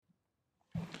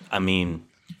I mean,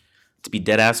 to be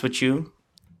dead ass with you,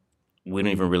 we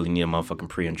don't even really need a motherfucking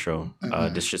pre-intro.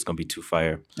 This shit's gonna be too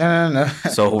fire. No.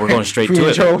 So we're going straight to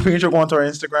it. Pre-intro, go onto our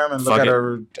Instagram and look Fuck at it.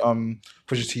 our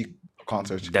Pusha T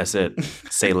concert. That's it.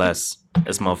 Say less.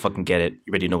 Let's motherfucking get it.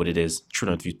 You already know what it is. True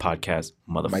North Views podcast,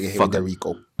 Might get hit with the motherfucker.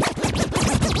 Rico.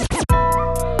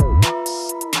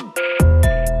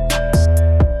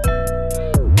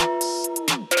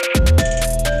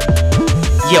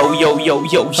 Yo.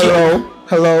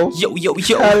 Hello. Yo.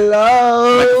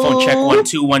 Hello. Microphone check 1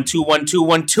 2 1 2 1 2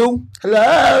 1 2.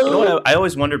 Hello. You know what? I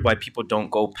always wondered why people don't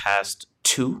go past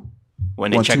 2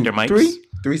 when they 1, check 2, their mics. 3.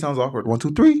 3 sounds awkward. 1,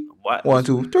 2, 3. What? 1,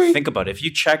 2, 3. Think about it. If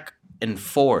you check in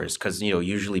 4s, because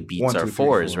usually beats 1, 2, are 3,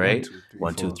 4s, 4. right?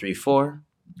 1, 2, 3, 1 2 3 4.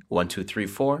 1 2 3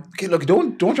 4. Okay, look,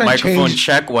 don't try and Microphone change.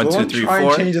 check 1 2 3 Don't try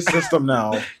 4. and change the system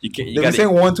now. You They've been saying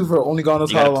gotta 1, 2 for only God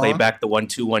knows how long. play back the 1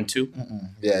 2 1 2.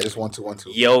 Yeah, just 1, 2, 1,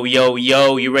 2. Yo.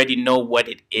 You already know what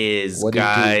it is, What it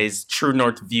guys. True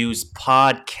North Views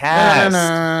podcast.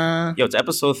 Na-na. Yo, it's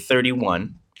episode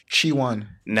 31. She won.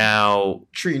 Now,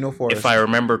 Tree, no forest. if I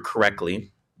remember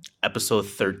correctly, episode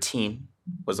 13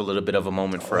 was a little bit of a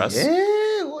moment for us. Yeah,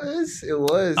 it was.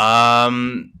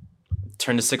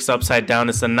 Turn the 6 upside down.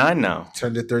 It's a 9 now.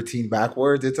 Turn the 13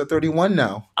 backwards. It's a 31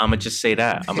 now. I'm going to just say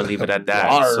that. I'm going to leave it at that.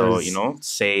 Bars. So,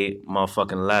 say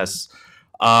motherfucking less.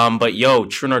 But yo,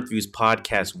 True North Views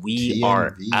podcast, we TNV.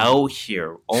 are out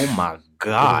here. Oh my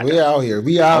God. We out here.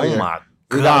 We out Oh here. my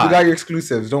We God. got your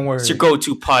exclusives. Don't worry. It's your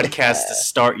go-to podcast to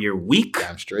start your week.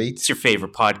 Damn straight. It's your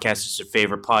favorite podcast. It's your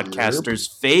favorite podcaster's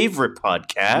favorite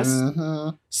podcast.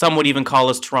 Mhm. Some would even call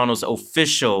us Toronto's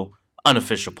official,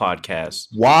 unofficial podcast.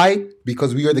 Why?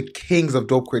 Because we are the kings of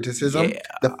dope criticism, Yeah.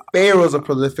 the pharaohs of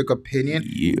prolific opinion,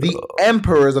 the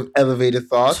emperors of elevated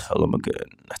thought. Tell them again.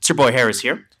 That's your boy Harris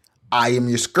here. I am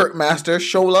your skirt master,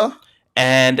 Shola.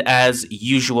 And as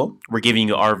usual, we're giving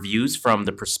you our views from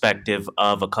the perspective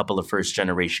of a couple of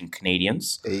first-generation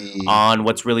Canadians Hey, on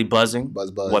what's really buzzing,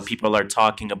 buzz. what people are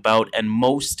talking about, and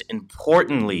most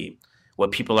importantly, what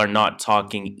people are not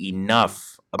talking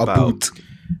enough about. About.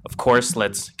 Of course,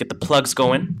 let's get the plugs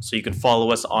going. So you can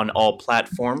follow us on all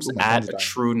platforms Ooh, my phone's at dying.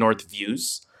 True North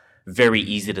Views. Very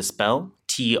easy to spell.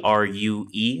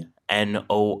 TrueNorthViews.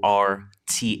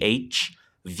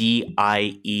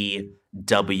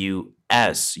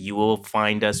 You will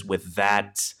find us with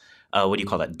that. What do you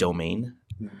call that? Domain.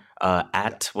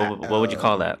 What would you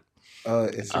call that?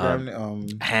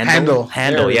 Instagram. Handle.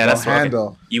 There we Yeah, go. that's what. Okay.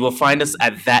 handle. You will find us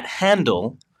at that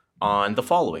handle on the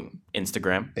following: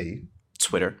 Instagram, Hey,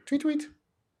 Twitter, tweet.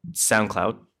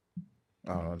 SoundCloud.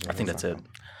 Oh, I think that's it.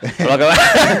 I'm not gonna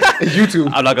lie.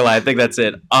 YouTube. I'm not gonna lie. I think that's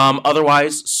it.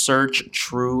 Otherwise, search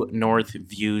True North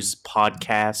Views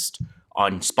podcast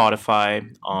on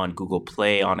Spotify, on Google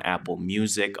Play, on Apple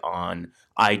Music, on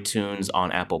iTunes,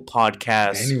 on Apple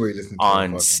Podcasts, Anyway, listen to on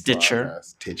the fucking Stitcher. podcast.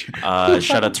 Stitcher.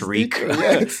 Shout out to Reek. Stitcher,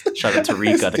 yes. Shout out to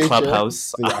Reek at the Stitcher.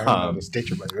 Clubhouse. Yeah, I remember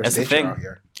Stitcher, but we're that's the Stitcher thing. out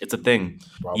here. It's a thing.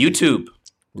 Probably. YouTube.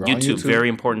 We're on YouTube, very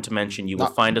important to mention. You will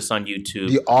find us on YouTube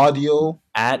The audio.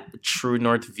 at True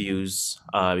North Views.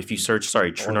 If you search,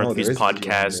 True no, North there Views is video on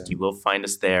podcast, there. you will find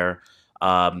us there.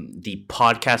 The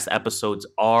podcast episodes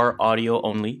are audio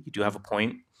only. You do have a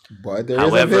point. But there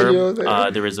is a video However,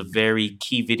 there. there is a very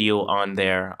key video on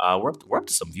there. We're up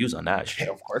to some views on that shit.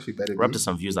 Yeah, of course, we better We're up be. to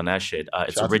some views on that shit. It's Shout out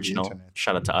to the original. internet.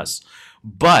 Shout out to us.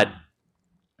 But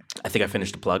I think I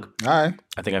finished the plug. All right.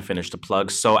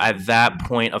 So at that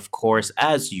point, of course,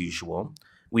 as usual,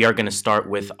 we are going to start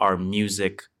with our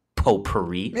music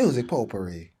potpourri. Music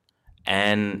potpourri.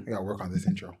 And We gotta work on this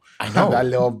intro. I know. That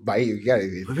little bite. You gotta.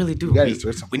 we really do. You gotta We,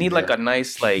 insert something we need like there. a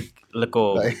nice,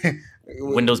 little Like,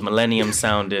 Windows Millennium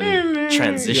sounding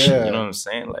transition. Yeah. You know what I'm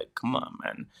saying? Like, come on,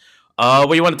 man. What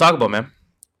do you want to talk about, man?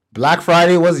 Black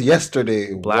Friday was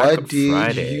yesterday. Black what did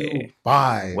Friday. you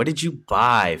buy? What did you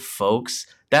buy, folks?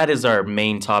 That is our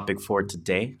main topic for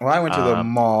today. Well, I went to the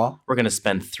mall. We're going to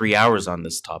spend 3 hours on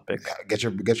this topic. Get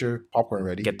your popcorn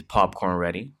ready. Get the popcorn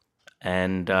ready.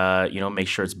 And, make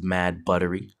sure it's mad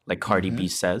buttery, like Cardi B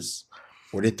says.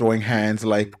 Were they throwing hands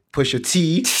like Pusha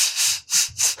T?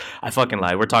 I fucking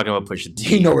lied. We're talking about Pusha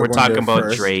T. You know We're going talking there about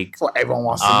first. Drake. That's what everyone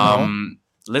wants to know.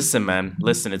 Listen, man.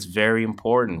 Listen, it's very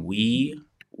important. We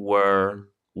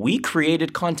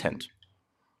created content.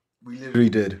 We literally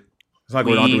did. It's like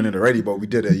we're not doing it already, but we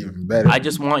did it even better. I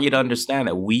just want you to understand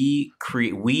that we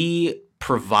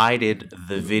provided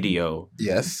the video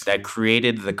Yes, that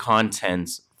created the content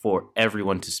for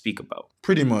everyone to speak about.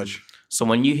 pretty much. So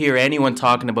when you hear anyone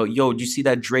talking about, yo, did you see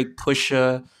that Drake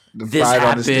Pusha? The This fight on the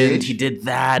happened. stage. He did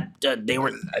that. They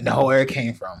were. I know where it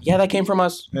came from. Yeah, that came from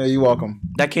us. Yeah, you're welcome.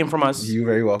 That came from us. You're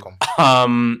very welcome.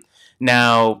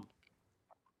 Now,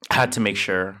 I had to make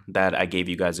sure that I gave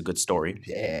you guys a good story.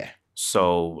 Yeah.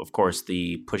 So, of course,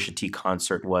 the Pusha T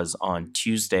concert was on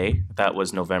Tuesday. That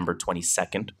was November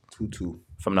 22nd, 2-2.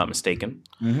 if I'm not mistaken.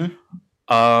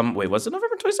 Mm-hmm. Wait, was it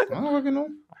November 22nd? I don't fucking know.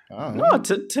 No,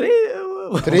 today.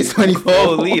 Today's 24.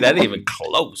 Holy, that ain't even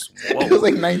close. Whoa. It was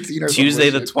like 19 or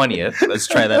Tuesday the something. 20th. Let's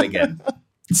try that again.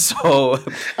 So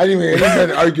I didn't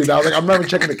even argue. I was like, I'm not even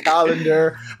checking the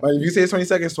calendar. Like, if you say it's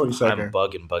 22nd, it's 22nd. I'm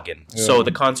bugging. Yeah. So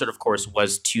the concert, of course,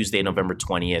 was Tuesday, November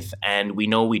 20th, and we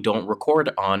know we don't record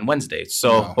on Wednesday.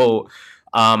 So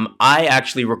I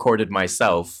actually recorded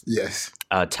myself. Yes.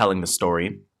 Telling the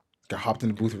story. Hopped in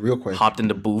the booth real quick.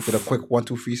 Did a quick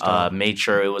 1-2 freestyle. Made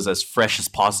sure it was as fresh as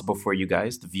possible for you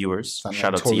guys, the viewers.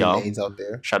 Shout out to y'all. Out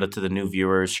there. Shout out to the new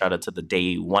viewers. Shout out to the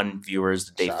day 1 viewers,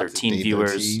 the day 13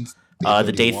 viewers.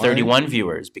 The day 31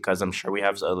 viewers, because I'm sure we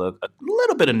have a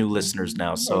little bit of new listeners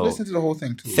now. So listen to the whole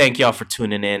thing too. Thank y'all for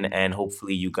tuning in, and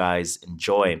hopefully you guys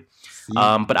enjoy.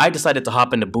 But I decided to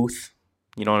hop in the booth.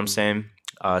 You know what I'm saying?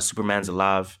 Superman's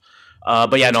alive.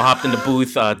 But yeah, no, hopped in the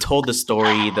booth, told the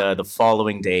story the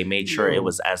following day, made sure it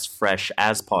was as fresh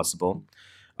as possible.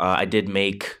 I did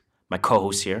make my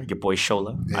co-host here, your boy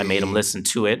Shola. I made him listen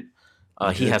to it.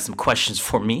 He has some questions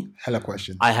for me. Hella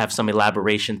questions. I have some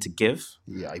elaboration to give.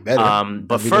 Yeah, I better.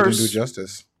 But first, do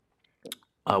justice.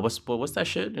 What's that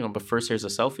shit? But first, here's a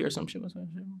selfie or some shit. What's that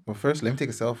shit? But first, let me take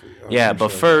a selfie.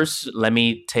 First, let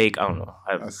me take. I don't know.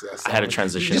 I had a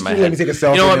transition in my head. Let me take a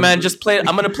selfie. You know what, man? Just play.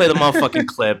 I'm gonna play the motherfucking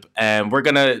clip, and we're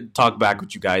gonna talk back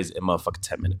with you guys in motherfucking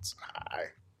 10 minutes. All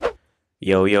right.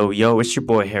 Yo, it's your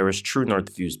boy Harris, True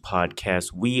North Views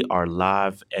podcast. We are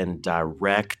live and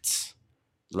direct,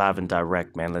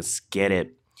 man. Let's get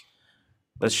it.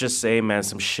 Let's just say, man,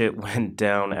 some shit went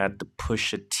down at the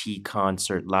Pusha T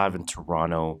concert live in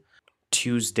Toronto.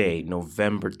 Tuesday,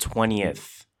 November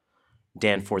 20th.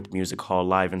 Danforth Music Hall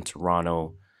live in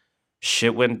Toronto.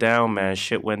 Shit went down, man.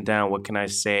 Shit went down. What can I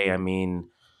say? I mean,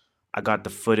 I got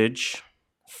the footage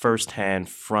firsthand,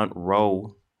 front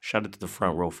row. Shout out to the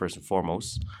front row first and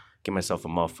foremost. Give myself a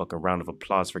motherfucking round of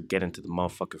applause for getting to the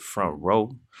motherfucking front row.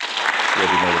 You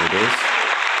already know what it is.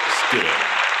 Let's get it.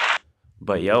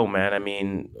 But yo, man, I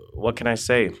mean, what can I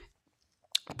say?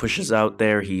 Pusha's out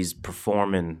there. He's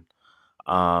performing.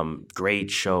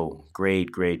 Great show.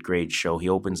 Great show. He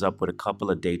opens up with a couple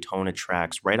of Daytona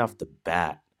tracks right off the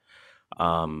bat.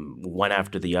 One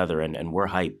after the other. And we're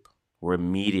hype. We're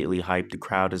immediately hyped. The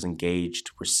crowd is engaged.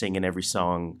 We're singing every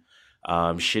song.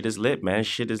 Shit is lit, man.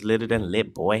 Shit is litter than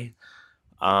lit, boy.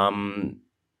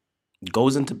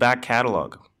 Goes into back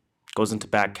catalog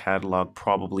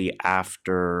probably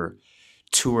after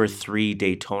 2 or 3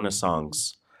 Daytona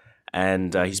songs.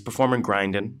 And he's performing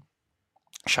Grindin'.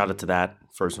 Shout out to that,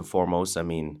 first and foremost. I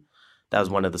mean, that was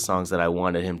one of the songs that I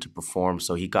wanted him to perform,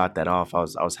 so he got that off. I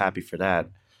was happy for that.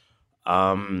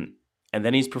 And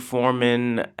then he's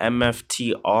performing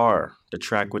MFTR, the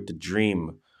track with the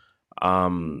Dream.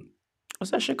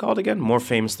 What's that shit called again? More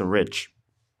Famous Than Rich.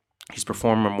 He's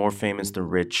performing More Famous Than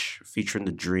Rich, featuring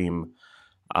the Dream.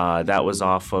 That was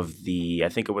off of I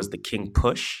think it was the King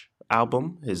Push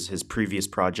album, his previous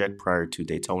project prior to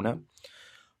Daytona.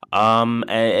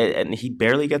 And he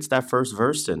barely gets that first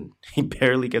verse in. He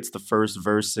barely gets the first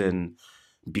verse in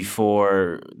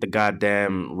before the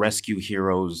goddamn rescue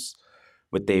heroes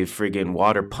with their friggin'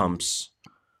 water pumps.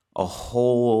 A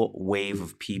whole wave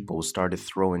of people started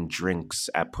throwing drinks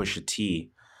at Pusha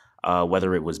T.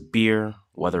 Whether it was beer,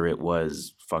 whether it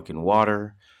was fucking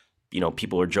water.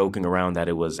 People are joking around that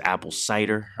it was apple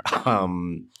cider.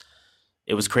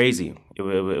 It was crazy. It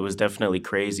was definitely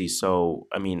crazy. So,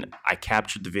 I mean, I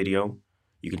captured the video.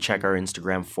 You can check our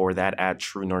Instagram for that at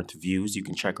True North Views. You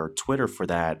can check our Twitter for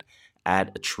that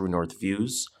at True North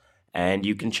Views. And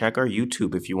you can check our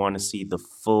YouTube if you want to see the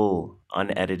full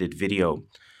unedited video.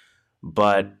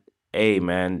 But, hey,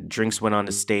 man, drinks went on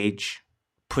the stage.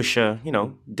 Pusha,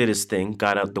 did his thing,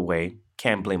 got out the way.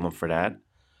 Can't blame him for that.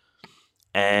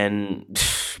 And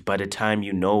by the time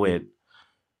you know it,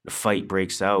 the fight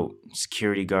breaks out.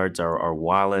 Security guards are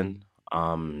wilding.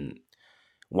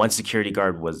 One security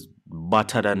guard was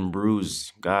battered and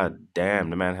bruised. God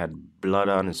damn, the man had blood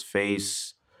on his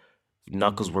face.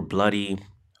 Knuckles were bloody.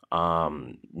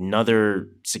 Another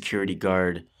security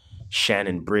guard,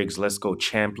 Shannon Briggs, let's go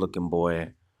champ looking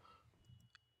boy.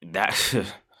 That,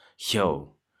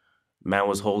 man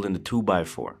was holding the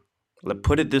 2x4. Let's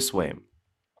put it this way.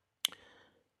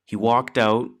 He walked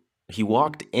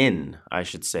in, I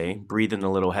should say, breathing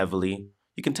a little heavily.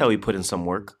 You can tell he put in some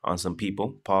work on some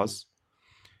people. Pause.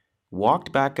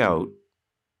 Walked back out.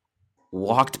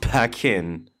 Walked back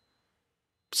in.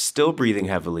 Still breathing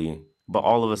heavily. But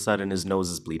all of a sudden, his nose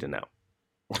is bleeding out.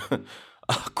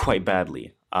 quite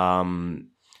badly.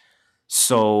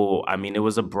 So I mean, it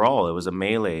was a brawl. It was a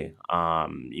melee. I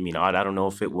don't know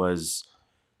if it was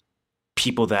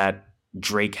people that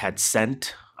Drake had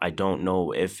sent. I don't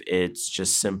know if it's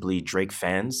just simply Drake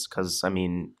fans, because I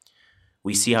mean,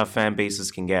 we see how fan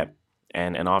bases can get,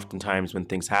 and oftentimes when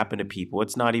things happen to people,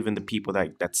 it's not even the people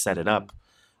that set it up,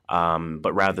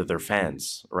 but rather their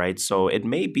fans, right? So it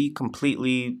may be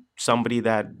completely somebody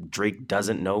that Drake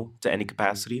doesn't know to any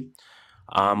capacity,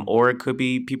 or it could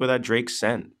be people that Drake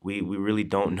sent. We really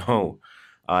don't know.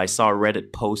 I saw a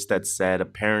Reddit post that said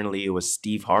apparently it was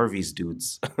Steve Harvey's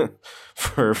dudes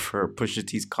for Pusha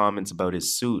T's comments about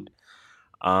his suit.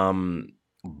 Um,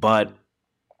 but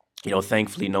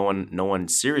thankfully, no one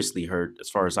seriously hurt, as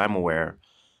far as I'm aware.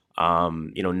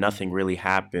 Nothing really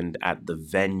happened at the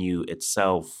venue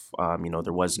itself.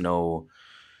 There was no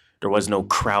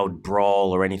crowd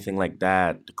brawl or anything like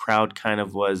that. The crowd kind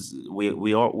of was we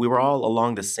were all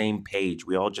along the same page.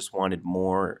 We all just wanted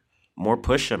more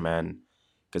Pusha, man,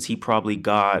 because he probably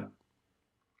got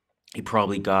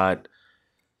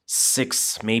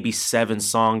 6, maybe 7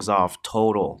 songs off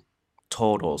total.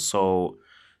 So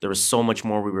there was so much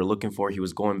more we were looking for. He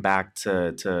was going back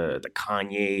to the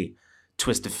Kanye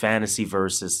Twisted Fantasy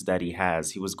verses that he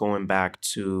has. He was going back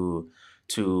to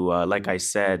like I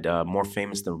said, More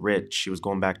Famous Than Rich. He was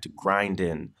going back to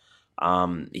Grindin'.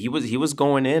 He was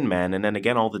going in, man. And then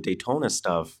again, all the Daytona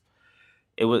stuff.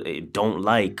 It Don't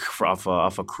Like off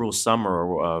a Cruel Summer,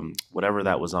 or whatever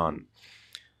that was on.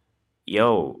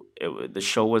 The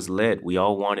show was lit. We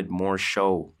all wanted more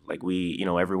show. Like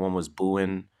everyone was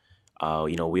booing.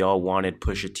 We all wanted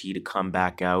Pusha T to come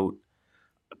back out,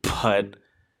 but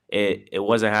it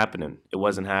wasn't happening. It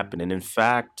wasn't happening. In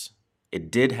fact, it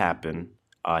did happen.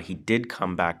 He did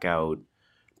come back out,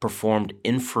 performed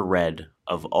Infrared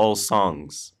of all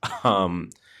songs.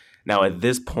 Now at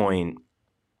this point,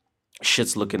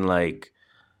 shit's looking like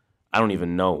I don't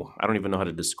even know. I don't even know how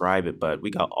to describe it, but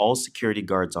we got all security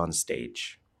guards on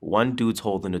stage. One dude's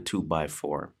holding a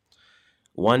 2x4.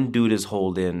 One dude is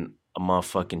holding a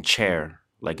motherfucking chair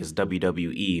like it's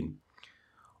WWE.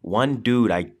 One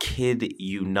dude, I kid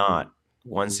you not,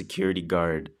 one security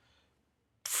guard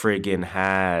friggin'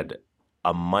 had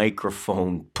a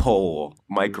microphone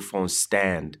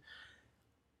stand.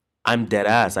 I'm dead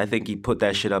ass. I think he put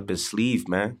that shit up his sleeve,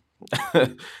 man.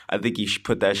 I think he should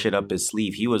put that shit up his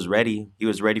sleeve. He was ready. He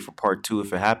was ready for part 2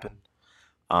 if it happened.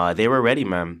 They were ready,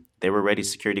 man. They were ready.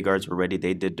 Security guards were ready.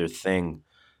 They did their thing.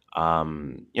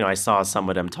 I saw some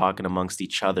of them talking amongst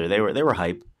each other. They were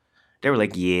hype. They were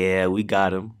like, "Yeah, we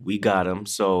got him. We got him."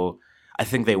 So I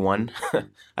think they won.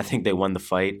 I think they won the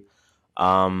fight.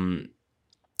 Um,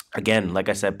 Again, like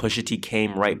I said, Pusha T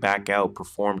came right back out,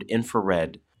 performed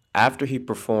Infrared. After he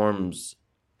performs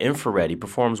Infrared, he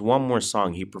performs one more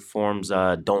song. He performs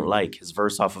Don't Like, his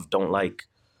verse off of Don't Like,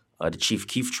 the Chief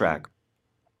Keef track.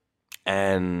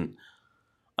 And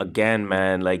again,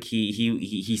 man, like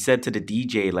he said to the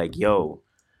DJ, like, "Yo,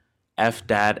 F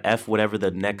that, F whatever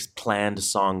the next planned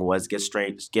song was, get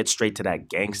straight to that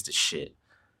gangsta shit."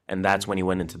 And that's when he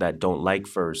went into that Don't Like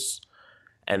verse.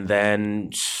 And then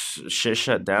shit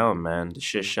shut down, man. The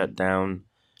shit shut down.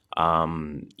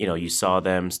 You saw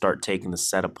them start taking the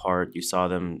set apart. You saw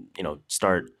them,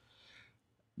 start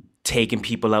taking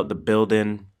people out the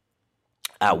building.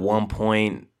 At one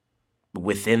point,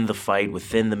 within the fight,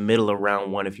 within the middle of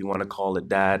round 1, if you want to call it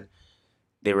that,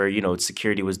 they were,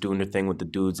 security was doing their thing with the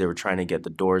dudes. They were trying to get the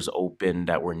doors open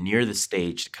that were near the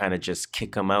stage to kind of just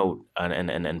kick them out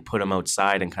and put them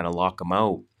outside and kind of lock them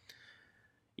out.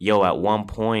 At one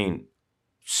point,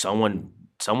 someone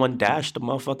dashed a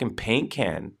motherfucking paint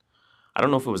can. I don't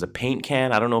know if it was a paint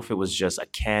can. I don't know if it was just a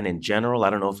can in general.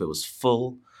 I don't know if it was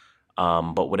full.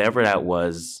 But whatever that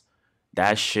was,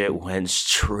 that shit went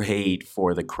straight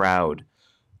for the crowd.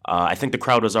 I think the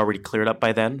crowd was already cleared up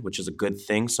by then, which is a good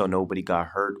thing. So nobody got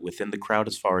hurt within the crowd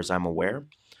as far as I'm aware.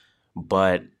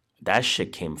 But that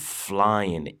shit came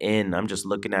flying in. I'm just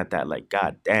looking at that like,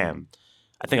 God damn.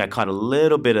 I think I caught a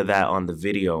little bit of that on the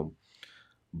video.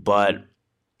 But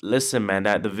listen, man,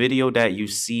 that the video that you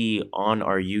see on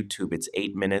our YouTube, it's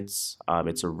 8 minutes.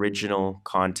 It's original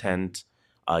content.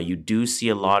 You do see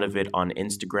a lot of it on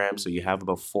Instagram. So you have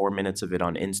about 4 minutes of it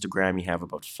on Instagram. You have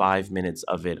about 5 minutes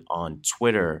of it on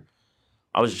Twitter.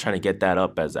 I was just trying to get that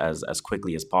up as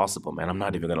quickly as possible, man. I'm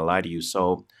not even going to lie to you.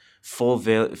 So full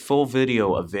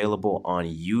video available on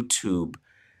YouTube.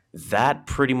 That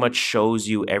pretty much shows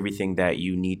you everything that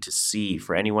you need to see.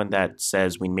 For anyone that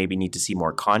says we maybe need to see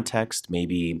more context,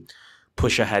 maybe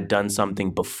Pusha had done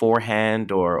something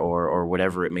beforehand or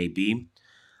whatever it may be,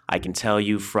 I can tell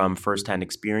you from firsthand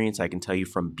experience, I can tell you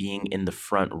from being in the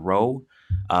front row,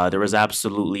 there was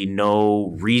absolutely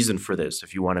no reason for this,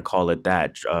 if you want to call it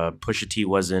that. Pusha T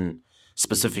wasn't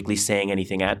specifically saying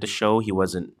anything at the show. He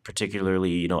wasn't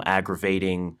particularly,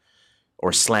 aggravating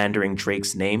or slandering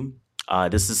Drake's name.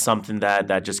 This is something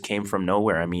that just came from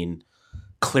nowhere. I mean,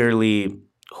 clearly,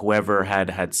 whoever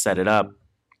had set it up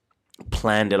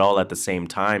planned it all at the same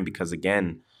time because,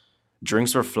 again,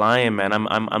 drinks were flying, man.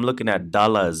 I'm looking at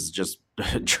dollars. Just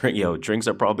drinks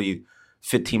are probably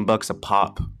 $15 a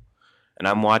pop, and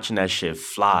I'm watching that shit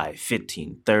fly.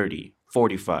 15, 30,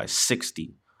 45,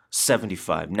 60,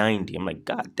 75, 90. I'm like,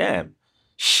 God damn,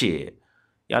 shit,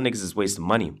 y'all niggas is wasting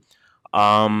money.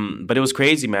 But it was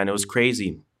crazy, man. It was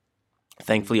crazy.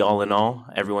 Thankfully, all in all,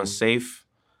 everyone's safe.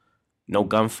 No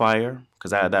gunfire,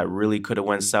 because that really could have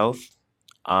went south.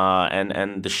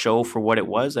 And the show for what it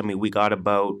was, I mean, we got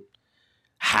about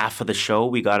half of the show.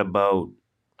 We got about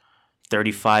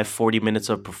 35, 40 minutes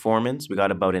of performance. We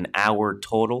got about an hour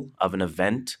total of an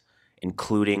event,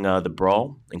 including the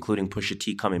brawl, including Pusha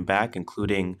T coming back,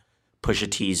 including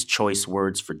Pusha T's choice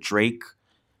words for Drake.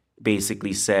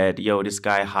 Basically said, yo, this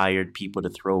guy hired people to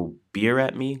throw beer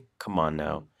at me. Come on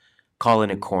now.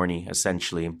 Calling it corny,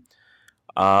 essentially.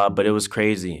 But it was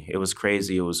crazy. It was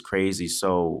crazy.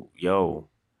 So, yo,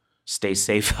 stay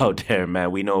safe out there,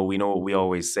 man. We know what we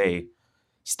always say.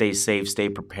 Stay safe, stay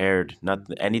prepared.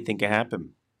 Anything can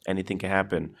happen. Anything can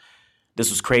happen. This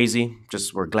was crazy.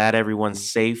 Just we're glad everyone's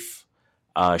safe.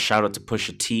 Shout out to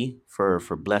Pusha T for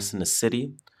blessing the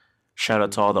city. Shout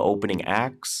out to all the opening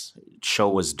acts. Show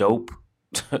was dope.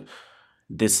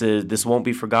 This won't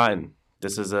be forgotten.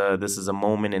 This is a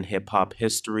moment in hip hop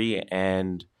history,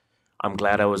 and I'm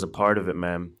glad I was a part of it,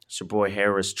 man. It's your boy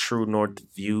Harris, True North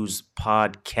Views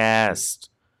podcast.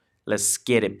 Let's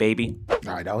get it, baby. All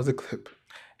right, that was a clip.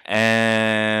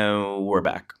 And we're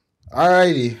back.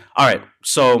 Alrighty. All right,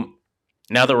 so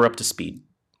now that we're up to speed,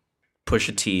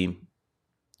 Pusha T,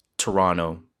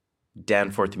 Toronto,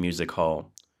 Danforth Music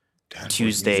Hall,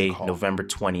 Tuesday, November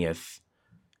 20th.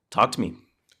 Talk to me.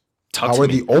 How were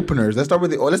the openers? Let's start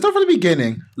from the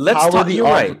beginning. You're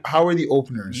right. How are the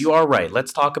openers? You are right.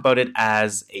 Let's talk about it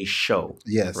as a show.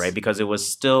 Yes. Right? Because it was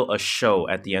still a show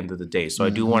at the end of the day. So I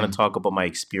do want to talk about my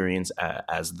experience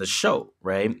as the show,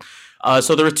 right?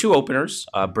 So there were two openers.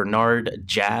 Bernard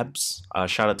Jabs.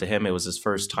 Shout out to him. It was his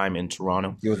first time in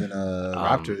Toronto. He was in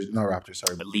Raptors.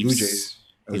 Sorry, Leafs.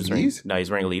 Blue Jays. He's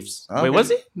wearing Leafs. Oh, Wait, okay. was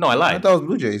he? No, I lied. I thought it was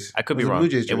Blue Jays. I could be wrong.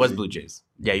 It was Blue Jays.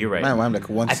 Yeah, you're right. Man, I'm like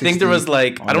 160. I think there was I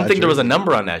don't think there was a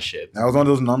number on that shit. That was one of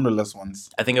those numberless ones.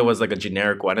 I think it was like a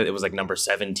generic one. It was like number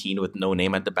 17 with no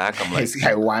name at the back. I'm like, this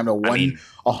guy wound up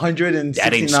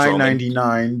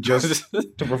 169.99 just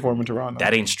to perform in Toronto.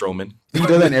 That ain't Stroman. He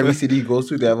does that in every city he goes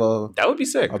to. They have that would be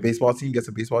sick. A baseball team gets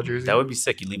a baseball jersey. That would be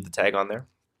sick. You leave the tag on there.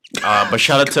 But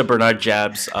shout out to Bernard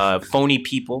Jabs. Phony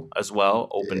People as well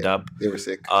opened up. They were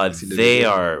sick. They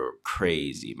are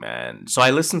crazy, man. So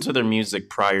I listened to their music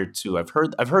prior to. I've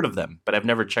heard of them, but I've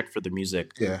never checked for their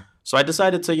music. Yeah. So I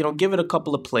decided to give it a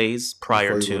couple of plays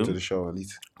prior Before you to go to the show at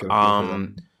least.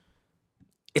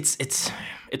 It's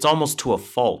almost to a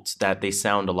fault that they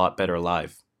sound a lot better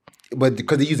live. But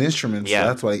because they use instruments, yeah, so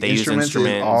that's what they use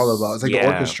instruments. Is all about. It's like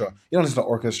an orchestra. You don't listen to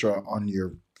orchestra on your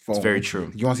phone. It's very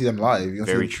true. You want to see them live. You want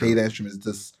to see them play the instruments.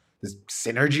 This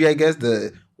synergy, I guess,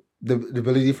 the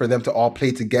ability for them to all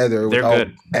play together without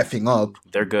effing up.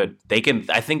 They're good.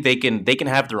 I think they can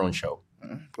have their own show.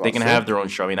 They can have their own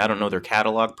show. I mean, I don't know their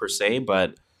catalog per se,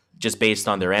 but just based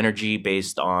on their energy,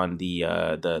 based on the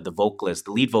vocalist,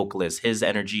 the lead vocalist, his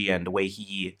energy and the way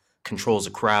he controls a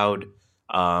crowd,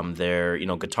 their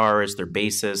guitarist, their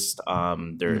bassist,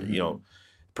 their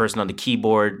person on the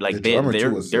keyboard, like they're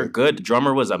good. The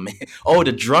drummer was amazing. Oh,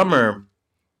 the drummer,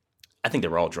 I think they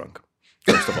were all drunk.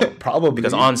 First of all, probably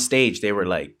because on stage they were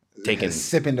like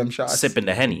sipping them shots, sipping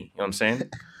the Henny. You know what I'm saying?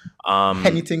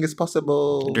 Anything is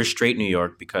possible. They're straight New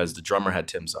York because the drummer had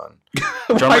Tim's on.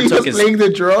 Drummer playing the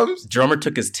drums. Drummer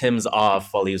took his Tim's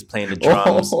off while he was playing the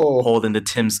drums, holding the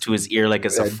Tim's to his ear like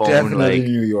it's a phone. Definitely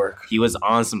New York. He was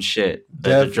on some shit.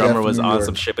 The drummer was on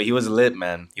some shit, but he was lit,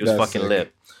 man. He was fucking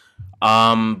lit.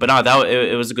 But no,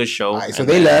 it was a good show. Right, so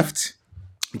they left.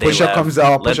 Pusha comes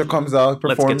out. Performs.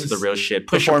 Let's get to the real shit.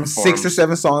 Pusha performs 6 to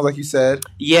 7 songs, like you said.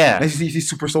 Yeah. And you see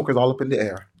Super Soakers all up in the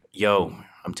air. Yo,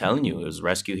 I'm telling you, it was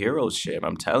Rescue Heroes shit.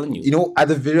 I'm telling you. You know, at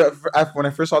the video, when I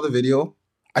first saw the video,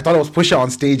 I thought it was Pusha on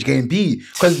stage getting beat.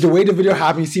 Because the way the video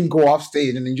happened, you see him go off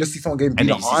stage and then you just see someone getting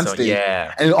beat on stage.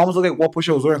 Yeah. And it almost looked like what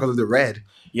Pusha was wearing because of the red.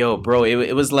 Yo, bro,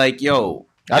 it was like,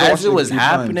 as it was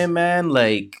happening, man,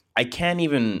 like, I can't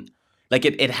even... Like,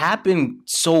 it happened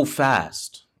so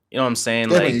fast. You know what I'm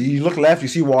saying? Yeah, Like, you look left, you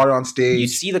see water on stage. you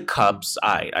see the cups.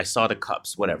 I saw the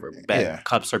cups. Whatever. Bet Yeah.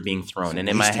 cups are being thrown, Some and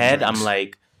in my wasted head, drinks. I'm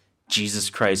like, Jesus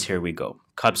Christ, here we go.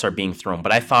 Cups are being thrown.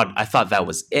 But I thought that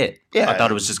was it. Yeah. I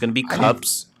thought it was just gonna be I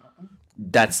cups.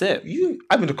 That's it.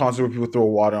 I've been to concerts where people throw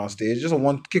water on stage. Just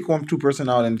kick 2 person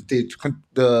out, and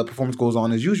the performance goes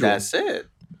on as usual. That's it.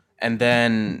 And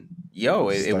then, it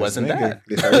Start wasn't swinging. that.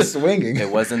 They started swinging.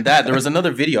 It wasn't that. There was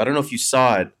another video. I don't know if you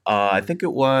saw it. I think it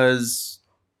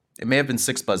may have been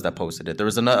Six Buzz that posted it. There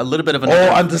was a little bit of Oh,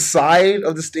 on the side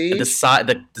of the stage. the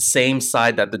same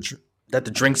side that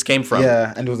the drinks came from.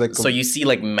 Yeah, and it was like So you see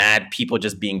like mad people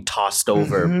just being tossed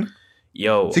over. Mhm.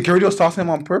 Yo, Security was tossing them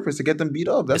on purpose to get them beat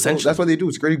up. That's what they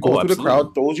do. Security goes through the absolutely.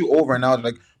 crowd, throws you over, and now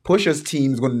like Pusha's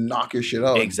team's going to knock your shit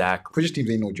out. exactly. Pusha's team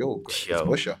ain't no joke. Yo.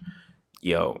 It's Pusha.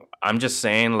 Yo, I'm just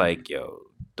saying, like,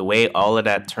 the way all of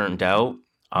that turned out.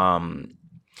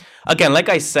 Again, like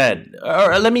I said,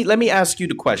 or let me ask you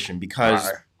the question,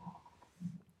 because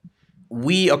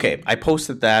I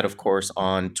posted that, of course,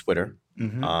 on Twitter.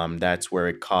 Mm-hmm. That's where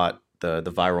it caught the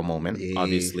viral moment. Yeah.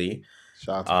 Obviously,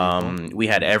 Shout out to people. we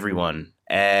had everyone.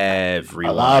 A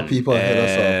lot of people hit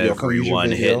us up. Yo, can we use your Everyone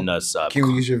video? hitting us up. Can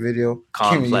we use your video?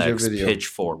 Can we use your Complex, video?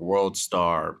 Pitchfork, World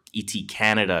Star, ET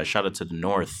Canada, shout out to the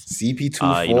North.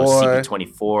 CP24.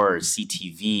 CP24,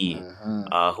 CTV,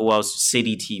 Mhm. who else?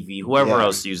 City TV, whoever Yeah.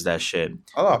 else used that shit.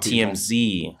 A lot of people.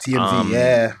 TMZ. TMZ,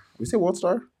 yeah. We say World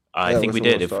Star? I Yeah, think we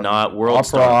what's the did. World If Star? not, World Op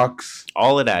Star. Rocks.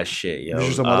 All of that shit, yo. There's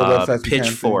just some other websites we can't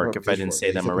Pitchfork, think of. if I didn't say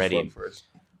them Pitchfork. already. Pitchfork first.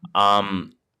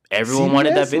 Everyone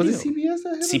wanted that CBS? video. Was it CBS that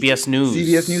hit us? CBS News.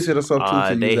 CBS News hit us up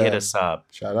too. They use hit that. us up.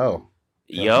 Shout out.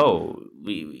 Yo,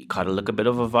 we gotta look a bit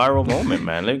of a viral moment,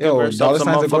 man. Let's give Yo, ourselves a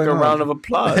dollar signs are going motherfucking up. round of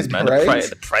applause, man. Right?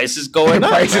 The price is going The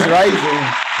up. price is man.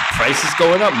 rising. Price is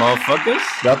going up, motherfuckers.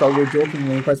 I thought we were joking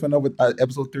when the price went up with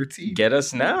episode 13. Get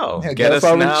us now. Yeah, get us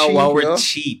while we're now cheap, while we're yo.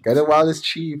 cheap. Get it while it's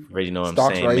cheap. Already know what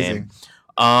Stocks I'm saying, rising.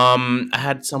 man. I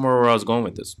had somewhere where I was going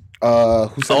with this.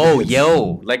 Who said Oh, this?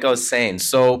 yo, like I was saying.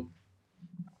 So,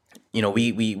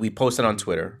 we posted on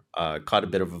Twitter, caught a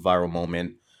bit of a viral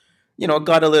moment.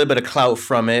 Got a little bit of clout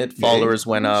from it. Followers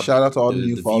went up. Shout out to all the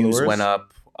new the followers. views went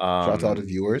up. Shout out to all the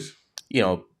viewers.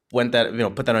 Put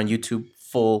that on YouTube,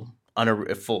 full. I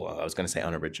was gonna say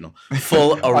unoriginal,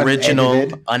 full original,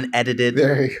 unedited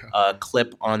There you go.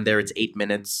 clip on there. It's 8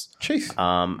 minutes. Chase.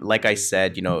 Like I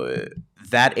said,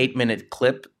 that 8 minute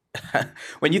clip.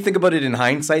 When you think about it in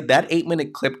hindsight, that 8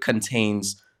 minute clip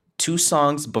contains 2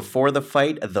 songs before the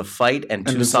fight, and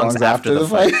 2 the songs after the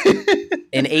fight.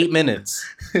 In 8 minutes,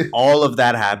 all of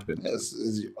that happened.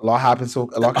 A lot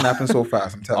can happen so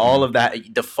fast. I'm telling you. All of that.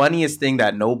 The funniest thing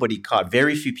that nobody caught,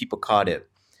 very few people caught it.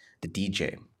 The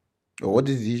DJ. What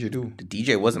did the DJ do? The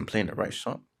DJ wasn't playing the right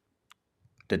song.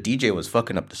 The DJ was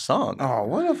fucking up the song. Oh,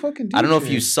 what a fucking DJ. I don't know if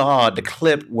you saw the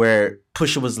clip where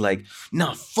Pusha was like,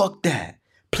 "Nah, fuck that.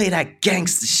 Play that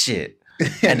gangster shit."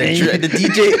 And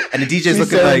the DJ's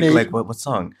looking like what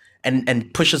song? And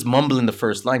Pusha's mumbling the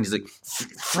first line. He's like,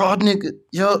 "Fraud nigga,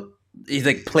 yo." He's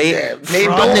like, play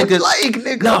fraud nigga.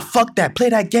 nigga. Nah, fuck that. Play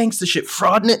that gangster shit.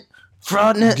 Fraud nigga.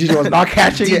 DJ was not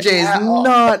catching it. DJ is at all.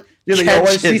 not. You're like, yo, what,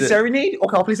 catching Sweet it. Serenade?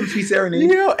 Okay, I'll play some Sweet Serenade.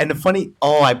 Yeah, and the funny,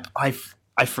 I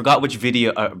forgot which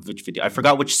video. I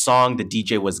forgot which song the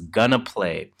DJ was gonna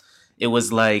play. It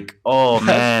was like, oh That's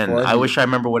man, funny. I wish I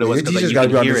remember what it was The because DJ's you gotta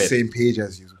can be on hear the it. same page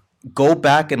as you. Go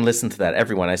back and listen to that,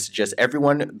 everyone. I suggest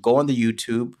everyone go on the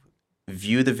YouTube,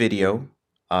 view the video,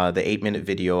 the 8 minute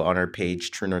video on our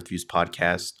page, True North Views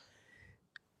Podcast.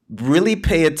 Really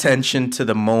pay attention to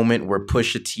the moment where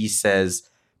Pusha T says,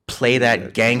 "Play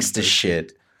that gangsta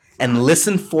shit," and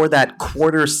listen for that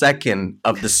quarter second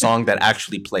of the song that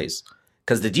actually plays.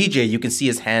 Because the DJ, you can see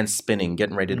his hands spinning,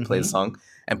 getting ready to play the song,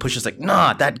 and Pusha's like,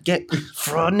 "Nah,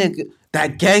 fraud nigga,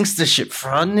 that gangsta shit,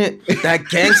 fraud nigga, that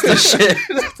gangsta shit."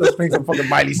 Let's bring some fucking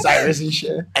Miley Cyrus and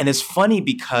shit. And it's funny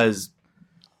because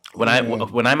when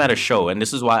I'm at a show, and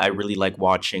this is why I really like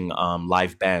watching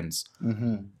live bands.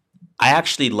 Mm-hmm. I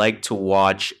actually like to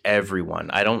watch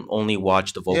everyone. I don't only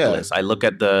watch the vocalists. I look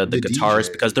at the guitarist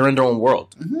DJ. because they're in their own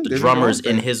world. Mhm, The they're drummer's in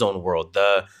their own in his own world.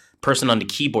 The person on the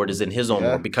keyboard is in his own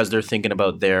world because they're thinking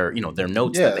about their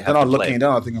notes that they have they're to play.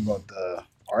 not thinking about the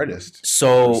artist.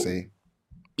 So per se.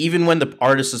 even when the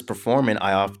artist is performing,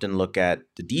 I often look at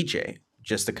the DJ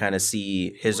just to kind of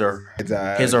see his or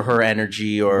her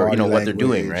energy or body what they're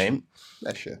doing, language. right?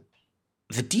 That shit.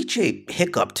 The DJ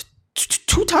hiccuped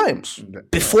 2 times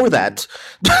before that.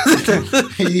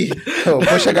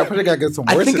 Pusha got to get some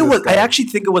words. I actually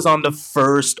think it was on the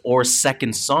first or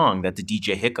second song that the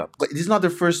DJ hiccuped. But this is not their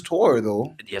first tour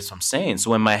though. Yes, I'm saying.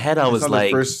 So in my head, I It's was not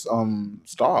like, their first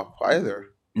stop either.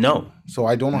 No, So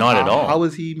I don't know not at all. how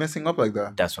is he messing up like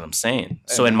that? That's what I'm saying.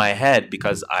 So in my head,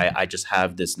 because I just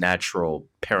have this natural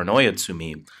paranoia to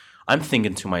me, I'm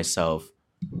thinking to myself,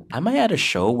 am I at a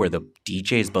show where the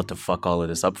DJ is about to fuck all of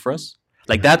this up for us?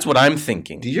 Like, that's what I'm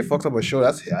thinking. DJ fucks up a show.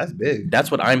 That's big.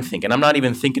 That's what I'm thinking. I'm not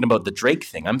even thinking about the Drake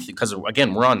thing. Because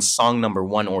again, we're on song number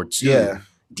 1 or 2. Yeah.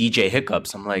 DJ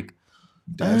hiccups. I'm like,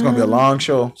 Damn, it's gonna be a long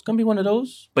show. it's gonna be one of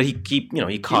those. But he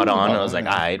caught on. And I was like,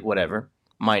 all right, whatever.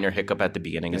 Minor hiccup at the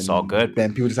beginning. It's all good.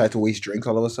 Then people decide to waste drinks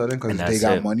all of a sudden because they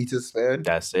got money to spend.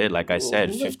 That's it. Like I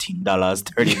said, $15,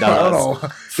 $30. I don't know.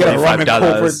 Get a rum and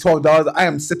coke for $12. I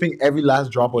am sipping every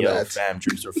last drop of that. Fam,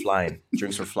 drinks were flying.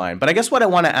 Drinks were flying. But I guess what I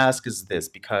want to ask is this,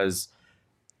 because,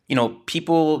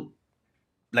 people,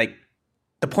 like,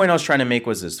 the point I was trying to make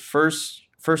was this.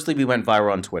 Firstly, we went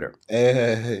viral on Twitter.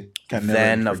 Hey.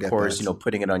 Then, of course,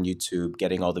 putting it on YouTube,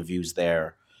 getting all the views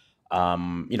there.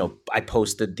 I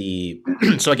posted the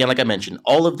so again, like I mentioned,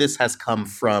 all of this has come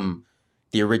from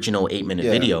the original 8-minute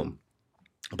video,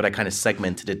 but I kind of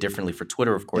segmented it differently for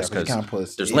Twitter, of course, because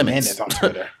there's limits on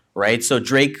Twitter. Right? So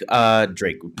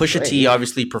Pusha T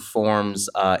obviously performs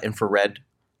Infrared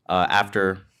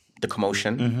after the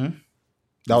commotion.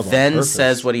 Mm-hmm. Then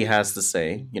says what he has to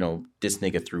say. This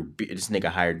nigga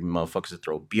hired motherfuckers to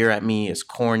throw beer at me. It's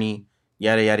corny.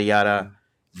 Yada yada yada.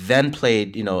 Then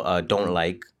played Don't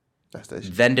Like.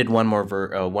 Then did one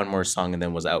more song and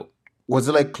then was out. Was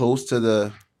it like close to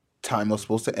the time it was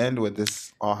supposed to end when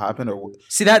this all happened? Or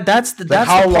see that's the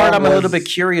part I'm a little bit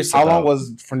curious about. How long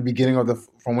was from the beginning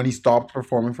from when he stopped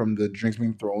performing from the drinks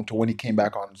being thrown to when he came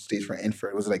back on stage for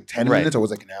Infrared? Was it like 10 minutes or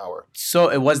was it like an hour? So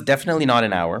it was definitely not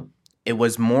an hour. It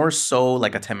was more so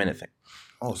like a 10-minute thing.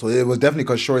 Oh, so it was definitely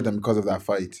cut short then because of that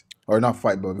fight. Or not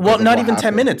fight, but not even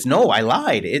 10 minutes. No, I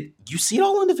lied. You see it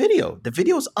all in the video. The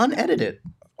video is unedited.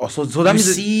 Oh, so that means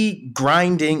you see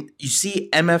grinding. You see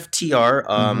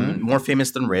MFTR, more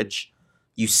famous than Rich.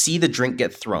 You see the drink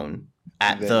get thrown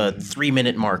at the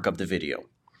 3-minute mark of the video.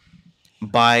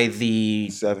 By the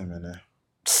 7-minute,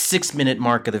 6-minute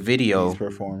mark of the video,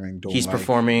 he's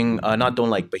performing. Not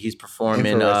Don't Like, but he's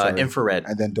performing Infrared.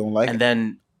 And then Don't Like. And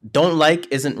then Don't Like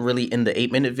isn't really in the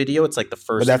 8-minute video. It's like the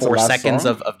first 4 seconds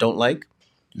of Don't Like.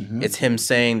 Mm-hmm. It's him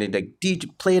saying, like,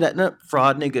 DJ, play that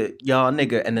fraud nigga, y'all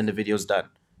nigga, and then the video's done.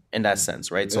 In that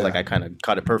sense, right? So like I kind of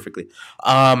caught it perfectly.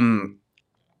 And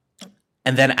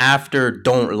then after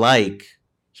Don't Like,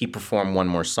 he performed one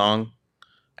more song.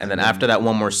 And then after that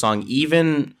one more song,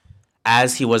 even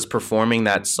as he was performing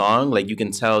that song, like you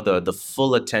can tell the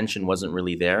full attention wasn't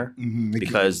really there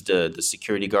because the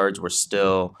security guards were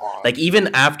still like,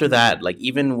 even after that, like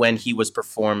even when he was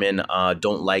performing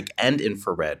Don't Like and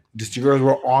Infrared, the security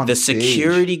guards were on the stage.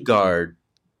 Security guard.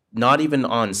 Not even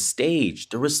on stage.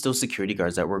 There was still security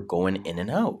guards that were going in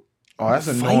and out. Oh, that's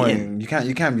annoying. You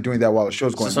can't be doing that while the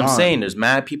show's going on. That's what I'm saying. There's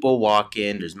mad people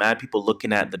walking. There's mad people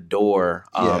looking at the door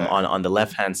on the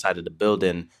left-hand side of the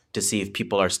building to see if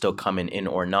people are still coming in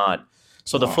or not.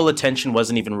 So the full attention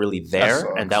wasn't even really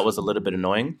there, and that was a little bit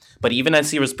annoying. But even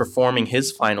as he was performing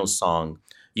his final song,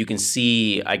 you can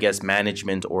see, I guess,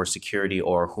 management or security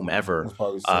or whomever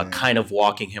kind of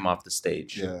walking him off the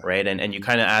stage, right? And you're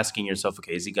kind of asking yourself,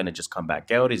 okay, is he going to just come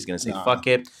back out? Is he going to say, fuck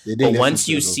it? But once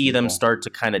you see them start to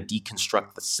kind of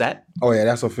deconstruct the set. Oh, yeah,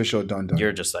 that's official done.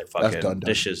 You're just like, fuck it. Done.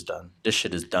 This shit's done. This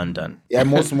shit is done. Yeah,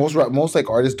 most like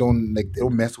artists they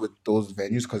don't mess with those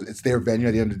venues because it's their venue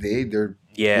at the end of the day. They're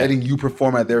letting you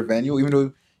perform at their venue, even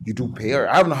though you do pay. Or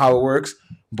I don't know how it works.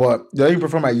 But they're letting you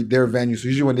perform at their venue. So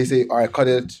usually when they say, all right, cut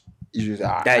it, you just,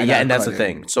 and that's the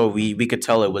thing. So we could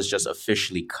tell it was just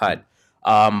officially cut.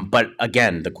 But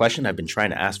again, the question I've been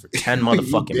trying to ask for 10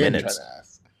 motherfucking minutes.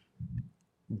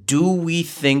 Do we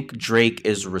think Drake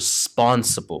is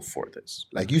responsible for this?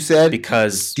 Like you said,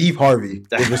 because Steve Harvey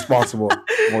is responsible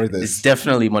for this. It's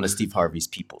definitely one of Steve Harvey's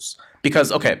peoples.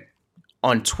 Because, okay,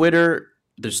 on Twitter,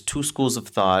 there's 2 schools of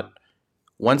thought.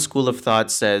 One school of thought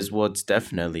says, well, it's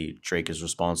definitely Drake is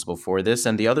responsible for this.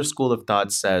 And the other school of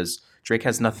thought says Drake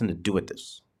has nothing to do with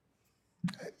this.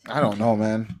 I don't know,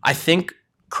 man. I think,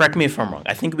 correct me if I'm wrong,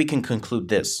 I think we can conclude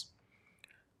this.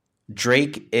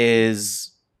 Drake is,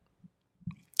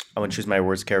 I want to choose my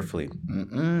words carefully.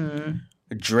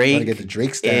 Drake get the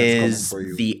Drake is for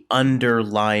you. The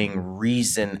underlying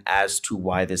reason as to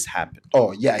why this happened.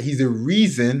 Oh, yeah. He's the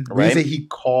reason. Right? He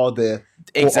called the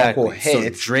exactly.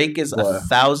 Hit, so Drake is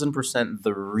 1,000%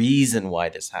 the reason why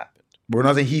this happened. We're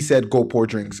not saying he said go pour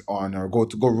drinks on or go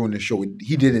ruin the show.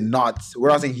 He did not. We're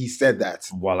not saying he said that.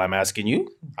 Well, I'm asking you,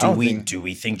 do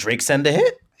we think Drake sent a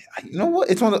hit? You know what?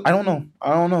 It's one. I don't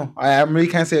know. I really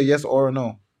can't say a yes or a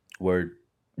no. Word.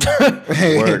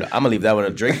 Word. I'm gonna leave that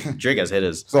one. Drake has hit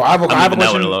his. So I have a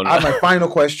question. Alone. I have my final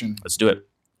question. Let's do it.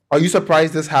 Are you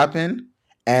surprised this happened?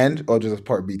 Or just a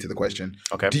part B to the question.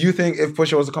 Okay. Do you think if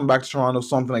Pusha was to come back to Toronto,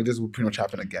 something like this would pretty much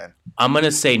happen again? I'm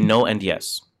gonna say no and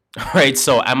yes. Right.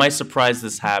 So am I surprised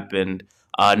this happened?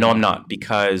 No, I'm not,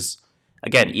 because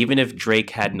again, even if Drake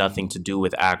had nothing to do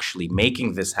with actually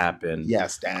making this happen, he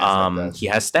has stands. He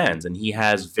has stands, and he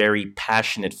has very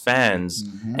passionate fans.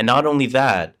 Mm-hmm. And not only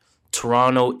that,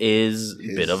 Toronto is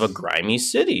a bit of a grimy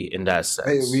city in that sense.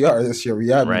 Hey, we are this year.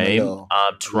 We are right.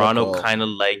 Toronto kind of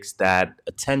likes that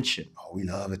attention. Oh, we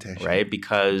love attention, right?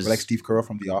 Because we're like Steve Carell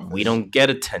from The Office. We don't get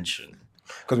attention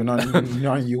because we're not in the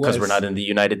U.S. Because we're not in the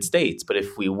United States. But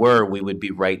if we were, we would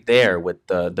be right there with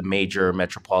the major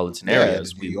metropolitan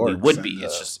areas. We would be.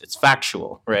 It's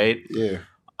factual, right? Yeah.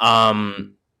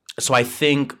 So I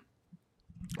think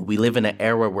we live in an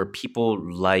era where people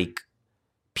like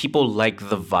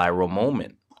the viral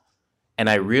moment. And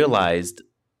I realized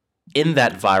in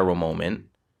that viral moment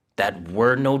that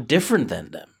we're no different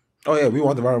than them. Oh, yeah, we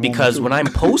want the viral moment. Because when I'm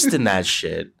posting that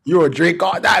shit... You're a Drake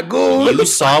God, that goon. You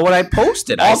saw what I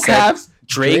posted. All caps.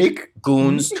 Drake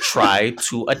goons try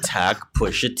to attack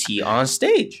Pusha T on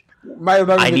stage.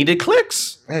 I needed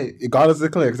clicks. Hey, it got us the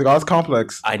clicks. It got us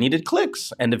complex. I needed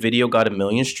clicks. And the video got 1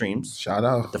 million streams. Shout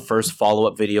out. The first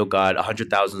follow-up video got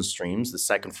 100,000 streams. The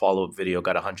second follow-up video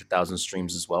got 100,000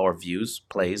 streams as well, or views,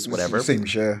 plays, whatever. Same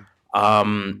share.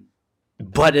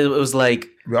 But it was like...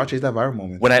 We all chased that viral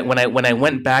moment. When I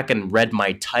went back and read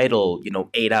my title,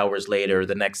 8 hours later,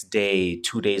 the next day,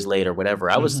 2 days later, whatever,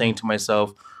 I was saying to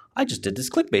myself, I just did this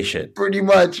clickbait shit. Pretty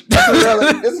much.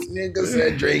 This nigga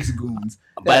said Drake's goons.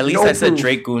 But at least I said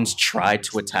Drake goons tried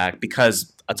to attack,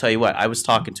 because I'll tell you what, I was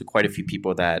talking to quite a few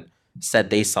people that said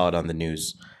they saw it on the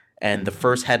news. And the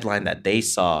first headline that they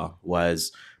saw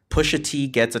was Pusha T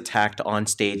gets attacked on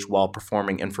stage while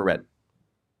performing Infrared.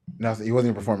 No, he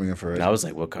wasn't performing Infrared. And I was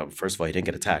like, well, first of all, he didn't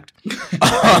get attacked. He didn't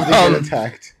get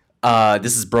attacked.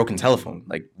 This is broken telephone.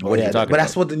 Like, what are you talking about? But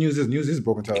that's what the news is. News is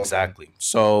broken telephone. Exactly.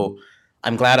 So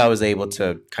I'm glad I was able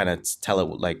to kind of tell it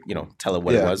what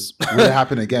it was. Will it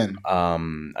happen again?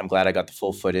 I'm glad I got the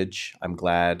full footage. I'm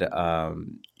glad,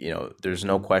 there's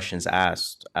no questions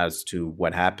asked as to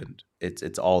what happened.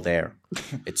 It's all there.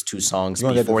 It's 2 songs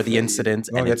before the incident,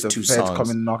 and it's 2 songs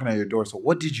coming knocking at your door. So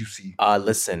what did you see?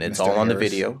 Listen, it's all on the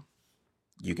video.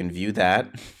 You can view that,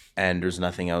 and there's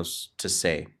nothing else to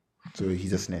say. So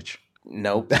he's a snitch.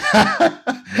 Nope.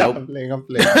 Nope. I'm playing.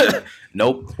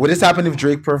 Nope. Would this happen if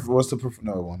Drake was to perform?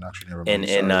 No, it won't actually. Never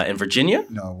mind. In Virginia?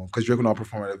 No, because Drake will not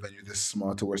perform at a venue this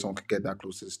small to where someone could get that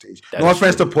close to the stage. No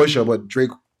offense to Pusha, but Drake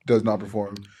does not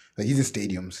perform. Like, he's in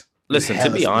stadiums. Listen, to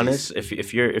be honest,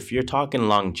 if you're talking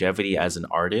longevity as an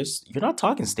artist, you're not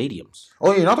talking stadiums.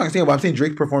 Oh, you're not talking stadiums, but I'm saying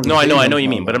Drake performs. No, I know what you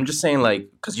mean, but I'm just saying, like,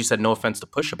 because you said no offense to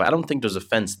Pusha, but I don't think there's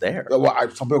offense there. Well,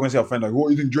 some people are gonna say offense, like, what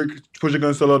do you think Drake Pusha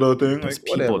gonna sell out the thing? Those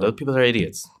people are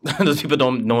idiots. Those people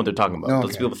don't know what they're talking about.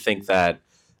 Those people think that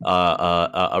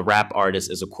a rap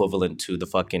artist is equivalent to the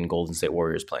fucking Golden State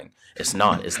Warriors playing. It's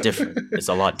not. It's different. It's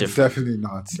a lot different. It's definitely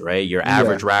not. Right? Your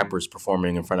average rapper is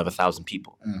performing in front of 1,000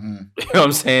 people. Mm-hmm. You know what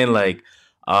I'm saying? Like,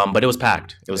 but it was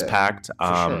packed. It was packed.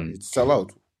 Sure. It's sell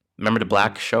out. Remember the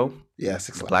Black show? Yeah,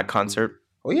 the Black concert.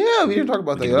 Oh yeah, we didn't talk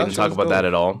about that. We didn't talk about that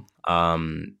at all.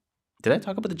 Did I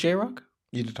talk about the J-Rock?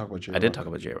 You did talk about J-Rock. I did talk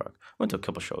about J-Rock. I went to a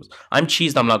couple shows. I'm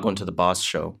cheesed I'm not going to the Boss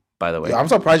show, by the way. Yeah, I'm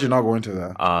surprised you're not going to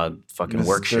that. Fucking Mr.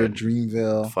 work shit.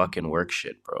 Dreamville. Fucking work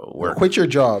shit, bro. Quit your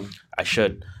job. I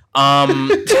should.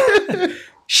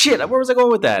 Shit, where was I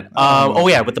going with that?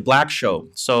 With the Black show.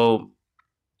 So,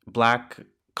 Black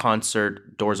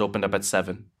concert, doors opened up at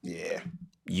 7. Yeah.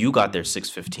 You got there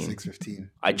 6:15. 6:15.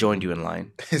 I joined you in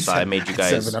line. So I made you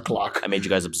guys 7 o'clock. I made you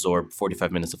guys absorb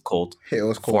 45 minutes of cold. Hey, it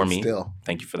was cold for me. Still.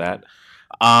 Thank you for that.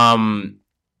 And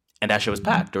that shit was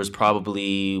packed. There was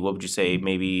probably, what would you say,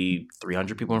 maybe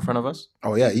 300 people in front of us?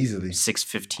 Oh yeah, easily.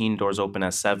 6:15, doors open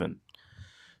at 7.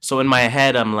 So in my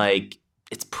head, I'm like,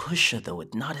 it's Pusha though,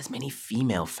 with not as many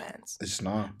female fans. It's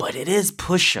not. But it is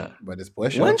Pusha.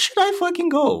 When should I fucking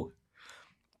go?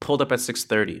 Pulled up at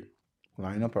 6:30.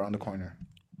 Line up around the corner.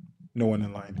 No one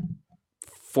in line.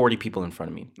 40 people in front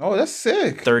of me. Oh, that's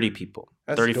sick. 30 people.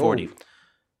 That's 30, dope. 40.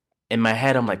 In my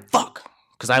head, I'm like, fuck.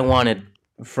 Because I wanted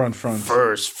front.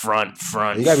 First, front.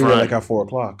 You gotta be there like at 4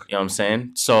 o'clock. You know what I'm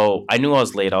saying? So I knew I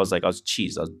was late. I was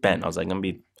cheesed. I was bent. I was like, I'm going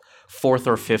to be 4th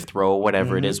or 5th row,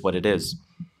 whatever it is, what it is.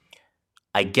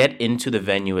 I get into the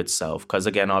venue itself. Because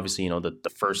again, obviously,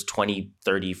 the first 20,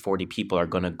 30, 40 people are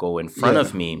going to go in front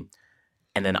of me.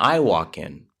 And then I walk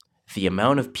in. The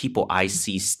amount of people I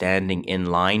see standing in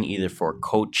line, either for a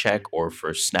coat check or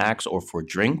for snacks or for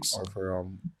drinks. Or for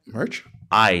Merch?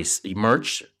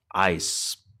 I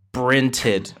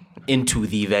sprinted into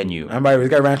the venue. This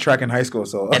guy ran track in high school,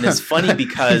 so and it's funny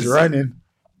because he's running.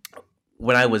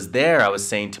 When I was there, I was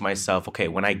saying to myself, okay,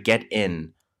 when I get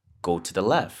in, go to the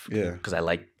left. Yeah. Because I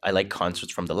like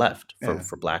concerts from the left.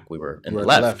 For Black, we were in the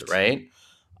left, right?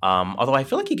 Although I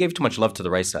feel like he gave too much love to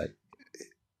the right side.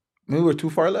 Maybe we're too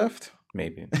far left.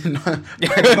 Maybe.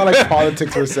 It's not like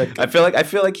politics for a second. I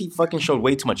feel like he fucking showed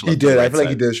way too much love. He did. I feel like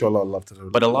he did show a lot of love to the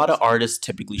But a lot of artists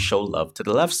typically show love to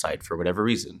the left side for whatever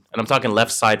reason. And I'm talking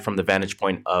left side from the vantage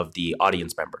point of the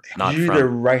audience member. Not you're from... either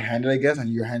right-handed, I guess,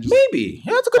 and your hand just... Maybe.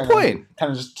 Yeah, that's a good point.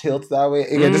 Kind of just tilts that way.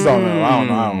 Yeah, just don't know. I don't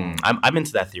know. I'm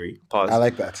into that theory. Pause. I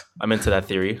like that. I'm into that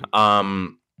theory.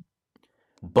 But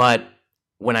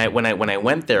when I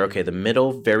went there, okay,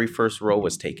 the very first row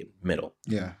was taken. Middle.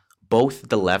 Yeah. Both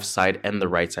the left side and the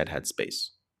right side had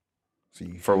space.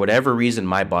 For whatever reason,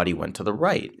 my body went to the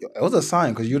right. It was a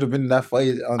sign because you would have been in that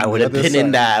fight. I would have been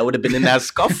in that. I would have been in that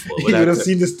scuffle. You would have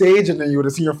seen the stage, and then you would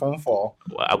have seen your phone fall.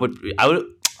 I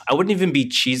wouldn't even be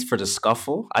cheesed for the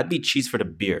scuffle. I'd be cheesed for the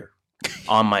beer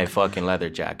on my fucking leather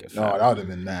jacket. No, that would have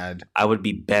been mad. I would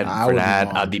be bent for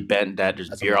that. I'd be bent that there's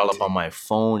beer all up on my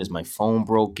phone. Is my phone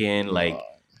broken? Like.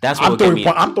 That's what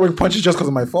I'm throwing punches just because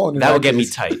of my phone. That would get me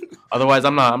tight. Otherwise,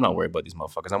 I'm not worried about these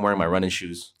motherfuckers. I'm wearing my running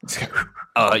shoes.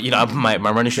 My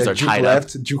running shoes are tied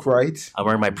left, juke right. I'm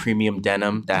wearing my premium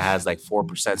denim that has like 4%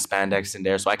 spandex in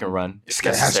there, so I can run.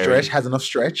 Has enough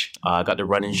stretch. I got the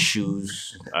running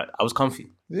shoes. I was comfy.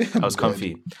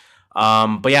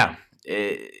 But yeah,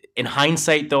 in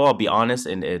hindsight, though, I'll be honest,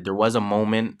 and there was a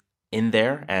moment in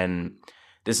there, and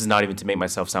this is not even to make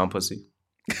myself sound pussy.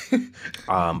 But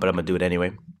I'm gonna do it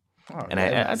anyway. And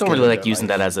I don't really like using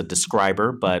that as a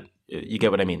describer, but you get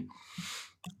what I mean.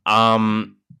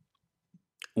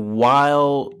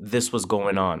 While this was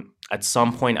going on, at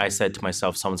some point I said to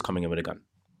myself, someone's coming in with a gun.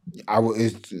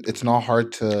 It's not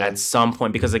hard to... At some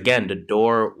point, because again, the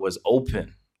door was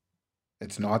open.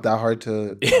 It's not that hard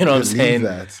to... You know what I'm saying?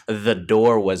 The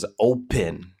door was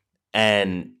open.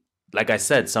 And like I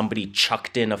said, somebody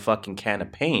chucked in a fucking can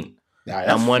of paint.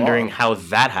 Yeah, I'm wondering how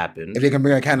that happened. If they can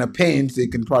bring a can of paint, they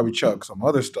can probably chuck some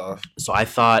other stuff. So I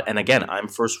thought, and again, I'm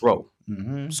first row.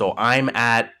 Mm-hmm. So I'm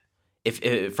at,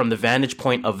 if from the vantage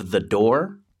point of the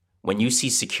door, when you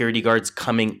see security guards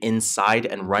coming inside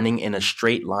and running in a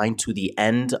straight line to the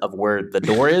end of where the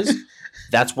door is,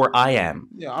 that's where I am.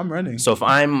 Yeah, I'm running. So if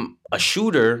I'm a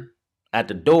shooter at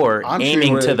the door,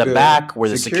 aiming to the back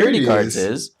where the security guards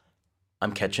is,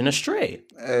 I'm catching a stray.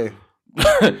 Hey.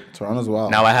 Toronto as well.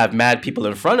 Now I have mad people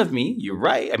in front of me. You're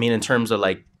right. I mean, in terms of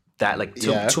like that, like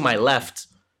to my left,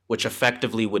 which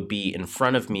effectively would be in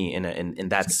front of me in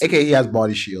that. AKA he has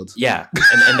body shields. Yeah,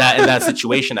 and in that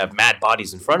situation, I have mad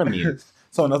bodies in front of me.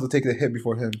 Someone else will take the hit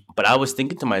before him. But I was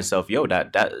thinking to myself, yo,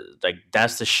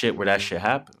 that's the shit where that shit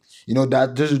happens. You know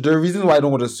that there are reasons why I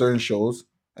don't go to certain shows,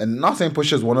 and not saying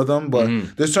Pusha is one of them, but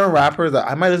there's certain rappers that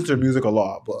I might listen to their music a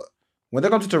lot, but. When they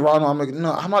come to Toronto, I'm like,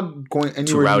 no, I'm not going anywhere.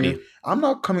 Too rowdy. I'm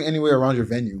not coming anywhere around your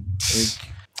venue.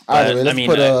 Let's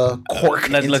put a cork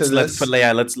into this.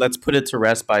 Let's put it to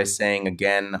rest by saying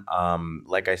again,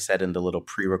 like I said in the little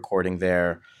pre-recording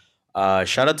there,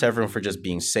 shout out to everyone for just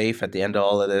being safe at the end of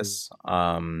all of this.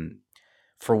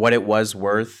 For what it was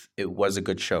worth, it was a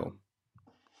good show,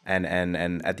 and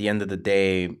at the end of the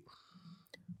day,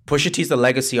 Pusha T's a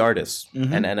legacy artist,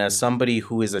 and as somebody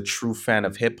who is a true fan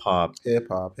of hip hop,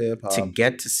 to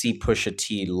get to see Pusha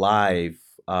T live,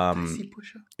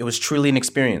 it was truly an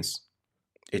experience.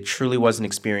 It truly was an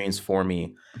experience for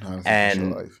me,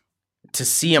 and to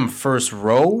see him first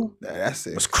row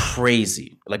was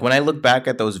crazy. Like when I look back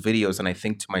at those videos and I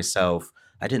think to myself,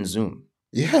 I didn't zoom.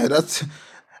 Yeah,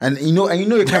 and you know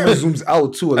your camera zooms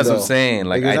out too. That's what I'm saying.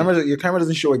 Like your camera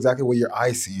doesn't show exactly what your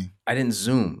eye's seeing. I didn't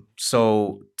zoom,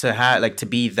 so to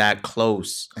be that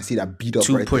close, I see that beat up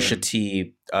to right Pusha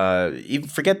T. Even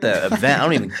forget the event. I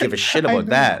don't even give a shit about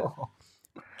that.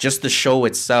 Just the show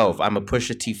itself. I'm a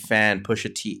Pusha T fan.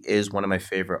 Pusha T is one of my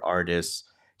favorite artists.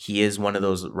 He is one of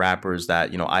those rappers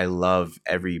that I love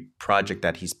every project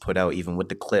that he's put out, even with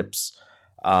the clips.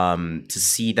 To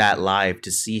see that live,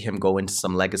 to see him go into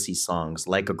some legacy songs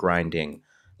like a Grinding,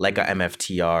 like a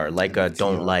MFTR, like a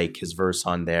Don't Like, his verse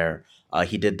on there.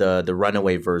 He did the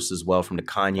Runaway verse as well from the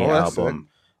Kanye album.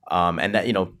 And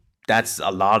that, that's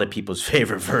a lot of people's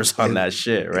favorite verse on that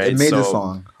shit, right? It made the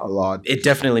song a lot. It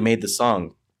definitely made the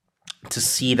song. To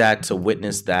see that, to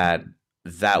witness that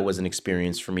was an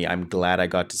experience for me. I'm glad I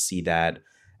got to see that.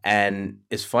 And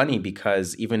it's funny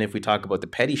because even if we talk about the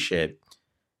petty shit,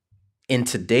 in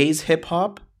today's hip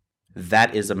hop,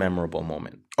 that is a memorable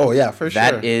moment. Oh yeah, for sure.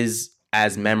 That is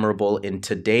as memorable in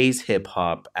today's hip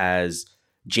hop as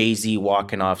Jay-Z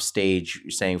walking off stage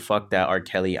saying, "Fuck that, R.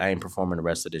 Kelly, I ain't performing the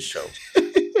rest of this show."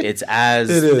 It's as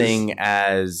thing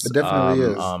as it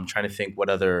definitely is. Trying to think what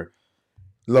other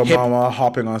Lil Mama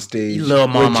hopping on stage. Lil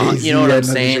Mama, you know what I'm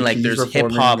saying? Like there's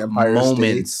hip hop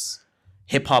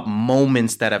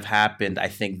moments that have happened. I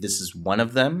think this is one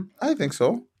of them. I think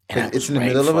so. It's in the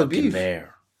middle of a beef.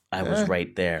 I was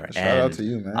right there. Shout out to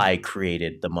you, man. I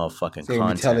created the motherfucking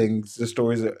content. Telling the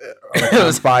stories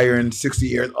of Fire in 60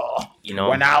 years. Oh, you know,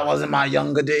 when I was in my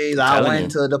younger days, I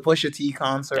went to the Pusha T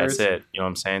concerts. That's it. You know what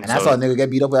I'm saying? And I saw a nigga get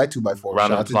beat up with that 2x4.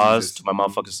 Round of applause to my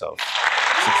motherfucking self.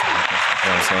 You know what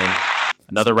I'm saying?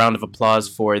 Another round of applause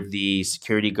for the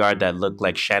security guard that looked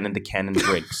like Shannon the Cannon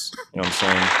Briggs. You know what I'm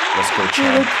saying? Let's go,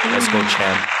 champ. Let's go,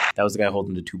 champ. That was the guy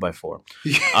holding the 2x4.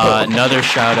 Another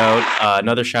shout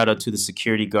out to the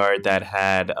security guard that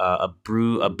had a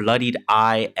bloodied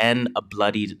eye and a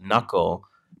bloodied knuckle,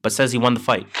 but says he won the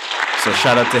fight. So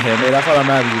shout out to him. Hey, that's what I'm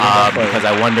at. Because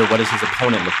I wonder what does his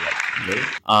opponent look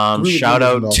like. Shout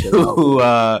out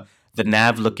to the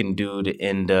Nav looking dude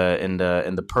in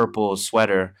the purple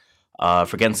sweater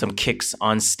for getting some kicks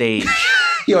on stage.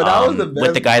 Yo, that was the best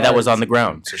with the guy that was on the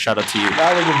ground. So shout out to you.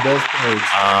 That was the best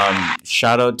part.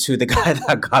 Shout out to the guy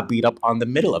that got beat up on the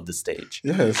middle of the stage.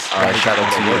 Yes. Shout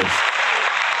out to you.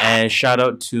 And shout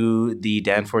out to the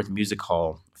Danforth Music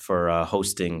Hall for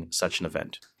hosting such an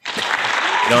event.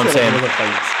 You know what I'm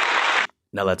saying?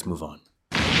 Now let's move on.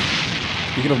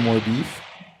 Speaking of more beef.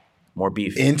 More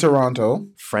beef. In Toronto.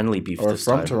 Friendly beef or this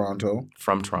from time. Toronto.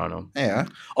 From Toronto. Yeah.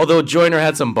 Although Joyner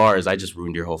had some bars, I just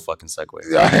ruined your whole fucking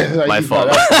segue. My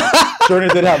fault. Joyner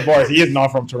did have bars. He is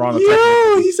not from Toronto.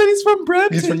 Yo, he said he's from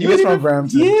Brampton. He is from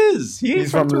Brampton. He is.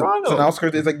 He's from Toronto. It's an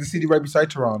outskirts. It's like the city right beside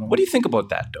Toronto. What do you think about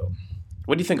that, though?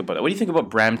 What do you think about that? What do you think about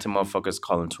Brampton motherfuckers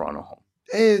calling Toronto home?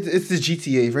 It's the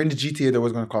GTA. If you're in the GTA, they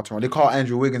was going to call Toronto. They call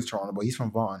Andrew Wiggins Toronto, but he's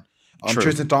from Vaughan.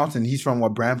 Tristan Thompson, he's from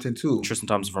Brampton too. Tristan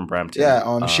Thompson from Brampton.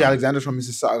 Yeah, Shea Alexander's from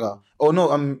Mississauga. Oh no,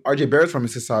 RJ Barrett's from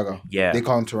Mississauga. Yeah. They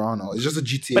call him Toronto. It's just a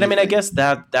GTA. But I mean, I guess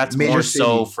that's Major more city.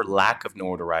 so for lack of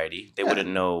notoriety. They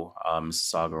wouldn't know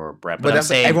Mississauga or Brampton. But I'm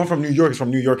saying, everyone from New York is from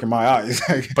New York in my eyes.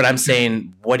 But I'm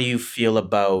saying, what do you feel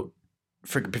about,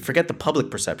 forget the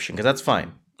public perception, because that's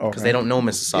fine. Because they don't know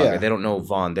Mississauga. Yeah. They don't know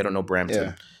Vaughan. They don't know Brampton.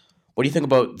 Yeah. What do you think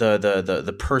about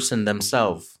the person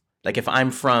themselves? Like if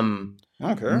I'm from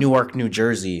Newark, New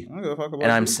Jersey,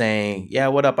 and I'm saying, yeah,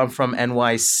 what up? I'm from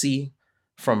NYC,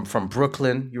 from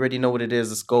Brooklyn. You already know what it is.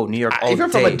 Let's go. New York all day. If you're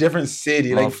from a different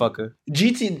city, motherfucker.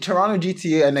 Like Toronto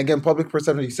GTA, and again, public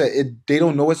perception, you said, they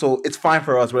don't know it, so it's fine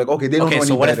for us. We're like, okay, they don't know any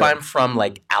so what better. If I'm from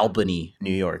like Albany,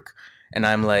 New York, and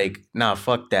I'm like, nah,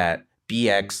 fuck that.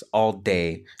 BX all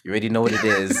day. You already know what it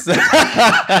is. You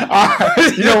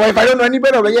know, if I don't know any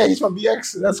better, I'm like, yeah, he's from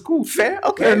BX. That's cool. Fair.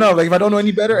 Okay. Fair enough. Like, if I don't know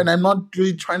any better, and I'm not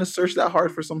really trying to search that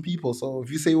hard for some people. So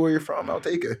if you say where you're from, I'll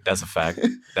take it. That's a fact.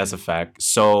 That's a fact.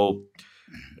 So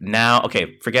now,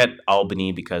 okay, forget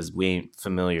Albany because we ain't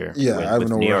familiar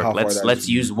with New York. Let's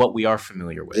use what we are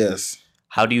familiar with. Yes.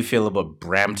 How do you feel about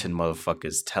Brampton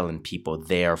motherfuckers telling people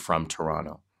they are from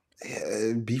Toronto?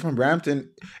 Be from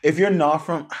Brampton. If you're not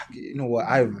from, you know what?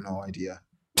 I have no idea.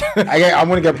 I'm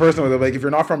gonna get personal with it. Like if you're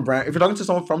not from Brampton, if you're talking to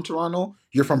someone from Toronto,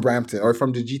 you're from Brampton, or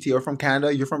from the GTA, or from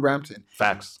Canada, you're from Brampton.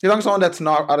 Facts. If you're talking to someone that's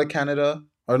not out of Canada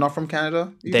or not from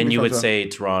Canada, then you would say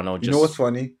Toronto. You know what's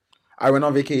funny? I went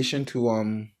on vacation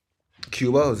to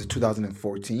Cuba. It was in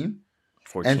 2014.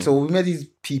 And so we met these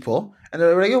people, and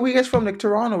they're like, "Yo, where you guys from?" Like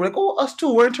Toronto. We're like, "Oh, us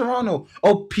too. We're in Toronto."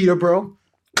 Oh, Peterborough.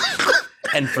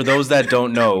 And for those that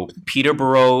don't know,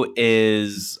 Peterborough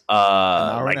is an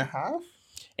hour and a half?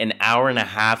 An hour and a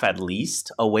half at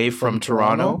least away from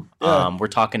Toronto. Yeah. We're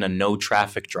talking a no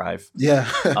traffic drive. Yeah.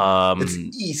 It's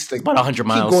east. Like, about 100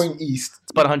 miles. Keep going east.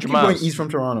 It's about 100 miles. Going east from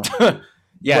Toronto.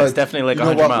 Yeah, but it's definitely like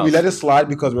 100 miles. We let it slide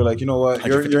because we're like, you know what?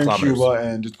 You're in Cuba,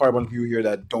 and there's probably a bunch of people here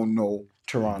that don't know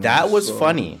Toronto. That was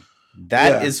funny.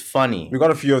 That is funny. We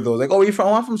got a few of those. Like, oh, you're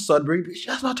from? I'm from Sudbury.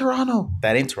 That's not Toronto.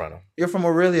 That ain't Toronto. You're from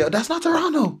Aurelia. That's not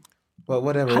Toronto. But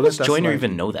whatever. How does Joyner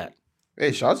even know that?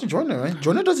 Hey, shout out to Joyner, man.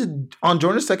 Joyner does it on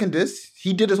Joyner's second disc.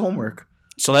 He did his homework.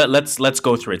 So let's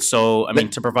go through it. So I mean,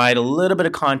 to provide a little bit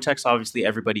of context, obviously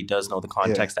everybody does know the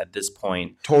context at this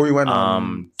point. Tory went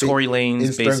on Tory Lanez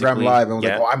Instagram basically Live and was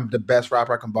like, "Oh, I'm the best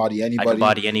rapper. I can body anybody. I can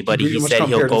body anybody." He said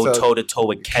he'll go toe to toe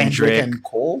with Kendrick and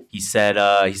Cole. He said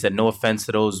no offense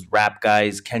to those rap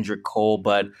guys, Kendrick, Cole,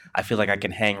 but I feel like I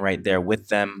can hang right there with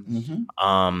them.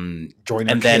 Mm-hmm.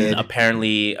 Joyner and then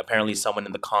apparently someone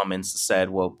in the comments said,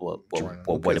 "Well,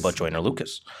 what about Joyner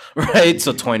Lucas?" Right?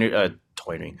 So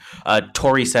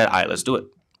Tory said, "All right, let's do it.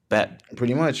 Bet."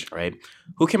 Pretty much. Right.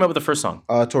 Who came up with the first song?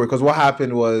 Tory. Because what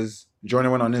happened was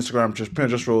Joyner went on Instagram,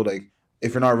 just wrote like,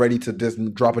 if you're not ready to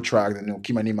just drop a track, then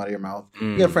keep my name out of your mouth.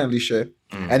 Yeah, friendly shit.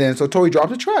 And then so Tory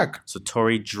dropped a track. So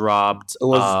Tory dropped. It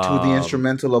was to the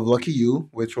instrumental of "Lucky You,"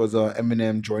 which was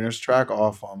Eminem Joyner's track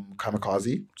off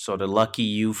Kamikaze. So the "Lucky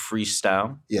You"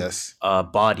 freestyle. Yes.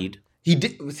 Bodied. He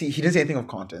didn't say anything of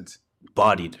content.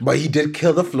 Bodied. But he did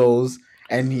kill the flows,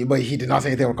 but he did not say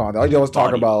anything of content. All he was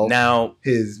talking about now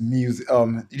his music. He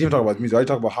didn't even talk about music. All he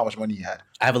talked about how much money he had.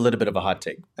 I have a little bit of a hot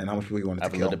take. And how much people he wanted to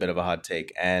kill. I have a little bit of a hot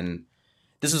take, and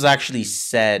this was actually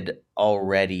said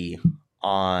already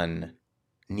on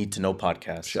Need to Know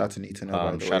podcast. Shout out to Need to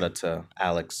Know. Shout out to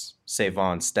Alex,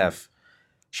 Savon, Steph.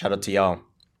 Shout out to y'all.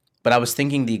 But I was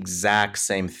thinking the exact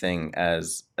same thing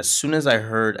as soon as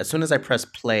I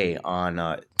pressed play on.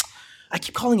 I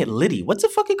keep calling it Liddy. What's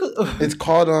it fucking? It's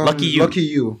called Lucky You. Lucky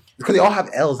You. Because they all have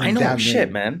L's. In I know damn shit,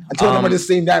 name. man. I told them the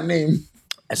same damn name.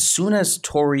 As soon as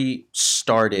Tory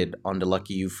started on the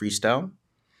Lucky You freestyle,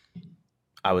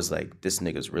 I was like, this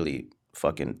nigga's really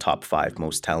fucking top 5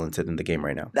 most talented in the game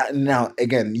right now. Now,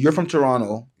 again, you're from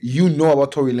Toronto. You know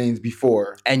about Tory Lanez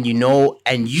before. And you know.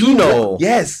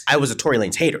 Yes. I was a Tory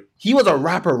Lanez hater. He was a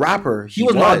rapper. He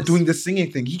was not doing the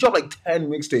singing thing. He dropped like 10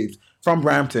 mixtapes from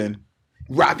Brampton.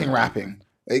 Rapping.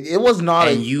 Like, it was not.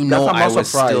 And I was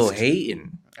still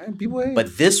hating. And people hate.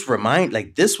 But this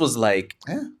was like.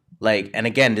 Yeah. Like, and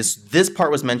again, this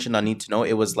part was mentioned on Need to Know.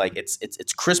 It was like,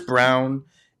 it's Chris Brown.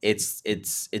 It's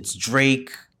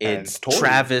Drake. It's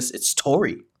Travis. It's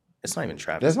Tory. It's not even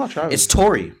Travis. That's not Travis. It's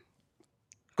Tory.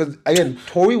 Because again,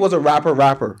 Tory was a rapper.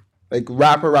 Like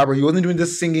rapper. He wasn't doing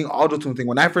this singing auto-tune thing.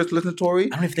 When I first listened to Tory,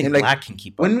 I don't even think Black can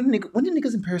keep up. When did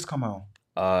Niggas in Paris come out?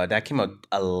 That came out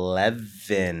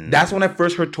 11. That's when I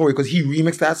first heard Tory because he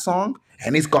remixed that song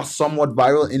and it's got somewhat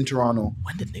viral in Toronto.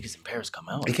 When did Niggas in Paris come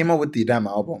out? It came out with the damn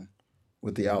album.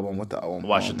 What the album?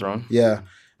 Watch the Throne? Yeah.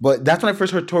 But that's when I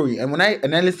first heard Tory. And when I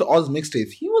listened to all his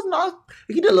mixtapes, he was not.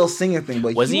 He did a little singing thing,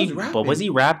 but was rapping. But was he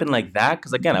rapping like that?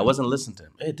 Because again, I wasn't listening to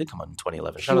him. It did come out in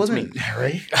 2011. Shout out to me,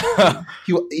 right?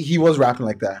 he was rapping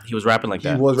like that. He was rapping like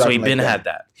that. So he been had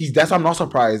that. That's why I'm not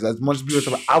surprised. As much as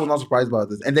people, I was not surprised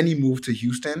about this. And then he moved to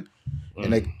Houston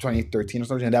in like 2013 or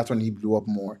something, and that's when he blew up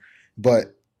more.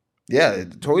 But yeah,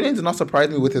 Tory Lanez did not surprise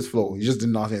me with his flow. He just did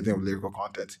not say anything with lyrical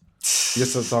content. He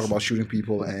just to talk about shooting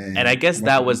people and I guess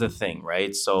that was the thing,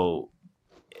 right? So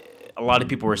a lot of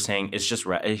people were saying it's just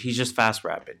he's just fast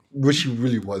rapping, which he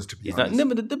really was, to be honest.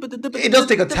 It does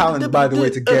take a talent, by the way,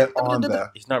 to get on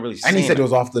that. He's not really. And he said it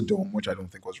was off the dome, which I don't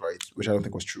think was right, which I don't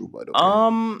think was true. But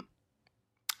okay.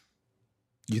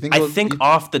 You think? I think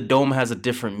off the dome has a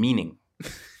different meaning.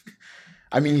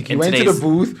 I mean, he went to the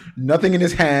booth, nothing in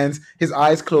his hands, his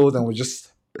eyes closed, and was just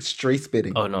straight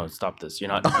spitting. Oh no! Stop this! You're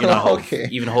not Hove. Okay.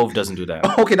 Even Hove doesn't do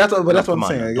that. Okay, that's what I'm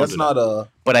saying. That's not a.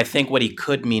 But I think what he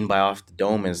could mean by off the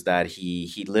dome is that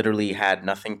he literally had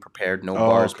nothing prepared, no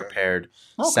bars prepared,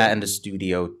 sat in the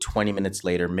studio. 20 minutes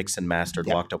later, mixed and mastered,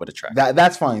 walked up with a track.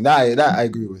 That's fine. That I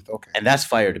agree with. Okay, and that's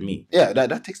fire to me. Yeah,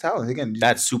 that takes talent. Again,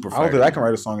 that's super fire. I don't think I can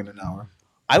write a song in an hour.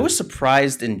 I was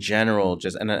surprised in general.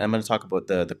 And I'm going to talk about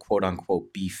the quote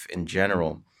unquote beef in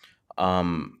general.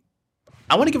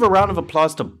 I want to give a round of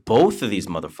applause to both of these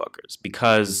motherfuckers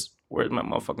because where's my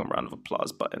motherfucking round of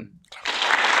applause button?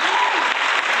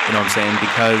 You know what I'm saying?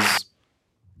 Because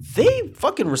they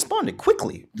fucking responded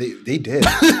quickly. They did.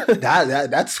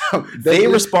 They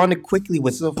responded quickly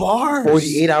with bars.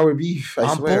 48-hour beef. I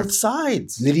on swear. Both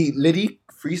sides. Liddy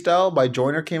freestyle by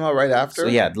Joyner came out right after. So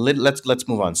yeah, let's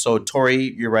move on. So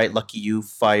Tory, you're right. Lucky You,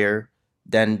 fire.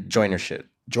 Then Joyner shit.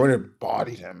 Joyner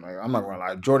bodied him. Like, I'm not gonna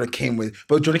lie. Joyner came with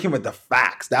the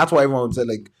facts. That's why everyone said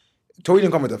like, Tory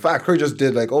didn't come with the facts. Tory just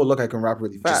did like, oh look, I can rap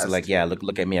really fast. Just like, yeah,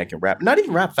 look at me, I can rap. Not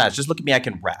even rap fast. Just look at me, I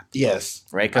can rap. Yes,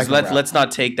 right. Because let's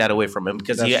not take that away from him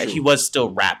because he was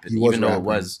still rapping, even though it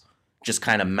was just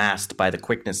kind of masked by the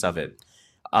quickness of it.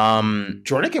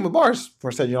 Joyner came with bars.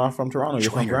 First said, you're not from Toronto.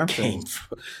 You're from Brampton.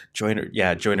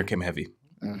 Joyner came heavy.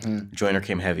 Mm-hmm. Joyner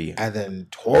came heavy, and then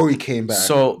Tory came back.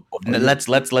 So let's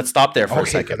stop there for a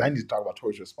second. Because I need to talk about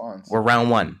Tory's response. We're round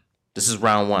one. This is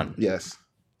round one. Yes.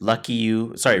 Lucky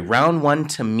You. Sorry, round one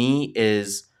to me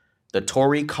is the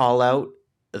Tory call out,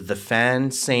 the fan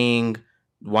saying,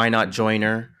 "Why not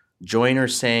Joyner?" Joyner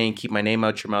saying, "Keep my name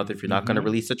out your mouth if you're not going to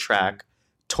release a track."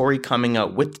 Tory coming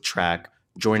out with the track.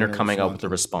 Joyner coming out with the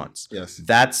response. Yes.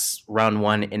 That's round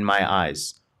one in my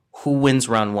eyes. Who wins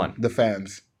round one? The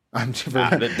fans.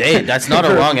 That's not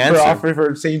a wrong answer.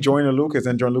 For saying Joyner Lucas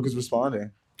and Joyner Lucas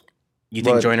responding. You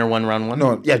think Joyner won round one?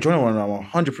 No, yeah, Joyner won round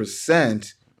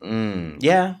 100%.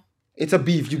 Yeah, it's a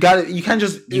beef. You got it. You can't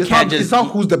just. It's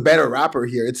not who's the better rapper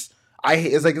here. It's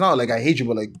like not like I hate you,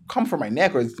 but like come for my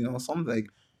neck or something like.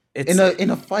 It's in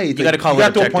a fight. You got to call it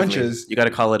objectively. Punches. You got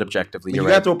to call it objectively. You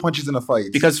got to throw punches in a fight.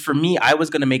 Because for me, I was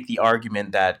going to make the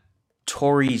argument that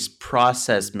Tory's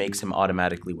process makes him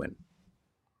automatically win.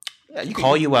 Yeah,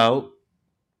 call you out,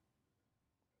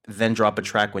 then drop a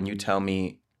track when you tell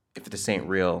me if this ain't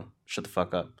real, shut the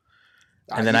fuck up.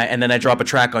 And then I drop a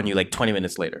track on you like 20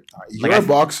 minutes later. You're a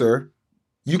boxer.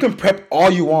 You can prep all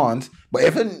you want, but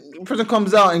if a person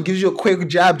comes out and gives you a quick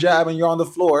jab and you're on the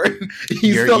floor,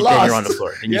 you're still lost. Then you're on the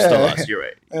floor and you still lost. You're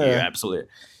right. Yeah, absolutely.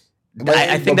 But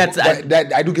I think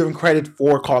I do give him credit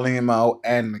for calling him out,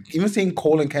 and even seeing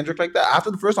Cole and Kendrick like that after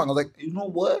the first song, I was like, you know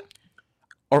what?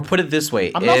 Or put it this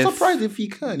way, I'm not surprised if he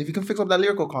can fix up that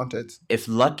lyrical content. If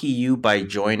 "Lucky You" by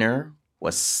Joyner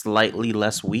was slightly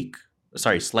more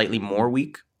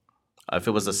weak. If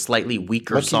it was a slightly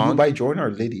weaker Lucky song. You by Joyner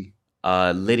or Liddy?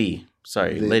 Liddy.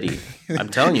 Sorry, Liddy. I'm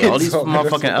telling you, all these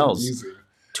motherfucking L's. Confusing.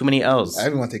 Too many L's.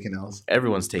 Everyone's taking L's.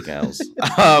 Everyone's taking L's.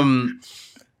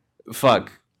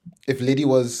 Fuck. If Liddy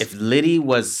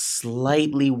was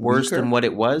slightly worse than what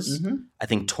it was, I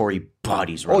think Tory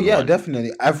bodies. Oh yeah,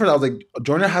 definitely. At first I was like,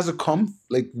 Joyner has to come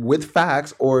like with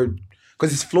facts, or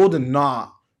because his flow was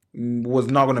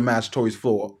not going to match Tory's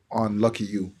flow on Lucky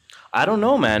You. I don't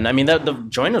know, man. I mean, the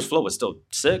Joyner's flow was still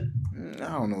sick. I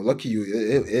don't know. Lucky You,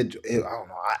 I don't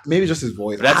know. Maybe just his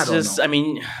voice. That's just, know. I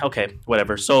mean, okay,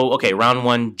 whatever. So, okay, round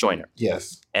one, Joyner.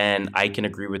 Yes. And I can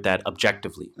agree with that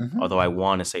objectively, although I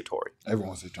want to say Tory. Everyone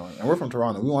wants to say Tory. And we're from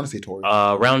Toronto. We want to say Tory.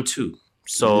 Round two.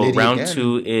 So, Liddy round again.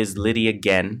 2 is Liddy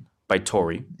Again by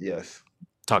Tory. Yes.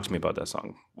 Talk to me about that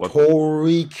song.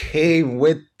 Tory came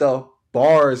with the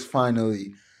bars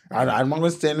finally. I'm not going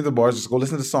to stand in the bars. Just go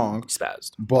listen to the song.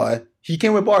 Spazzed. But he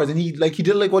came with bars, and he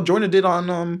did like what Joyner did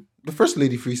on the first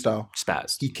Liddy freestyle.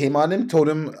 Spazzed. He came on him, told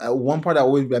him one part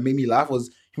that made me laugh was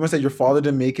he must say your father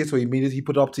didn't make it, so he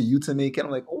put it up to you to make it.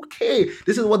 I'm like, okay,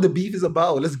 this is what the beef is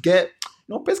about. Let's get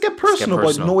personal, but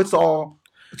it's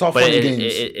all fun and games.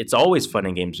 It's always fun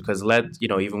and games because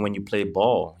even when you play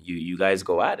ball, you guys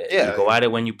go at it. Yeah. You go at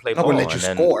it when you play ball. I'm gonna let you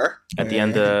score. At the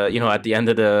end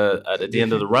of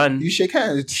the run, you shake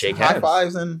hands. High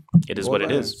fives, and it is what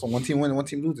it is. So one team wins, one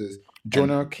team loses.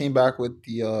 Joyner came back with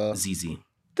the ZZ.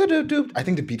 I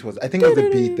think it was the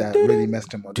beat that really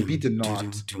messed him up. The beat did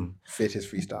not fit his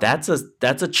freestyle.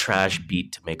 That's a trash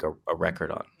beat to make a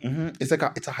record on. Mm-hmm.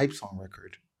 It's a hype song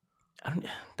record.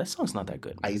 That song's not that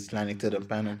good. Icelandic to the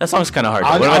panel. That song's kind of hard.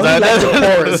 I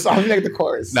like the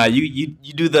chorus. Nah, you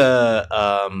do the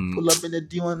pull up in the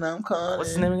D1 now. What's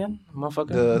his name again, motherfucker?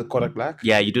 The Kodak Black.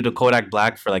 Yeah, you do the Kodak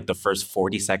Black for like the first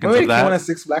 40 seconds of that. Came on a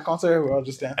Six Black concert, we're all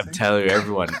just dancing. I'm telling you,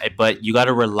 everyone. But you got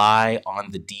to rely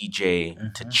on the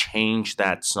DJ to change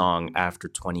that song after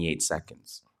 28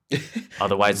 seconds.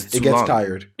 Otherwise, it's too long. It gets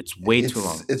tired. It's way too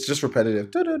long. It's just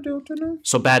repetitive.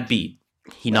 So bad beat.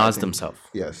 He nosed himself.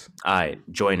 Yes. Alright,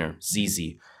 Joyner, ZZ.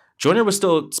 Joyner was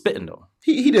still spitting though.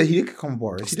 He did come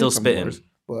bars. Still spitting. Bars,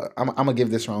 but I'm gonna give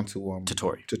this round to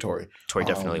Tory. Tory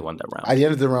definitely won that round. At the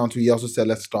end of the round 2, he also said,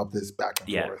 "Let's stop this back and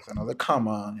forth." And I was like, "Come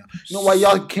on, you know why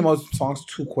y'all came out with songs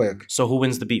too quick?" So who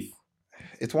wins the beef?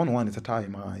 It's 1-1. It's a tie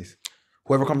in my eyes.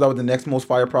 Whoever comes out with the next most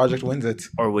fire project wins it.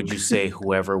 Or would you say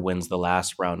whoever wins the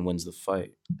last round wins the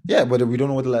fight? Yeah, but we don't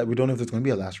know we don't know if there's gonna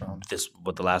be a last round.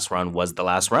 The last round was the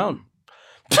last round.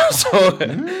 So,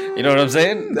 you know what I'm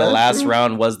saying? The last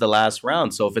round was the last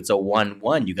round. So if it's a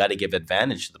 1-1, you got to give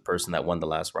advantage to the person that won the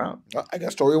last round. I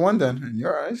guess Tory won then, in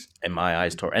your eyes. In my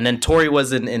eyes, Tory. And then Tory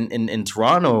was in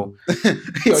Toronto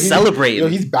celebrating.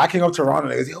 He's backing up Toronto.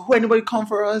 He goes, anybody come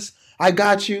for us? I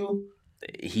got you.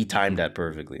 He timed that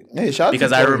perfectly. Hey, shout out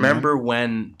because to Tory, I remember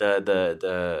when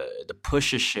the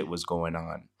Pusha shit was going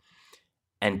on,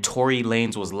 and Tory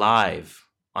Lanez was live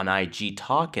on IG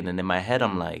talking, and in my head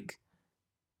I'm like,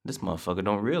 this motherfucker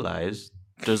don't realize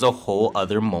there's a whole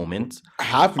other moment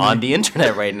on the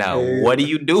internet right now. Hey, what are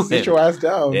you doing? Sit your ass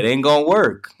down. It ain't gonna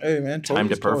work. Hey man,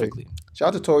 timed it perfectly. Shout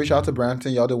out to Tory. Shout out to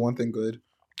Brampton. Y'all did one thing good.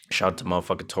 Shout out to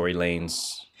motherfucker Tory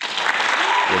Lanez.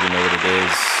 You already know what it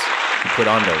is. He put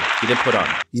on though. He did put on.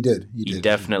 He did. He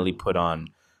definitely put on.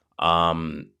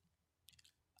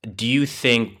 Do you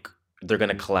think they're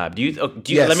gonna collab?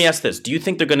 Yes. Let me ask this: do you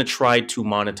think they're gonna try to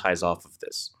monetize off of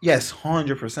this? Yes,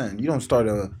 100%. You don't start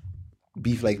a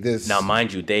beef like this. Now,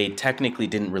 mind you, they technically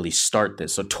didn't really start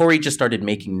this. So Tory just started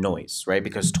making noise, right?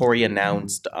 Because Tory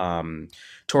announced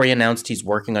he's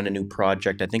working on a new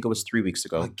project. I think it was 3 weeks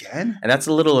ago. Again? And that's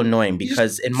a little annoying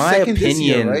because in my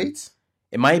opinion, right?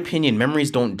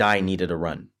 Memories Don't Die needed a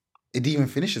run. It didn't even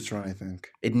finish its run, I think.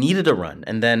 It needed a run.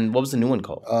 And then what was the new one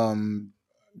called?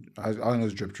 I don't know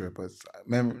it's Drip Drip, but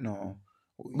no.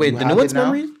 Wait, the new one's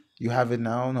Memories? You have it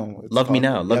now? No. Love Me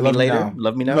Now. Love Me Later?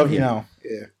 Love Me Now? Love Me Now.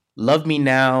 Yeah. Love Me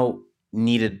Now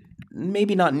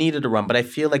maybe not needed a run, but I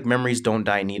feel like Memories Don't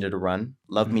Die needed a run.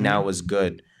 Love Me Now was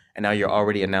good. And now you're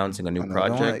already announcing a new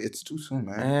project. It's too soon,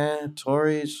 man.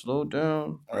 Tory, slow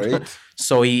down. All right.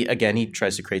 So he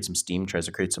tries to create some steam, tries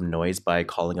to create some noise by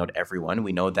calling out everyone.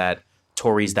 We know that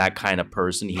Tory's that kind of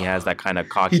person. He has that kind of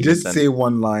cockiness. He did say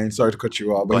one line. Sorry to cut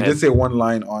you off, but he did say one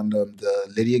line on the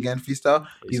Liddy Again freestyle.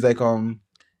 He's like,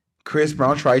 Chris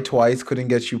Brown tried twice, couldn't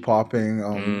get you popping.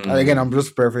 And again, I'm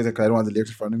just paraphrasing because I don't have the lyrics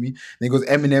in front of me. Then he goes,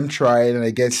 Eminem tried, and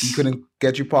I guess he couldn't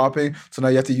get you popping. So now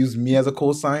you have to use me as a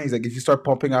cosign. He's like, if you start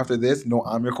pumping after this, no,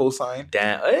 I'm your cosign.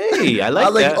 Damn, hey, I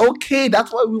like that. Like, okay,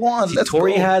 that's what we want.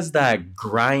 Tory has that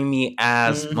grimy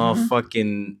ass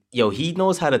motherfucking. Yo, he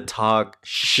knows how to talk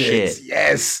shit.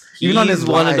 Yes. He's on his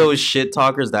one of those shit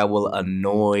talkers that will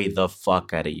annoy the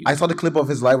fuck out of you. I saw the clip of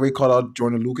his live where he called out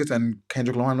Jordan Lucas and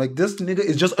Kendrick Lamar. I'm like, this nigga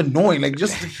is just annoying. Like,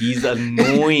 just he's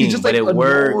annoying, he's just, like, but it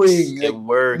works. Like, it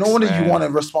works. No wonder you want to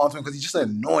respond to him because he's just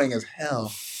annoying as hell.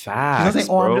 Facts. He's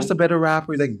not saying, I'm just a better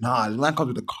rapper. He's like, nah, the man comes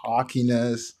with the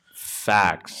cockiness.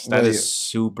 Facts. That is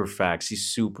super facts. He's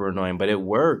super annoying, but it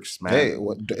works, man. Hey,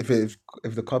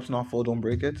 if the cup's not full, don't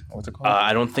break it. What's it called?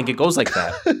 I don't think it goes like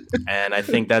that, and I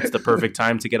think that's the perfect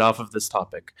time to get off of this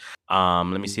topic. Let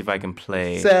me see if I can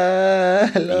play.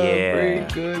 Celebrate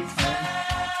good times.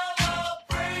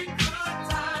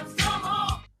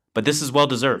 But this is well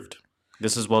deserved.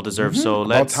 So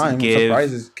let's give a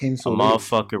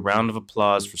motherfucking round of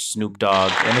applause for Snoop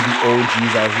Dogg. One of the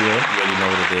OGs out here. You already know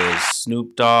what it is.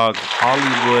 Snoop Dogg,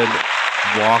 Hollywood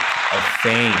Walk of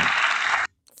Fame.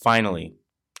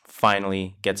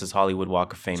 Finally gets his Hollywood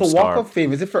Walk of Fame star. So Walk of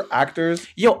Fame, is it for actors?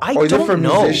 Yo, I don't know. Or is it for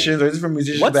musicians? Or is it for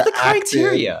musicians What's the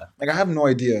criteria? Acted? Like, I have no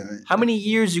idea. How many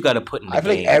years you got to put in the game? I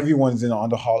feel like everyone's in on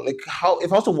the hall. Like, how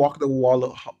if I was to walk the wall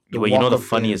of well, you know the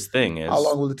funniest thing is... How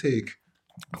long will it take?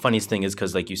 Funniest thing is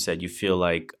because, like you said, you feel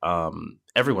like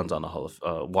everyone's on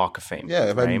the Walk of Fame. Yeah,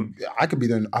 if right? I could be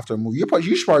there after a movie. You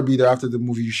should probably be there after the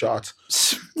movie you shot.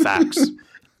 Facts.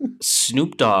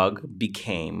 Snoop Dogg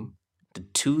became the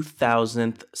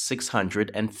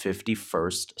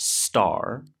 2,651st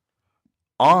star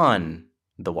on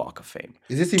the Walk of Fame.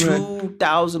 Is this even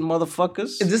 2,000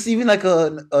 motherfuckers? Is this even like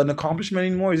an accomplishment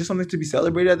anymore? Is this something to be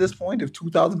celebrated at this point? If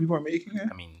 2,000 people are making it,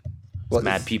 I mean. Well,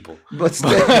 mad people. But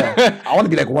still, I want to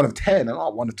be like one of 10. I'm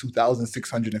not one of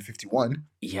 2,651.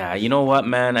 Yeah, you know what,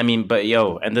 man? I mean, but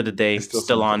yo, end of the day,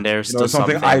 still on there. Still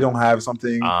something I don't have.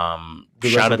 Something.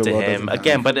 Shout out to him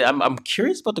again. But I'm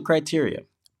curious about the criteria.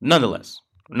 Nonetheless,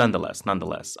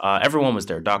 everyone was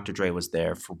there. Dr. Dre was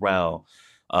there. Pharrell,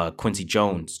 Quincy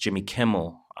Jones, Jimmy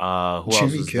Kimmel. Who else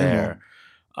was there?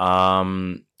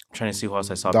 I'm trying to see who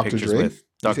else I saw pictures with.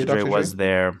 Dr. Dre was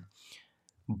there.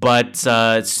 But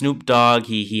Snoop Dogg,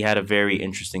 he had a very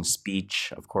interesting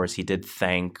speech. Of course, he did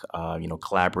thank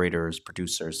collaborators,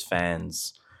 producers,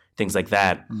 fans, things like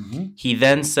that. Mm-hmm. He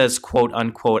then says, quote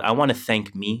unquote, I want to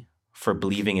thank me for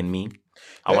believing in me.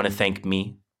 I want to thank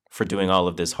me for doing all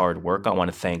of this hard work. I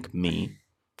want to thank me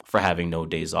for having no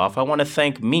days off. I want to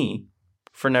thank me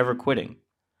for never quitting.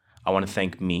 I want to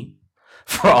thank me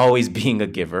for always being a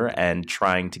giver and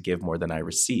trying to give more than I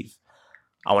receive.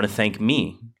 I want to thank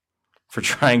me for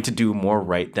trying to do more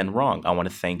right than wrong. I want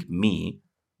to thank me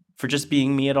for just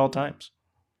being me at all times.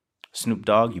 Snoop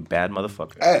Dogg, you bad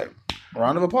motherfucker. Hey,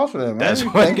 round of applause for that, man.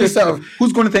 Thank yourself.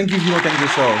 Who's going to thank you if you don't thank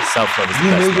yourself? Self-love is the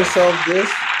best. You made yourself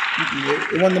this.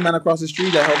 It wasn't the man across the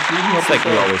street that helped you. It's like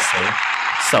we always say.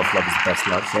 Self-love is the best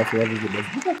love. Self-love is the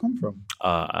best. Where did that come from?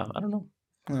 I don't know.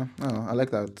 Yeah, I like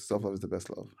that. Self-love is the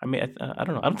best love. I mean, I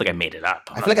don't know. I don't think I made it up.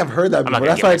 I feel like I've heard that before.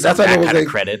 That's why I was like,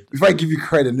 credit. Before I give you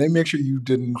credit, then make sure you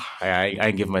didn't.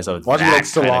 I give myself. Watch like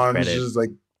Solange, just like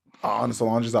on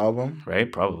Solange's album,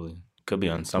 right? Probably could be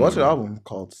on some. What's your album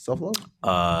called? Self-love?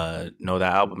 No,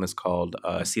 that album is called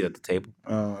 "Seat at the Table."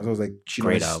 So I was like,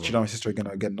 great album. She and my sister are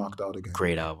gonna get knocked out again.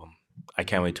 Great album. I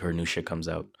can't wait till her new shit comes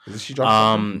out. Is she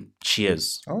dropping? She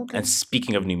is. Oh, okay. And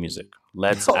speaking of new music,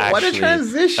 let's actually. What a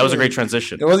transition! That was a great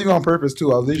transition. It wasn't even on purpose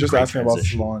too. I was just asking about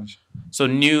Solange. So,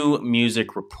 new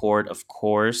music report, of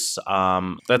course.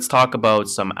 Let's talk about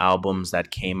some albums that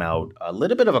came out a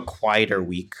little bit of a quieter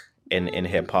week in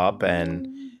hip hop, and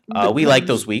we like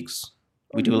those weeks.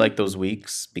 We do like those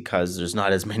weeks because there's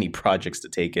not as many projects to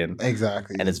take in.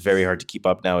 Exactly. And it's very hard to keep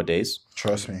up nowadays.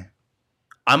 Trust me.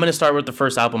 I'm going to start with the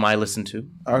first album I listened to.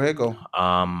 Okay, go.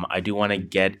 I do want to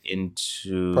get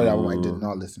into... Probably album I did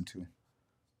not listen to.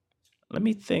 Let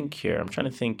me think here. I'm trying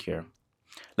to think here.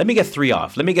 Let me get three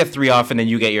off, and then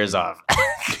you get yours off.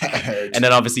 And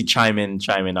then obviously chime in,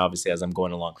 obviously, as I'm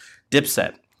going along.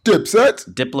 Dipset.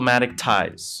 Diplomatic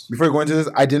Ties. Before we go into this,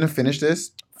 I didn't finish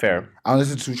this. Fair. I only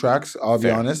listen to 2 tracks, I'll be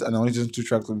Fair. honest, and I only listen to 2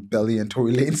 tracks with Belly and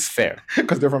Tory Lanez. Fair.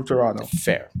 Because they're from Toronto.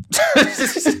 Fair.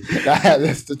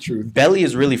 That's the truth. Belly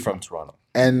is really from Toronto.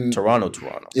 And Toronto.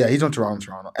 Yeah, he's from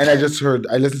Toronto. And I listened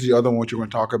to the other one, what you're going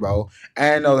to talk about,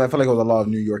 and I felt like it was a lot of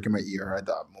New York in my ear at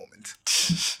that moment.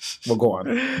 Well, go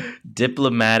on.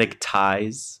 Diplomatic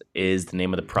Ties is the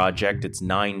name of the project. It's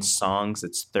 9 songs.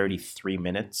 It's 33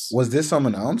 minutes. Was this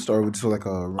announced, or was this like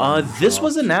a? This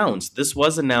was announced. This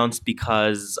was announced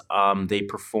because they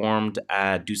performed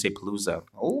at Duce Palooza.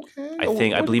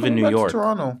 Okay. I believe in New York.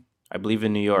 Toronto. I believe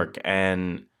in New York,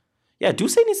 and yeah,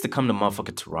 Duce needs to come to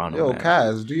motherfucking Toronto. Yo, man.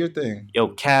 Kaz, do your thing. Yo,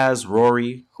 Kaz,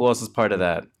 Rory. Who else is part of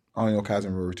that? I don't know Kaz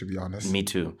and Rory, to be honest. Me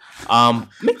too.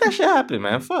 Make that shit happen,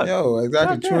 man. Fuck. Yo,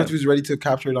 exactly. 2 interviews ready to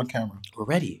capture it on camera. We're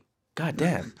ready. God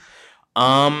damn.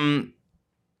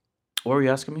 What were you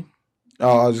asking me?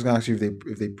 Oh, I was just gonna ask you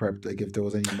if they prepped, like if there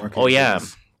was any marketing. Oh yeah.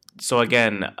 So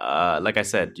again, like I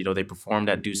said, they performed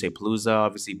at Duce Palooza.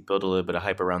 Obviously, built a little bit of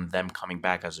hype around them coming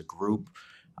back as a group.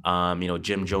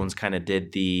 Jim Jones kind of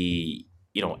did the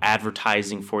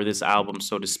advertising for this album,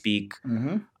 so to speak.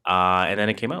 Mm-hmm. And then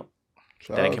it came out.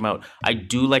 I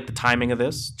do like the timing of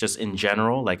this, just in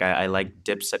general. Like I like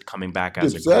Dipset coming back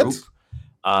as a group.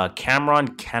 Cameron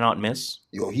cannot miss.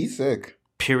 Yo, he's sick.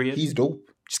 Period. He's dope.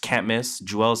 Just can't miss.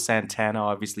 Joel Santana,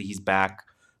 obviously he's back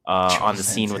on the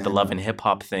scene with the Love and Hip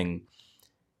Hop thing.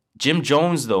 Jim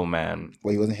Jones, though, man.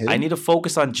 Wait, he wasn't hidden? I need to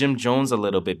focus on Jim Jones a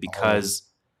little bit because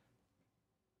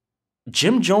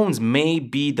Jim Jones may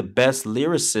be the best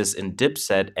lyricist in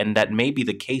Dipset, and that may be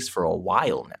the case for a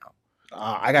while now.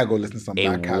 I gotta go listen to some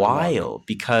back catalog. A while,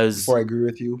 because before I agree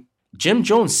with you, Jim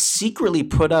Jones secretly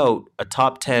put out a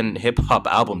top 10 hip hop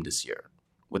album this year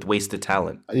with Wasted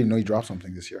Talent. I didn't know he dropped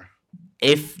something this year.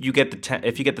 If you get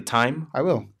the time, I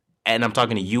will. And I'm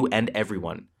talking to you and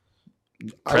everyone.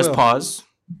 Press pause,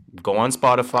 go on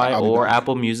Spotify or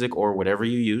Apple Music or whatever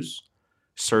you use.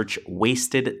 Search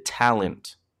Wasted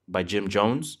Talent by Jim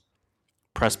Jones.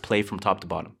 Press play from top to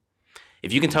bottom.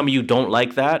 If you can tell me you don't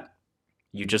like that,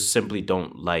 you just simply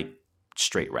don't like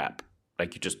straight rap.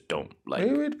 Like, you just don't like.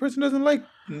 Wait, the person doesn't like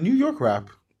New York rap.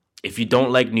 If you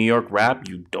don't like New York rap,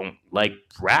 you don't like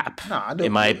rap. Nah,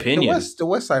 in my opinion. The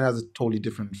West Side has a totally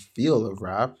different feel of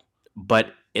rap. But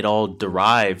it all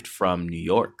derived from New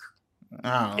York.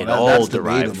 It all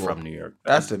derived from New York.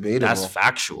 That's debatable. That's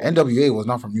factual. NWA was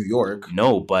not from New York.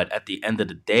 No, but at the end of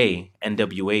the day,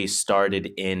 NWA started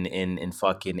in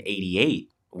fucking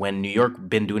 88 when New York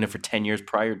been doing it for 10 years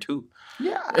prior too.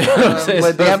 Yeah,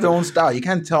 but they have their own style. You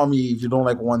can't tell me if you don't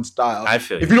like one style. I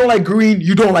feel you. If you don't like green,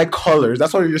 you don't like colors.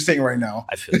 That's what you're saying right now.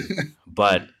 I feel you.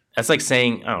 But that's like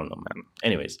saying, I don't know, man.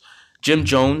 Anyways, Jim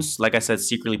Jones, like I said,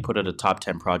 secretly put out a top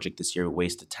 10 project this year with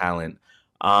Wasted Talent.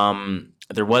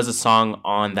 There was a song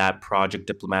on that project,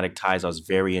 Diplomatic Ties, I was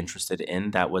very interested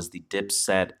in. That was the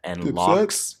Dipset and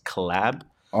Lox collab.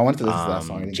 Oh, I went to listen to that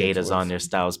song. Jada's on there,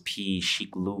 Styles P,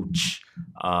 Sheek Louch,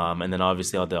 and then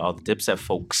obviously all the Dipset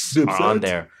folks are on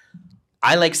there.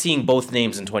 I like seeing both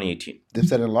names in 2018.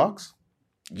 Dipset and Lox?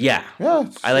 Yeah.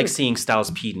 I like seeing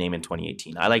Styles P name in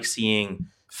 2018. I like seeing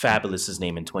Fabulous's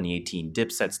name in 2018,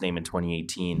 Dipset's name in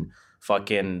 2018.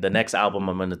 Fucking the next album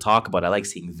I'm going to talk about, I like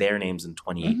seeing their names in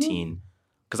 2018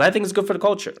 because I think it's good for the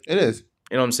culture. It is.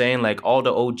 You know what I'm saying? Like, all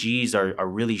the OGs are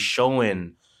really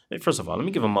showing. First of all, let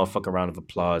me give a motherfucking round of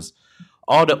applause.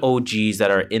 All the OGs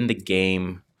that are in the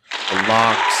game, the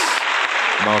Lox,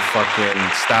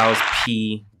 motherfucking Styles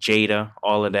P, Jada,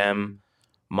 all of them,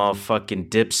 motherfucking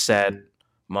Dipset,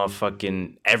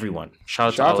 motherfucking everyone.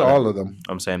 Shout out to all of them. You know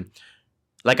what I'm saying?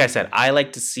 Like I said, I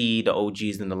like to see the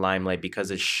OGs in the limelight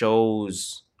because it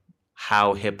shows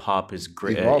how hip hop is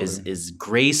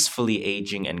gracefully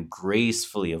aging and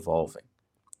gracefully evolving.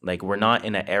 Like, we're not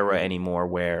in an era anymore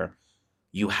where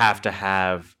you have to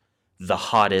have the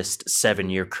hottest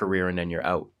 7-year career and then you're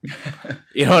out.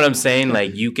 You know what I'm saying?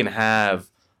 Like, you can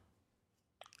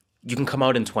come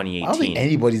out in 2018. I don't think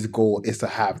anybody's goal is to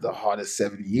have the hottest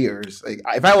 7 years. Like,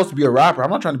 if I was to be a rapper, I'm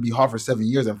not trying to be hot for 7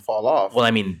 years and fall off. Well,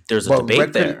 I mean, there's a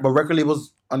debate there. But record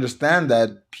labels understand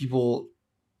that people,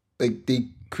 like, they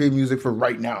create music for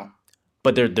right now.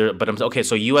 But I'm okay.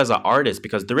 So you as an artist,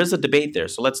 because there is a debate there.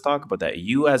 So let's talk about that.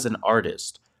 You as an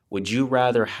artist, would you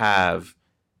rather have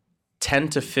 10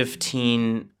 to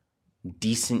 15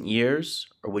 decent years,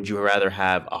 or would you rather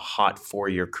have a hot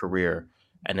 4-year career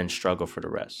and then struggle for the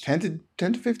rest? 10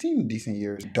 to 15 decent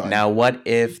years. Done. Now, what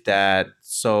if that?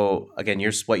 So again,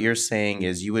 what you're saying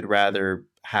is you would rather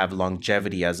have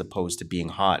longevity as opposed to being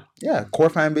hot. Yeah, core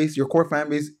fan base. Your core fan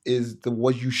base is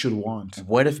what you should want.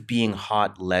 What if being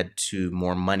hot led to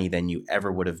more money than you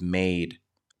ever would have made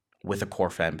with a core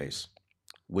fan base?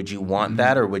 Would you want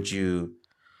that, or would you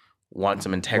want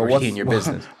some integrity in your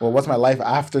business? Well, what's my life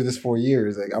after this 4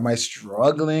 years? Like, am I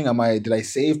struggling? Did I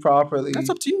save properly? That's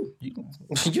up to you.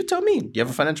 You tell me. Do you have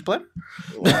a financial plan?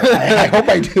 I hope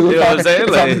I do. You know what I'm saying?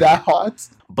 Like, that hot.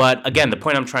 But again, the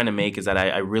point I'm trying to make is that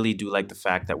I really do like the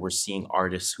fact that we're seeing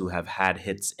artists who have had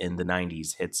hits in the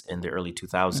 90s, hits in the early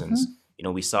 2000s. Mm-hmm. You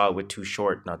know, we saw it with Too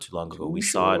Short not too long ago. We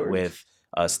saw it with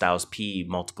Styles P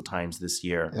multiple times this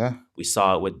year. Yeah. We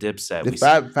saw it with Dipset.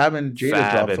 Fab and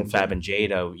Jada. Fab and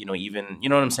Jada. You know, even, you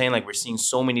know what I'm saying? Like, we're seeing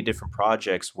so many different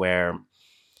projects where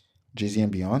Jay-Z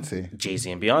and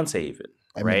Beyonce even,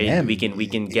 right? We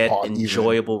can get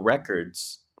enjoyable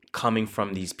records coming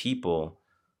from these people.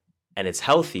 And it's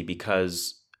healthy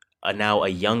because now a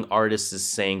young artist is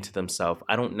saying to themselves,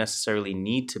 I don't necessarily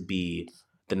need to be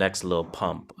the next Lil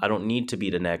Pump. I don't need to be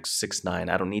the next 6ix9ine.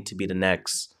 I don't need to be the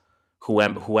next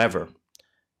whoever.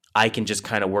 I can just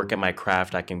kind of work at my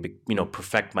craft. I can,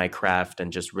 perfect my craft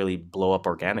and just really blow up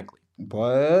organically.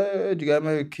 But you got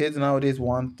my kids nowadays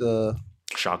want the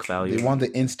shock value. They want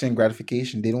the instant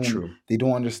gratification. They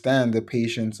don't understand the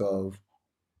patience of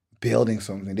building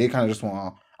something. They kind of just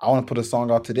want, I want to put a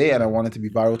song out today and I want it to be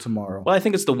viral tomorrow. Well, I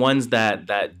think it's the ones that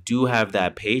do have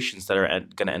that patience that are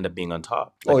going to end up being on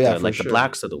top. Like the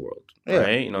Blacks of the world,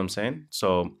 right? You know what I'm saying?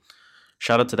 So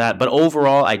shout out to that. But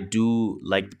overall, I do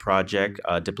like the project,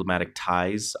 Diplomatic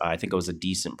Ties. I think it was a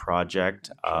decent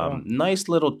project. Nice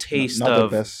little taste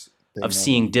of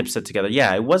seeing Dipset together.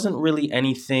 Yeah, it wasn't really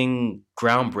anything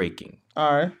groundbreaking.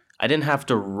 All right. I didn't have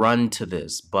to run to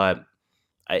this, but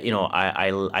I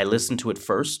listened to it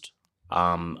first.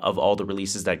 Of all the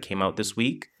releases that came out this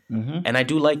week. Mm-hmm. And I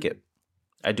do like it.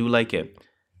 I do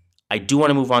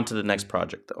want to move on to the next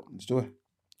project, though. Let's do it.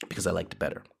 Because I liked it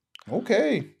better.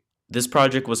 Okay. This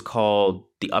project was called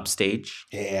The Upstage.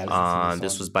 Yeah.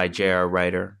 This was by J.R.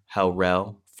 Writer, Hell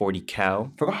Rel, 40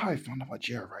 Cal. Forgot how I found out about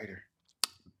J.R. Writer.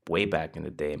 Way back in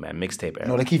the day, man. Mixtape era.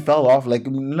 No, like he fell off. Like,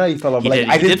 no, he fell off. But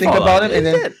I didn't think about him. And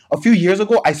then a few years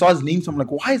ago, I saw his name. So I'm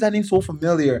like, why is that name so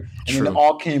familiar? And then it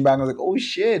all came back. I was like, oh,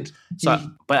 shit. But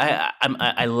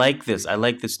I like this. I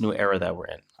like this new era that we're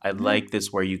in. I like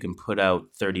this where you can put out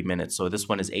 30 minutes. So this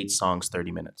one is 8 songs,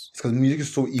 30 minutes. It's because music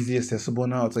is so easy accessible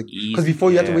now. It's like, because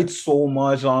before you had to wait so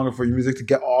much longer for your music to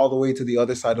get all the way to the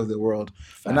other side of the world.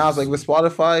 Facts. And now it's like with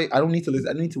Spotify, I don't need to listen.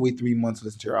 I don't need to wait 3 months to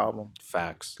listen to your album.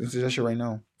 Facts. This is that shit right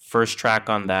now. First track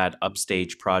on that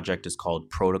Upstage project is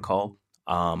called Protocol.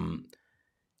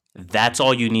 That's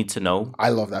all you need to know. I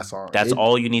love that song. That's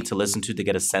all you need to listen to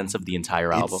get a sense of the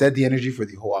entire album. It set the energy for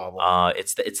the whole album.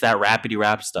 It's that rapidy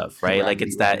rap stuff, right? Like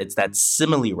it's that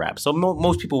simile rap. So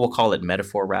most people will call it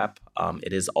metaphor rap.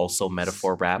 It is also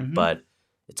metaphor rap, but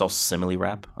it's all simile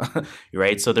rap,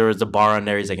 right? So there was a bar on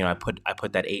there. He's like, I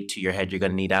put that 8 to your head. You're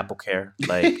gonna need Apple Care,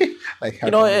 like your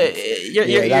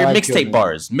mixtape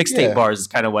bars. Mixtape bars is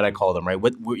kind of what I call them, right?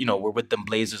 We're with them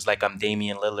Blazers, like I'm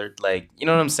Damian Lillard, like you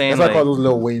know what I'm saying. That's what I call those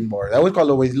Lil Wayne bars. I always call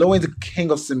Lil Wayne. Lil Wayne's the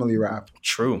king of simile rap.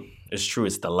 True, it's true.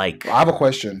 It's the like. I have a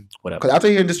question. What up? Because after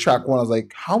hearing this track 1, I was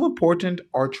like, how important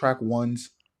are track 1s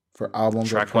for albums?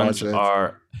 Track 1s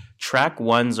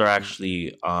are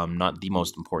actually not the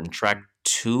most important. Track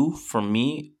 2 for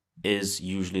me is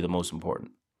usually the most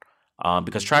important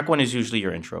because track 1 is usually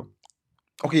your intro.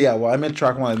 Okay, yeah. Well, I meant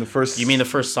track 1 in the first. You mean the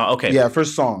first song? Okay. Yeah,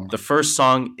 first song. The first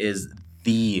song is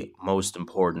the most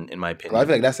important in my opinion. Well, I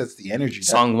feel like that sets the energy.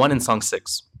 Song 1 and song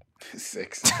 6.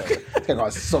 6. I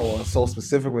got so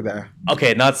specific with that.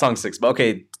 Okay, not song 6, but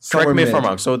okay. Correct me if I'm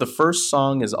wrong. So the first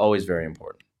song is always very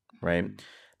important, right?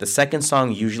 The second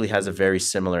song usually has a very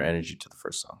similar energy to the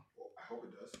first song. I hope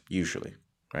it does. Usually,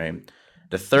 right?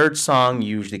 The third song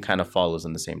usually kind of follows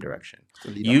in the same direction.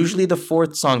 Usually the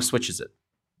fourth song switches it.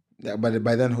 Yeah, but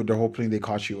by then they're hoping they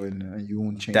caught you and you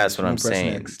won't change. That's what I'm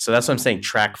saying. Next. So that's what I'm saying.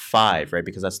 Track 5, right?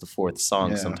 Because that's the fourth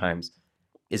song sometimes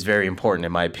is very important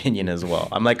in my opinion as well.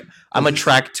 I'm a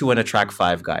track 2 and a track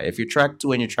 5 guy. If your track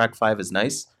 2 and your track 5 is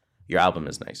nice, your album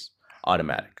is nice.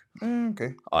 Automatic.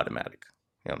 Okay. Automatic.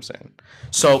 You know what I'm saying?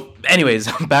 So anyways,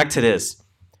 back to this.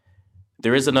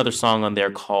 There is another song on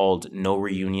there called No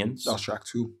Reunions. That was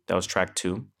track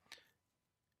 2.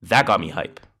 That got me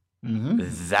hype. Mm-hmm.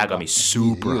 That got me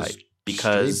super hype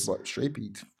because straight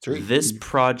beat. This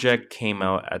project came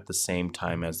out at the same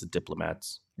time as the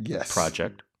Diplomats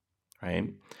project, right?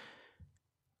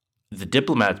 The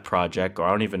Diplomats project, or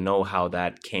I don't even know how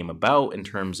that came about in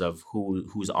terms of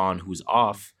who's on, who's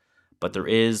off, but there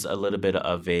is a little bit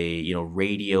of a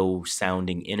radio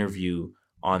sounding interview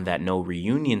on that No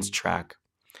Reunions track.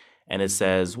 And it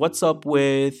says, what's up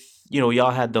with, y'all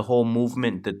had the whole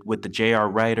movement with the J.R.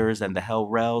 Writers and the Hell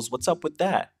Rels. What's up with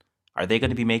that? Are they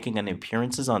going to be making any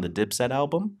appearances on the Dipset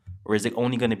album? or is it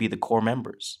only going to be the core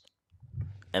members?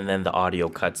 And then the audio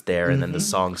cuts there, and then the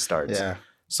song starts. Yeah.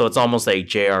 So it's almost like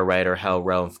J.R. Writer, Hell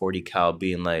Rel, and 40 Cal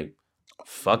being like,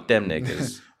 fuck them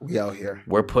niggas. We out here.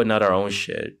 We're putting out our own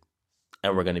shit,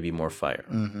 and we're going to be more fire.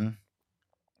 Mm-hmm.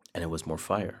 And it was more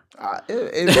fire.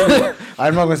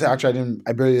 I'm not going to say, actually,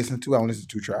 I barely listened to it. I only listened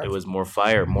to 2 tracks. It was more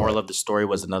fire. Moral of the Story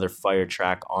was another fire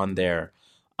track on there.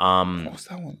 What's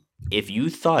that one? If you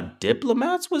thought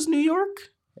Diplomats was New York,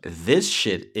 this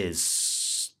shit is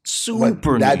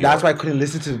super New York. That's why I couldn't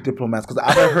listen to the Diplomats, because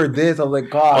after I heard this, I was like,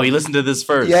 God. Oh, you listened to this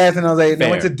first? Yes, and I was like, I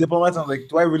went to Diplomats, and I was like,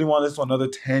 do I really want to listen to another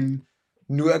 10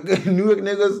 New York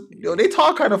niggas? Yo, they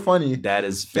talk kind of funny. That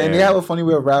is fair. And they have a funny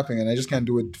way of rapping, and I just can't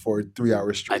do it for 3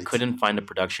 hours straight. I couldn't find the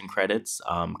production credits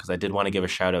because I did want to give a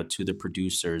shout out to the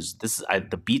producers.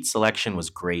 The beat selection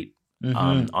was great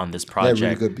on this project. Yeah,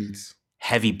 really good beats.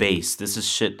 Heavy bass. This is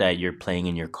shit that you're playing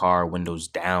in your car, windows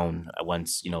down,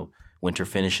 once, winter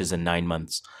finishes in 9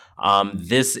 months.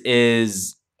 This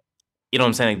is, you know what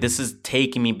I'm saying? Like, this is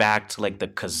taking me back to like the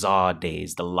Kazaa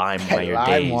days, the LimeWire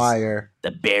days, the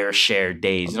Bear Share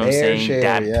days. You know what I'm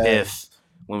saying? Piff,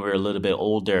 when we were a little bit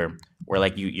older, where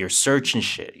like you're searching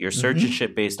shit. You're searching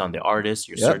shit based on the artist.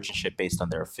 You're searching shit based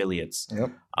on their affiliates.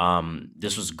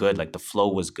 This was good. Like the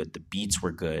flow was good. The beats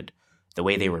were good. The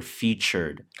way they were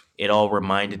featured, it all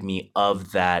reminded me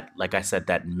of that, like I said,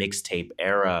 that mixtape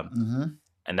era.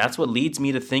 And that's what leads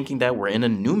me to thinking that we're in a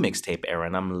new mixtape era,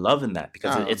 and I'm loving that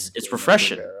because it's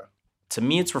refreshing. To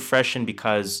me, it's refreshing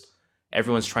because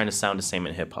everyone's trying to sound the same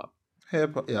in hip hop.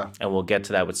 Yeah. And we'll get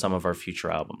to that with some of our future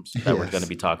albums that we're going to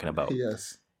be talking about.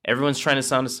 Yes. Everyone's trying to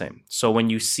sound the same. So when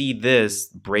you see this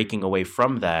breaking away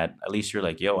from that, at least you're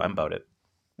like, yo, I'm about it.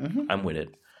 I'm with it.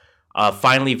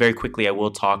 Finally, very quickly, I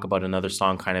will talk about another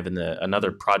song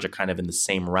another project kind of in the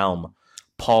same realm.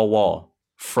 Paul Wall,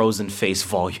 Frozen Face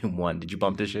Volume 1. Did you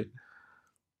bump this shit?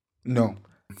 No.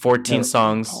 14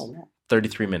 songs,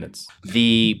 33 minutes.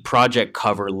 The project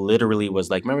cover literally was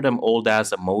like, remember them old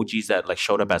ass emojis that like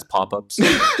showed up as pop-ups?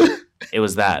 It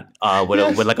was that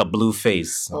with like a blue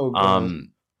face.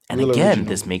 And real again, original.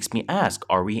 This makes me ask,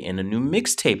 are we in a new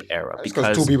mixtape era?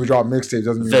 Because 2 people drop mixtapes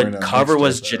doesn't mean the cover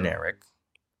was generic.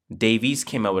 Dave East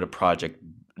came out with a project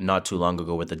not too long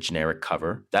ago with a generic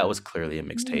cover. That was clearly a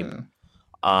mixtape.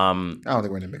 I don't think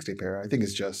we're in a mixtape era. I think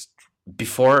it's just...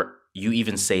 Before you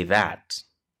even say that,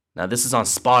 now this is on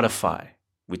Spotify.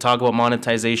 We talk about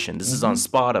monetization. This is on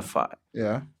Spotify.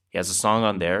 Yeah. He has a song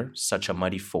on there, Such a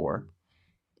Muddy 4.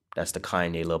 That's the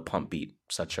Kanye Lil Pump beat.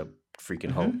 Such a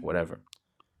freaking hoe, whatever.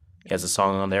 He has a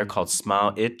song on there called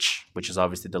Smile Itch, which is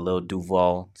obviously the Lil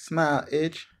Duval. Smile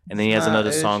Itch. And then he has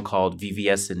another song called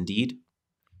VVS Indeed,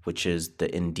 which is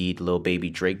the Indeed Lil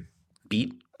Baby Drake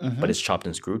beat, but it's chopped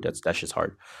and screwed. That shit's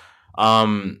hard.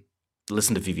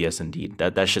 Listen to VVS Indeed.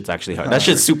 That shit's actually hard. That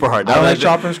shit's super hard. I like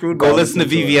chopped and screwed. Go listen to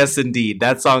VVS Indeed.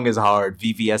 That song is hard.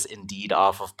 VVS Indeed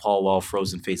off of Paul Wall,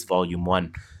 Frozen Face Volume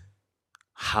 1.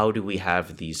 How do we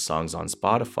have these songs on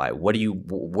Spotify?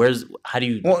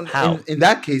 How? In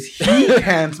that case, he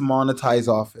can't monetize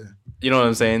off it. You know what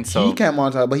I'm saying? So he can't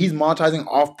monetize, but he's monetizing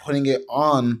off putting it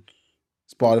on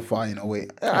Spotify in a way.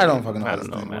 I don't fucking know. I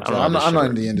don't know, man. I'm not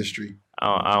in the industry.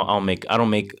 I don't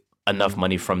make enough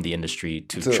money from the industry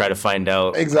to try to find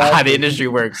out how the industry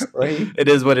works. Right? It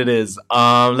is what it is.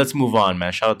 Let's move on,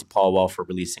 man. Shout out to Paul Wall for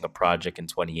releasing a project in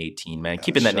 2018, man.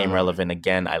 Keeping that name relevant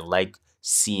again. I like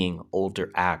seeing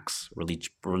older acts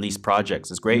release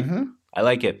projects. It's great. I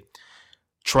like it.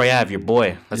 Troy Ave, your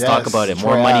boy. Let's talk about it.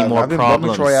 More money, more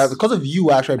problems. Troy Ave. Because of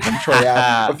you, actually, I bumped Troy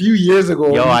Ave a few years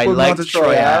ago. Yo, I like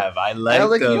Troy Ave. I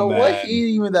like him, man. What? He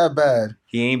ain't even that bad.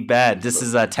 He ain't bad. This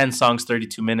is 10 songs,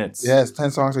 32 minutes. Yes, 10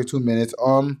 songs, 32 minutes.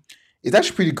 It's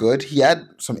actually pretty good. He had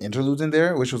some interludes in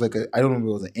there, which was like I don't know if it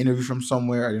was an interview from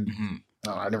somewhere.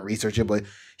 I didn't research it, but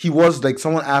he was like,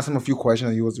 someone asked him a few questions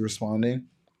and he was responding.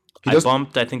 I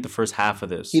bumped, I think, the first half of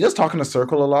this. He does talk in a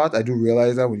circle a lot. I do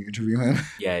realize that when you interview him.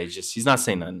 Yeah, he's not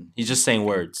saying nothing. He's just saying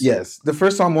words. Yes. The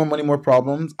first song, More Money, More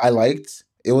Problems, I liked.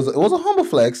 It was a humble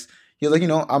flex. He was like,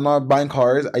 I'm not buying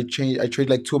cars. I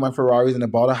traded like 2 of my Ferraris and I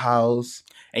bought a house.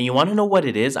 And you want to know what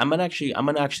it is? I'm gonna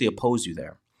actually oppose you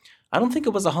there. I don't think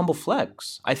it was a humble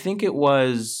flex. I think it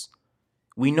was,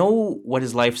 we know what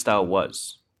his lifestyle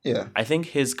was. Yeah. I think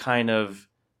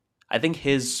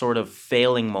his sort of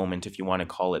failing moment, if you want to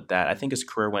call it that, I think his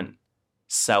career went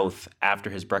south after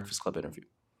his Breakfast Club interview.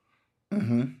 I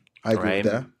agree with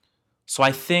that. So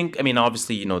I think,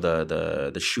 obviously,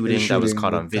 the shooting that was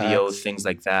caught on video, things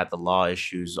like that, the law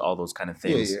issues, all those kind of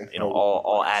things,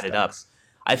 all added up.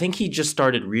 I think he just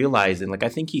started realizing, like, I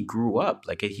think he grew up.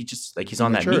 Like, he's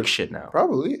on that Meek shit now.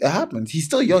 Probably. It happens. He's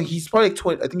still young. He's probably like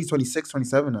 20, I think he's 26,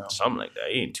 27 now. Something like that.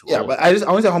 He ain't too old. Yeah, but I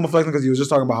want to say humble flexing because he was just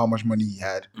talking about how much money he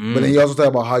had. But then he also talked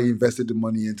about how he invested the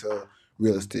money into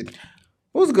real estate. It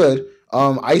was good.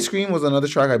 Ice Cream was another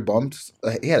track I bumped.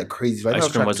 He had a crazy... Ice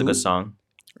Cream was a good song.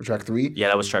 Track 3. Yeah,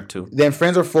 that was track 2. Then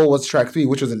Friends Are Full was track 3,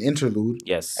 which was an interlude.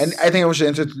 Yes. And I think I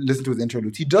should listen to his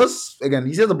interludes. He does, again,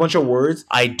 he says a bunch of words.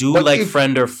 I do like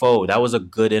Friend or Foe. That was a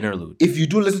good interlude. If you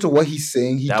do listen to what he's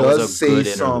saying, he does say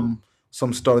some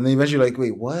stuff. And then eventually you're like,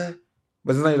 wait, what?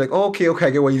 But then you're like, oh, okay, I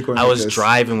get what he's going I was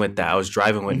driving with that. I was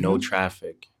driving with no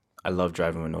traffic. I love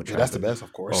driving with no traffic. Yeah, that's the best,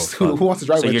 of course. Who wants to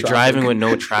drive with traffic? So you're driving with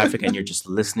no traffic and you're just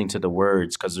listening to the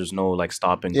words because there's no like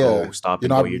stop and go, stop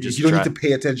and go. You don't need to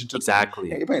pay attention to exactly.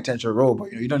 You're paying attention to the road,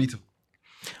 but you don't need to.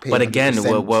 But again,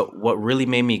 what really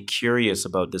made me curious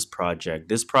about this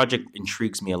project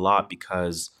intrigues me a lot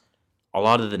because a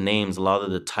lot of the names, a lot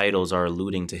of the titles are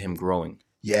alluding to him growing.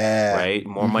 Yeah. Right.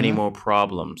 More money, more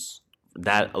problems.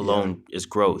 That alone is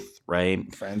growth,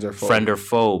 right? Friend or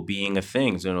foe being a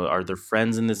thing. So, are there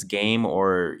friends in this game,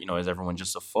 or is everyone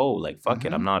just a foe? Like, fuck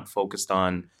it, I'm not focused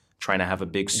on trying to have a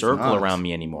big circle around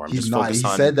me anymore. I'm just focused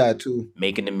on said that too.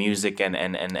 Making the music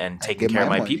and taking care of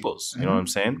my peoples. You know what I'm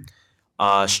saying?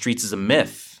 Streets is a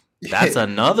myth. That's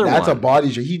another one. That's a body.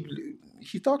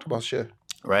 He talked about shit.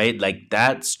 Right, like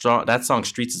that song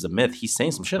 "Streets is a Myth." He's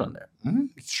saying some shit on there. Mm-hmm.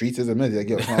 Streets is a myth. Like,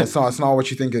 it's not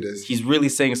what you think it is. He's really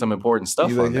saying some important stuff.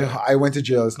 He's like, I went to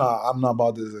jail. I'm not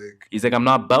about this. Like, he's like, I'm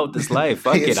not about this life.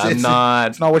 Fuck it. I'm not.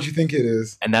 It's not what you think it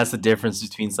is. And that's the difference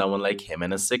between someone like him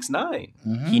and a 6ix9ine.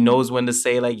 Mm-hmm. He knows when to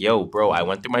say like, "Yo, bro, I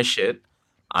went through my shit.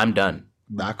 I'm done.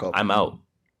 Back up. I'm out.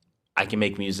 I can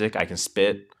make music. I can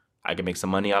spit. I can make some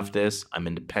money off this. I'm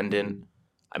independent.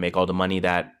 I make all the money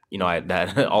that."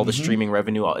 All the streaming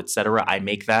revenue, etc. I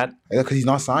make that. Yeah, because he's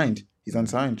not signed. He's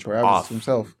unsigned. Troy Ave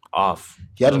himself. Off.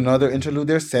 He had another interlude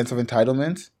there, Sense of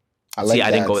Entitlement. I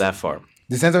didn't go that far.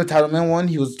 The Sense of Entitlement one,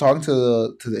 he was talking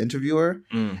to the interviewer,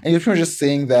 and he was pretty much just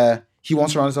saying that he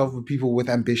wants to surround himself with people with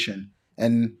ambition.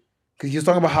 And because he was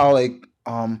talking about how, like,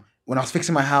 when I was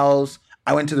fixing my house,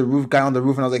 I went to the guy on the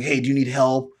roof, and I was like, hey, do you need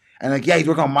help? And like, yeah, he's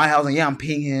working on my house, and yeah, I'm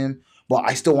paying him. But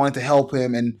I still wanted to help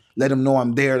him and let him know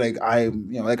I'm there. Like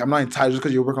I'm not entitled just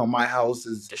because you're working on my house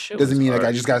doesn't mean like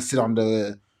I just gotta sit on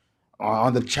the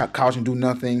couch and do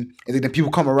nothing. And then people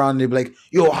come around and they be like,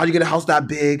 "Yo, how'd you get a house that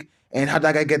big? And how'd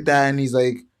that guy get that?" And he's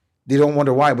like, they don't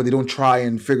wonder why, but they don't try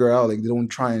and figure it out. Like they don't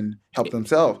try and help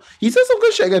themselves. He says some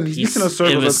good shit again. He's mixing a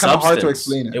circle. It's kind of hard to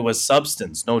explain it. It was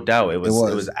substance, no doubt. It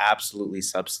was absolutely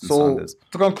substance on this.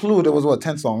 To conclude, it was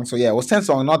 10 songs. So yeah, it was 10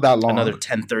 songs, not that long. Another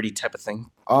 10-30 type of thing.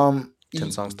 10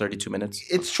 songs, 32 minutes.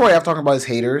 It's Troy Ave talking about his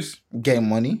haters, getting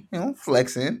money,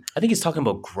 flexing. I think he's talking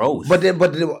about growth. But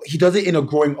he does it in a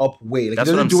growing up way. Like, that's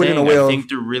what I'm saying. I think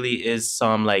there really is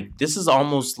some, like, this is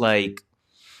almost like,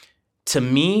 to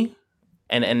me,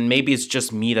 and maybe it's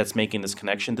just me that's making this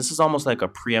connection, this is almost like a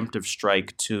preemptive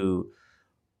strike to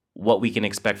what we can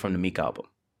expect from the Meek album.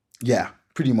 Yeah,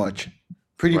 pretty much.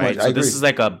 Pretty much. So this is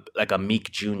like a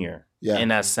Meek Jr. in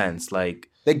that sense. Like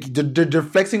they're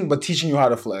flexing, but teaching you how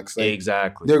to flex. Like,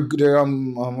 exactly. They're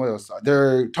what else?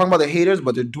 They're talking about the haters,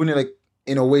 but they're doing it like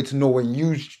in a way to know when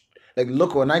you like.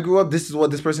 Look, when I grew up, this is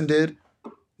what this person did.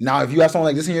 Now, if you have someone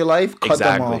like this in your life, cut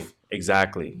them off.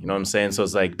 Exactly. You know what I'm saying? So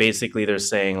it's like basically they're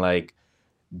saying like,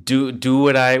 do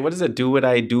what I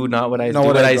do, not what I do.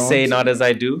 What I say, not as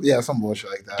I do. Yeah, some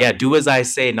bullshit like that. Yeah, do as I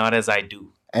say, not as I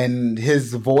do. And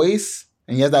his voice,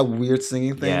 and he has that weird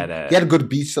singing thing. Yeah, he had a good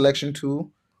beat selection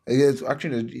too. It's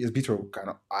actually his beats were kind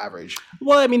of average.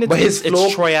 Well, I mean,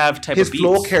 it's Troy Ave type of beats. His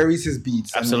flow carries his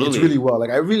beats. Absolutely, it's really well. Like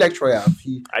I really like Troy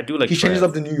Ave. I do like. He changes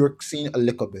up the New York scene a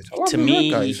little bit. To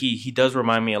me, he does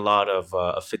remind me a lot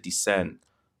of 50 Cent.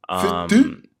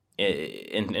 50?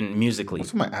 In musically.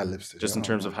 What's my ad-libs? Just in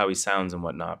terms of how he sounds and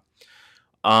whatnot.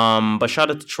 But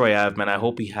shout out to Troy Ave, man. I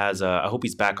hope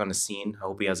he's back on the scene. I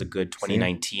hope he has a good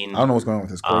 2019. I don't know what's going on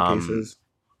with his court cases.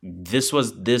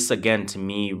 This again to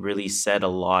me really said a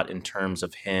lot in terms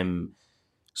of him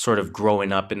sort of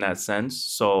growing up in that sense.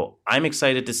 So I'm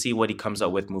excited to see what he comes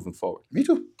up with moving forward. Me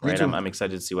too. Right? Me too. I'm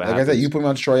excited to see what happens. Like I said, you put me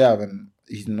on Troy Ave and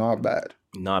he's not bad.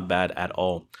 Not bad at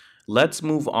all. Let's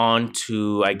move on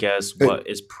to, I guess, what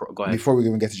is... Go ahead. Before we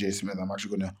even get to Jay Smith, I'm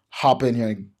actually going to hop in here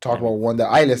and talk about one that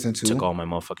I listened to. Took all my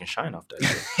motherfucking shine off that.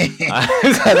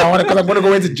 Because I'm going to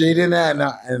go into Jaden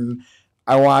and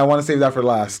I want to save that for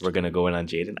last. We're going to go in on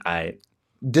Jaden.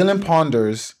 Dylan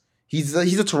Ponders. He's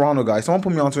a Toronto guy. Someone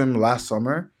put me onto him last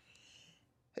summer.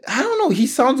 I don't know. He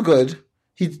sounds good.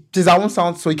 His album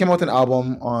sounds... So he came out with an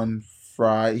album on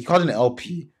Friday. He called it an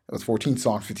LP. It was 14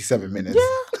 songs, 57 minutes.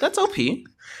 Yeah, that's LP.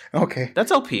 Okay.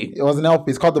 That's LP. It was an LP.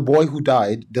 It's called The Boy Who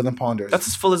Died, Dylan Ponders. That's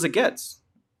as full as it gets.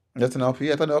 That's an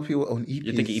LP? I thought an LP was an EP.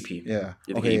 You think EP? Yeah.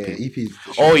 You think EP? EP?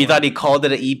 Oh, you thought he called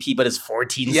it an EP, but it's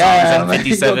 14 songs Yeah, and man,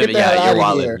 57. yo, get the hell Yeah, outta you're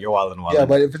wildin'. here. You're wildin'. yeah,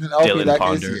 but if it's an LP, Dylan that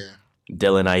Ponder. is, yeah.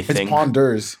 Dylan, I It's think.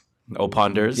 Ponders. Oh,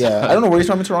 Ponders. Yeah, I don't know where he's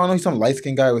from in Toronto. He's some light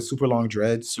skinned guy with super long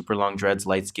dreads. Super long dreads,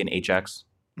 light skin, Ajax.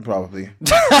 Probably.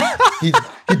 he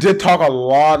did talk a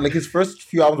lot. Like his first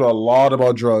few albums were a lot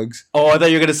about drugs. Oh, I thought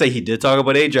you were gonna say he did talk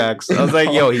about Ajax. I was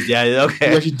like, yo, he's okay.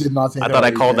 He actually did not say I thought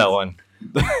I called that one.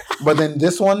 But then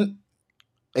this one,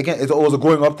 again, it was a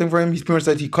growing up thing for him. He pretty much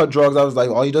said he cut drugs. I was like,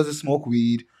 all he does is smoke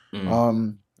weed.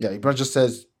 Mm. Yeah, he pretty much just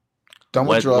says done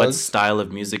with drugs. What style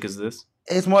of music is this?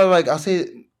 It's more like, I'll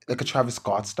say like a Travis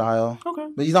Scott style. Okay.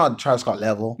 But he's not Travis Scott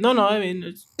level. No, I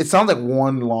mean it sounds like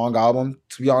one long album,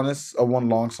 to be honest, or one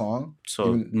long song.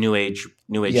 So new age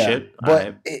yeah, shit. But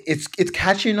right. it's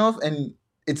catchy enough and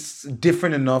it's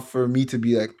different enough for me to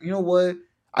be like, you know what?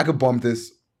 I could bump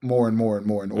this more and more and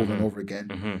more and over and over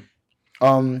again.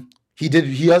 Mm-hmm. He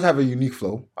does have a unique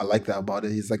flow. I like that about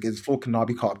it. He's like his flow cannot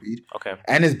be copied. Okay.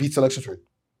 And his beat selections were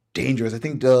dangerous. I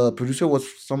think the producer was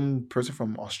some person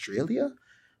from Australia,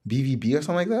 BVB or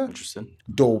something like that. Interesting.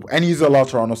 Dope. And he used a lot of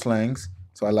Toronto slangs.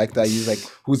 So I like that. He's like,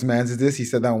 whose man's is this? He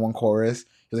said that in one chorus.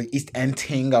 He was like East End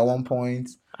ting at one point.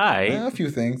 Alright. A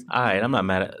few things. Alright, I'm not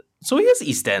mad at it. So he is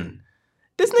East End.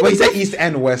 This nigga. Well, he said East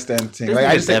End, West End ting. Like,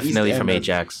 I just definitely said from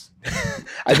Ajax.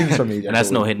 I think he's from Ajax. And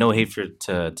that's no hate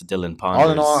to Dylan Ponders.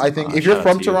 All in all, I think if you're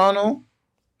from Toronto,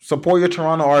 support your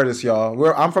Toronto artists,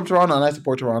 y'all. I'm from Toronto and I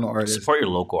support Toronto artists. Support your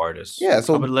local artists. Yeah,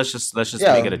 so but let's just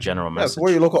make it a general message.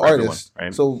 Support your local artists. Everyone,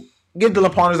 right? So give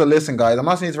Dylan Ponders a listen, guys. I'm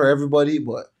not saying it's for everybody,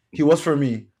 but he was for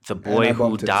me. The boy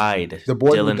who died.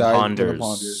 Dylan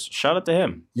Ponders. Shout out to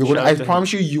him. I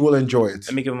promise you will enjoy it.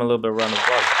 Let me give him a little bit of a round of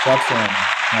applause. Shout to him.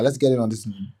 Now let's get in on this.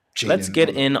 Let's get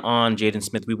in on Jaden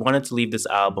Smith. We wanted to leave this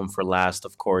album for last,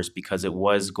 of course, because it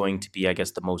was going to be, I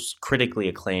guess, the most critically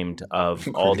acclaimed of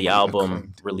all the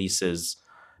album releases.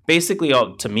 Basically,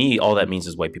 to me, all that means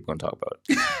is white people gonna talk about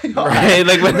it. Right?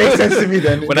 Like, makes sense to me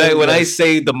then. When I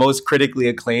say the most critically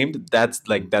acclaimed, that's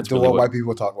really what white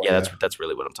people talk about. Yeah, that's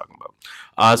really what I'm talking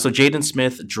about. So Jaden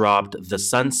Smith dropped The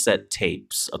Sunset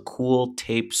Tapes, a cool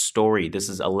tape story. This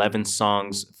is 11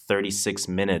 songs, 36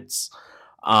 minutes.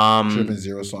 Should have been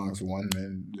 0 songs, 1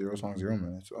 minute, 0 songs, 0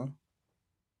 minutes. Huh?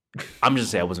 I'm just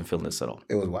saying I wasn't feeling this at all.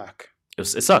 It was whack. It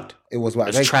sucked. It was whack.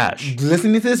 It was trash.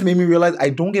 Listening to this made me realize I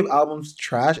don't give albums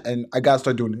trash, and I gotta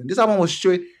start doing it. This album was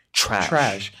straight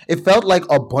trash. It felt like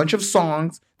a bunch of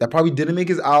songs that probably didn't make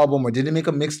his album or didn't make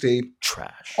a mixtape.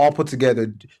 Trash. All put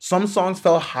together. Some songs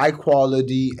felt high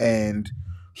quality and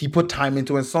he put time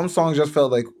into it. Some songs just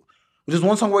felt like there's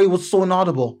one song where it was so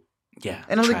inaudible. Yeah,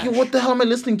 and I was like, yo, what the hell am I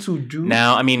listening to, dude?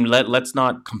 Now, I mean, let's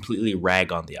not completely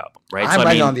rag on the album, right? I'm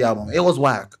ragging on the album. It was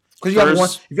whack.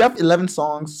 Because if you have 11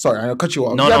 songs, sorry, I'll cut you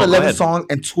off. If you have 11 songs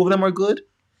and 2 of them are good,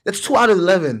 that's 2 out of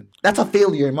 11. That's a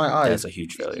failure in my eyes. That's a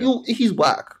huge failure. He's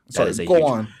whack. Sorry, go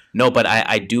on. No, but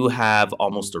I do have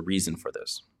almost a reason for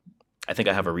this. I think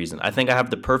I have a reason. I think I have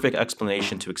the perfect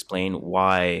explanation to explain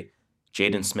why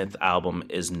Jaden Smith's album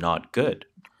is not good.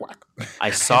 Whack. I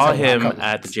saw him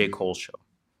at the J. Cole show.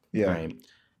 Yeah. Right?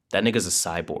 That nigga's a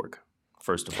cyborg,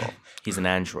 first of all. He's an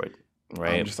android,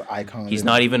 right? Just an icon. He's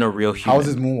not even a real human. How's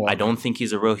his moonwalk? I don't think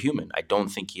he's a real human. I don't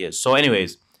think he is. So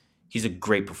anyways, he's a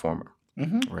great performer,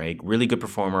 right? Really good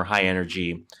performer, high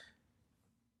energy.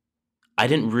 I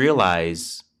didn't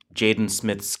realize Jaden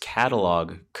Smith's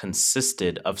catalog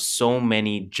consisted of so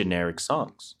many generic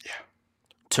songs. Yeah.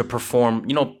 To perform,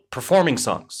 performing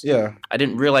songs. Yeah. I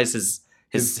didn't realize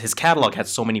his catalog had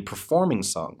so many performing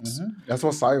songs. That's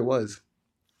what Sire was.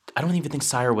 I don't even think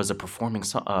Sire was a performing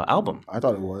album. I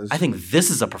thought it was. I think this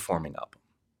is a performing album.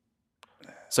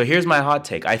 So here's my hot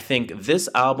take. I think this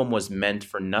album was meant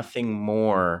for nothing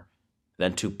more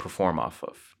than to perform off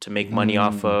of, to make money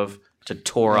off of, to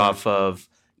tour off of,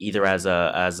 either as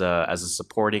a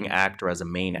supporting act or as a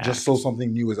main act. Just so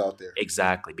something new is out there.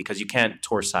 Exactly, because you can't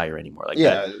tour Sire anymore like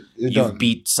that. Yeah, you've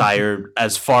beat Sire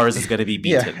as far as it's going to be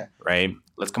beaten, right?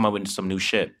 Let's come up with some new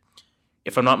shit.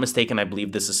 If I'm not mistaken, I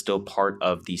believe this is still part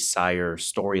of the Sire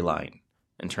storyline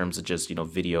in terms of just,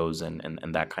 videos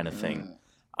and that kind of thing.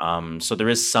 So there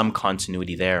is some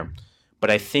continuity there.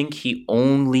 But I think he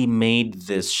only made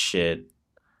this shit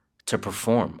to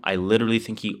perform. I literally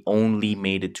think he only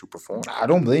made it to perform. I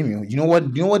don't blame you. You know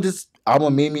what this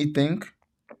album made me think?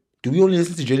 Do we only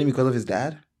listen to Jaden because of his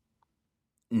dad?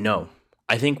 No.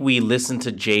 I think we listen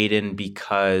to Jaden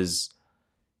because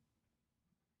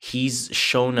he's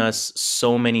shown us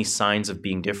so many signs of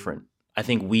being different. I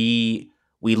think we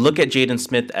we look at Jaden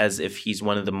Smith as if he's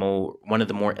one of the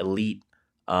more elite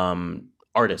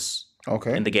artists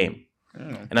in the game.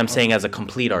 And I'm saying as a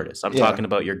complete artist. I'm talking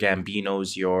about your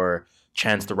Gambinos, your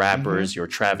Chance the Rappers, your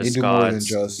Travis Scotts,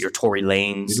 your Tory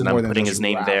Lanez, and I'm putting his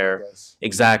name there.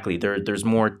 Exactly. There's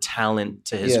more talent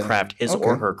to his craft,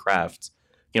 or her craft.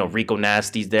 Rico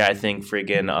Nasty's there. I think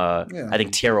friggin' I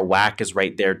think Tierra Whack is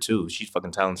right there too. She's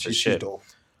fucking talented as shit. Dope.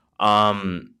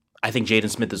 I think Jaden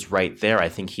Smith is right there. I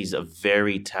think he's a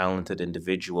very talented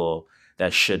individual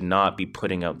that should not be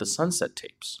putting out the Sunset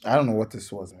Tapes. I don't know what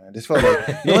this was, man. This felt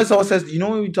like when someone says,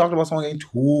 when we talked about someone getting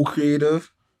too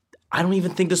creative. I don't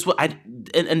even think this was.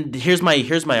 And here's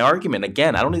my argument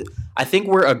again. I think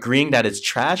we're agreeing that it's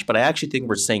trash, but I actually think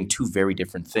we're saying two very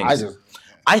different things.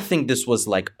 I think this was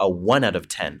like a 1 out of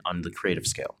 10 on the creative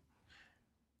scale.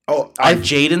 On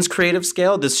Jaden's creative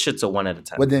scale, this shit's a 1 out of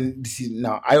 10. But then,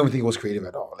 I don't think it was creative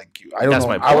at all. Like, I don't know.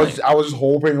 My point. I was just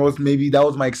hoping it was maybe that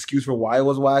was my excuse for why it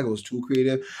was whack. It was too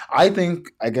creative. I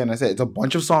think, again, I said it's a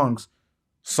bunch of songs.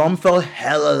 Some felt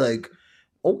hella like,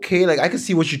 okay, like I can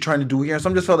see what you're trying to do here.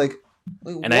 Some just felt like,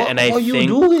 what are you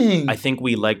doing? I think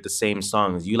we like the same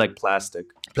songs. You like Plastic.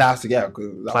 Plastic, yeah.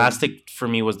 Plastic for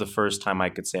me was the first time I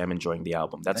could say I'm enjoying the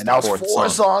album. That's the fourth 4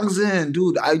 songs in,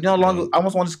 dude. I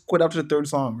almost want to quit after the 3rd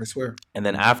song. I swear. And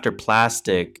then after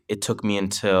Plastic, it took me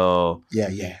until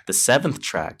the 7th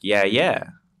track. Yeah.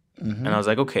 Mm-hmm. And I was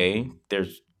like, okay,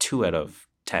 there's 2 out of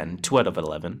 10, 2 out of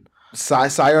 11.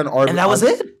 Scion and that was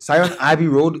it. Scion Abbey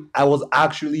Road. I was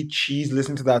actually cheesed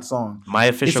listening to that song. My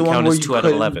official count is 2 out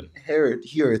of 11.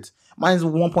 Hear it. Mine is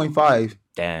 1.5.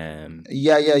 Damn.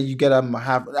 Yeah. You get a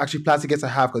half. Actually, Plastic gets a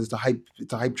half because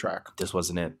it's a hype track. This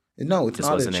wasn't it. No, it's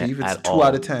not it, Chief. It's 2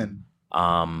 out of 10.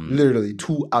 Literally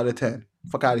 2 out of 10.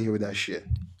 Fuck out of here with that shit.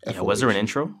 Yeah, was there an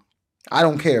intro? I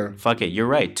don't care. Fuck it. You're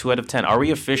right. 2 out of 10. Are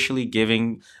we officially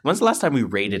giving... When's the last time we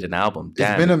rated an album?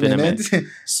 Damn, it's been a minute.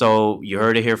 So you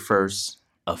heard it here first.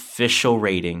 Official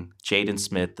rating. Jaden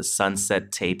Smith, The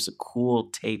Sunset Tapes. A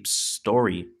cool tape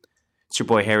story. It's your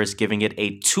boy Harris giving it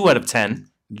a 2 out of 10.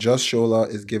 Just Shola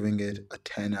is giving it a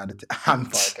 10 out of 10. I'm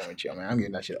fucking with you, man. I'm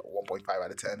giving that shit a 1.5 out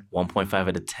of 10. 1.5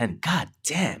 out of 10. God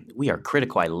damn. We are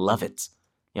critical. I love it.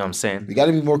 You know what I'm saying? We got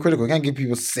to be more critical. You can't give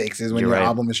people 6s when your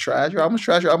album is trash. Your album's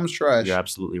trash. Your album's trash. You're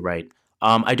absolutely right.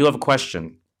 I do have a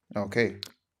question. Okay.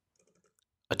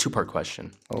 A 2-part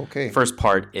question. Okay. First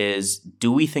part is,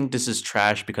 do we think this is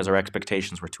trash because our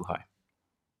expectations were too high?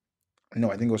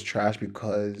 No, I think it was trash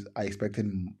because I expected...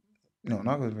 No,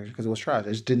 not because it was trash.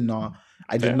 I just did not...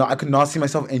 I could not see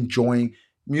myself enjoying...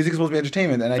 Music is supposed to be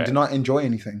entertainment, and I did not enjoy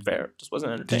anything. Fair. Just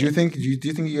wasn't entertaining. Do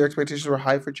you think your expectations were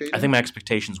high for Jaden? I think my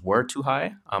expectations were too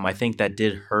high. I think that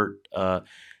did hurt.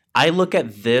 I look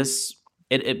at this...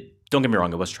 It don't get me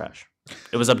wrong, it was trash.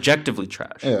 It was objectively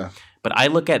trash. Yeah. But I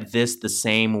look at this the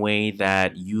same way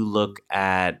that you look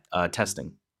at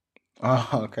Testing. Oh,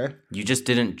 okay. You just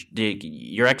didn't...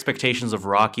 Your expectations of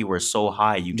Rocky were so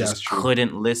high, you just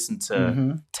couldn't listen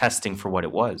to Testing for what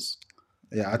it was.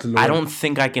 Yeah, I don't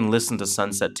think I can listen to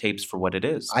Sunset Tapes for what it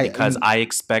is because I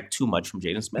expect too much from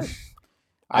Jaden Smith.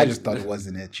 I just thought it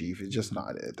wasn't it, Chief. It's just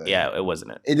not it. Yeah, it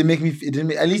wasn't it. It didn't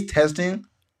make at least Testing.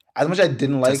 As much as I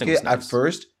didn't like it at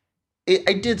first,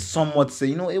 I did somewhat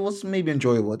say, it was maybe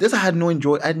enjoyable. This I had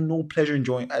no pleasure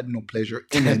enjoying. I had no pleasure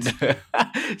in it.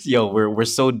 Yo, we're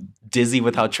so dizzy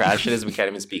with how trash it is, we can't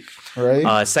even speak.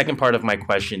 Right. Second part of my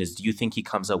question is, do you think he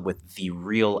comes up with the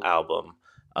real album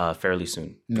fairly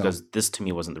soon? Because this to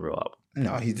me wasn't the real album.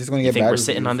 No, he's just going to get. You think we're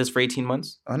sitting on this for 18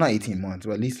 months? Not 18 months,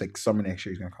 but at least like summer next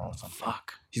year he's going to come out with something.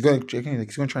 Fuck. He's going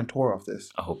to try and tour off this.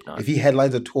 I hope not. If he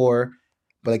headlines a tour,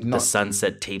 but like not the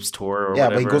Sunset Tapes tour or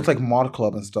whatever. But he goes to like Mod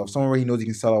Club and stuff, somewhere where he knows he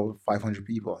can sell out with 500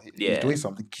 people. He's doing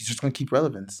something. He's just going to keep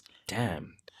relevance.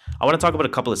 Damn. I want to talk about a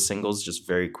couple of singles just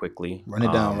very quickly. Run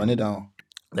it down.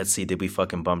 Let's see, did we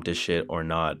fucking bump this shit or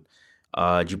not?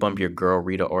 Did you bump your girl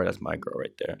Rita Ora? That's my girl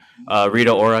right there.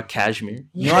 Rita Ora, Cashmere.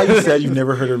 You know how you said you've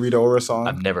never heard a Rita Ora song?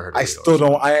 I've never heard. I still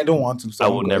don't. I don't want to. So I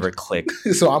will never click.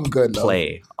 So I'm good.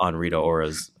 Play on Rita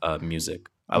Ora's music.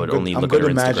 I would only look at her Instagram.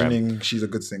 I'm imagining she's a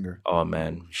good singer. Oh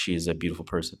man, she's a beautiful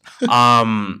person.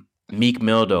 Meek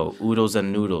Mill though, Oodles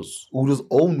and Noodles. Oodles,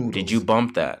 oh Noodles. Did you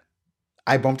bump that?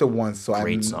 I bumped it once. So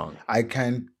great song. I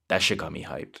can. That shit got me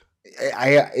hyped.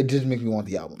 It didn't make me want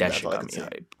the album. That shit got me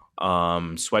hyped.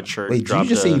 Sweatshirt. Wait, did you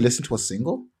just say you listened to a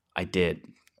single? I did.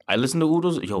 I listened to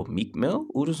Oodles. Yo, Meek Mill,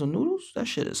 Oodles and Noodles. That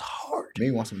shit is hard.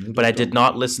 Maybe want some noodles. But I did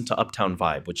not listen to Uptown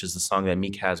Vibe, which is the song that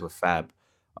Meek has with Fab.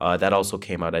 That also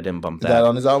came out. I didn't bump that. Is that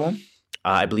on his album?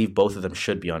 I believe both of them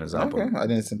should be on his album. Okay, I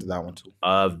didn't listen to that one too.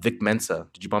 Vic Mensa.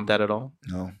 Did you bump that at all?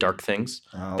 No. Dark Things.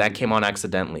 No. That came on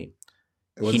accidentally.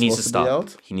 It wasn't supposed to be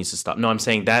out? He needs to stop. No, I'm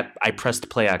saying that I pressed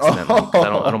play accidentally.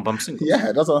 I don't bump singles.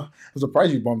 Yeah, I'm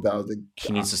surprised you bumped that. I was like,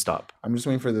 he needs to stop. I'm just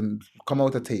waiting for them to come out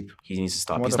with a tape. He needs to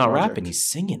stop. He's not rapping. He's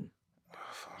singing.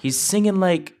 He's singing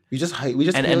like we just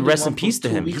and rest in peace to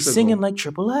him. He's singing like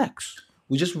Triple X.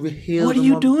 We just healed. What are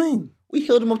you doing? We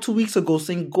healed him up 2 weeks ago.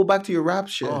 Saying go back to your rap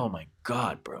shit. Oh my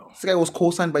god, bro! This guy was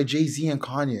co-signed by Jay-Z and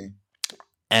Kanye.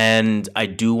 And I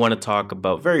do want to talk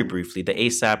about very briefly the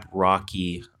ASAP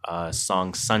Rocky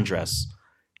song "Sundress."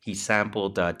 He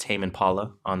sampled Tame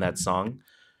Impala on that song.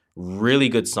 Really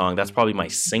good song. That's probably my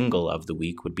single of the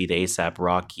week. Would be the ASAP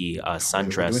Rocky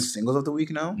 "Sundress." We're doing singles of the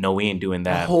week now? No, we ain't doing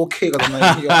that. Oh, okay,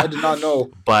 I did not know.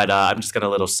 But I'm just gonna a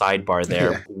little sidebar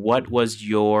there. Yeah. What was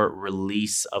your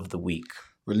release of the week?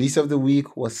 Release of the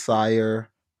week was Abbey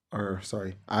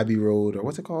Road, or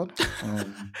what's it called?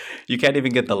 You can't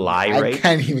even get the lie right. I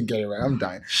can't even get it right. I'm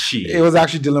dying. Shit. It was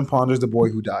actually Dylan Ponder's "The Boy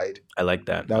Who Died." I like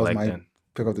that. That was my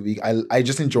pick of the week. I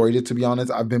just enjoyed it, to be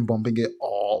honest. I've been bumping it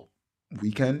all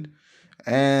weekend,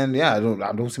 and yeah,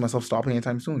 I don't see myself stopping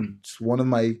anytime soon. It's one of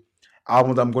my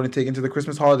albums I'm going to take into the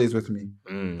Christmas holidays with me,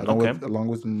 along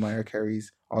with Mariah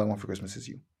Carey's "All I Want for Christmas Is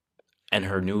You," and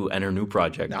her new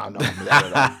project. No.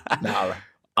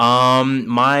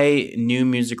 My new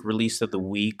music release of the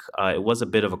week. It was a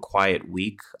bit of a quiet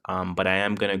week, but I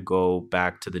am gonna go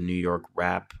back to the New York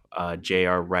rap.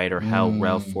 J.R. Writer, Hell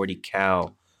Rel, 40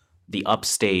 Cal, The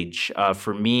Upstage.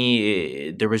 For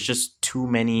me, there was just too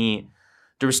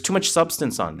much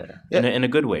substance on there in a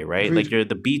good way, right? Agreed. Like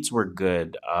the beats were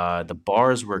good, the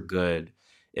bars were good.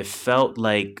 It felt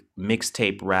like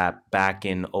mixtape rap back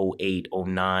in 08,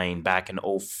 09, back in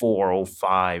 04,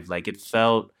 05. Like it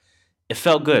felt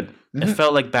good. Mm-hmm. It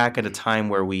felt like back at a time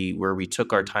where we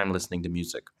took our time listening to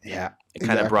music. Yeah, it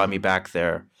kind of brought me back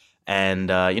there. And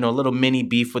a little mini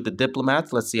beef with the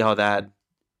Diplomats. Let's see how that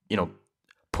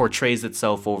portrays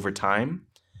itself over time.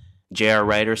 J.R.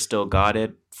 Writer still got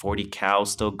it. 40 Cal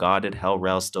still got it. Hell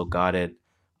Rel still got it.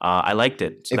 I liked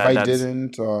it. So if I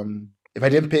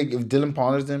didn't pick, if Dylan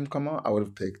Ponders didn't come out, I would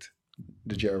have picked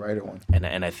the J.R. Writer one.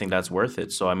 And I think that's worth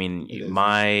it. So I mean,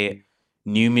 my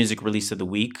new music release of the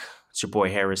week. It's your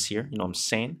boy Harris here. You know what I'm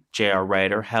saying? J.R.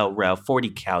 Writer, Hell Rel, 40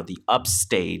 Cal, The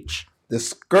Upstage. The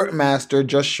Skirt Master,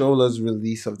 Just Shola's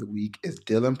release of the week is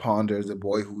Dylan Ponders, The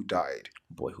Boy Who Died.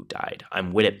 Boy Who Died.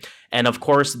 I'm with it. And of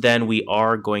course, then we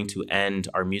are going to end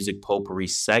our Music Potpourri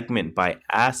segment by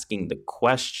asking the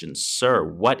question, sir,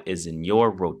 what is in your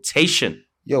rotation?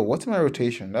 Yo, what's in my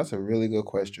rotation? That's a really good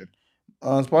question.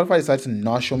 Spotify decided to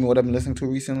not show me what I've been listening to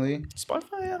recently.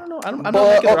 Spotify, I don't know. I'm not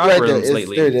making algorithms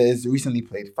lately. There it is. Recently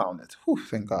played. Found it. Whew,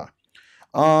 thank God.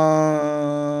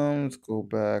 Let's go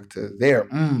back to there.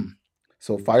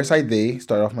 So Fireside Day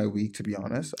started off my week, to be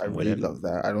honest. I really love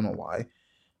that. I don't know why.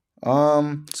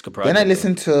 It's a good project, then I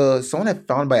listened to someone I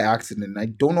found by accident. I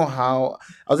don't know how.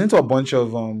 I was into a bunch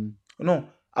of I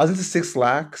was into Six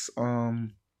Lax.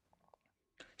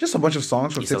 Just a bunch of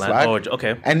songs from Six Lax. Oh,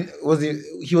 okay. And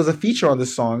he was a feature on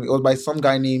this song. It was by some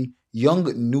guy named Young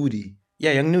Nudie.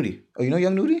 Yeah, Young Nudie. Oh, you know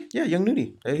Young Nudie? Yeah, Young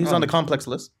Nudie. He's on the Complex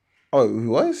list. Oh, he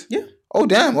was? Yeah. Oh,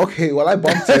 damn. Okay. Well, I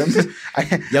bumped him.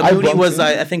 Young Nudie was,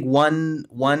 I think,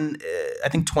 I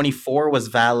think 24 was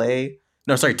Valet.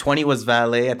 No, sorry, 20 was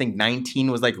Valet. I think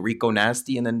 19 was like Rico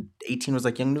Nasty, and then 18 was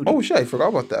like Young Nudie. Oh, shit. I forgot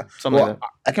about that. Something like that.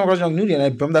 I came across Young Nudie, and I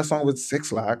bumped that song with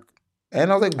Six Lax.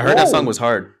 And I was like, whoa. I heard that song was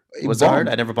hard. Was it hard?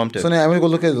 I never bumped it. So then I went to go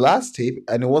look at his last tape,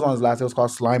 and it was on his last tape. It was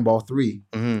called Slime Ball 3.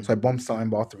 Mm-hmm. So I bumped Slime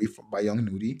Ball 3 by Young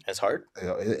Nudie. It's hard?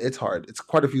 It's hard. It's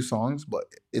quite a few songs, but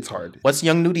it's hard. What's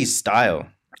Young Nudie's style?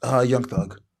 Young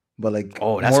Thug. But like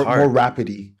that's hard. More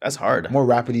rapidy. That's hard. More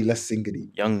rapidy, less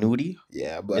singity. Young Nudie?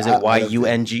 Yeah. But is it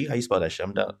Y-U-N-G? How you spell that shit?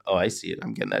 I'm done. Oh, I see it.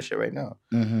 I'm getting that shit right now.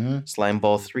 Mm-hmm. Slime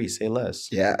Ball 3, say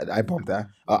less. Yeah, I bumped that.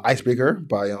 Icebreaker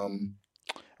by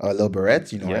Lil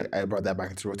Barrett. I brought that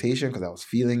back into rotation because I was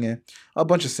feeling it. A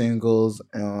bunch of singles,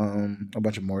 a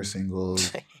bunch of more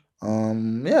singles.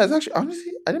 Yeah, it's actually,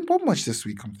 honestly, I didn't bump much this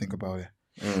week, come think about it.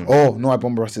 Oh, no, I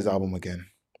bumped Russ's album again.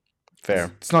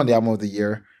 Fair. It's not the album of the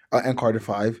year. And Carter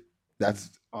 5.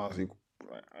 That's honestly,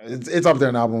 it's up there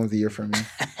an album of the year for me.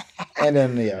 And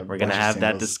then, yeah. We're going to have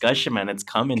that discussion, man. It's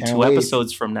coming. Can't 2 wait.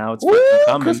 Episodes from now. It's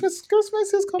coming. Christmas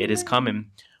is coming. It is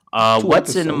coming.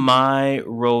 What's in my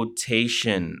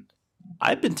rotation?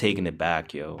 I've been taking it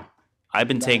back, yo. I've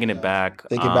been taking it back.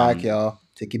 Take it back, y'all.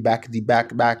 Take it back, the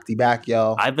back,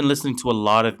 y'all. I've been listening to a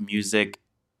lot of music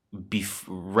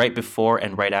right before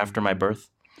and right after my birth.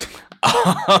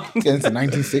 It's the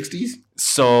 1960s?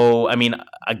 So, I mean,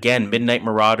 again, Midnight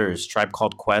Marauders, Tribe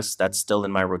Called Quest, that's still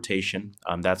in my rotation.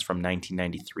 That's from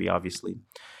 1993, obviously.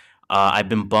 I've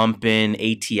been bumping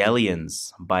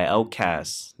ATLiens by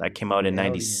Outkast. That came out in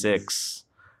 '96.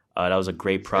 That was a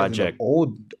great project.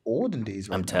 Olden days,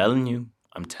 right? I'm telling you.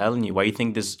 Why you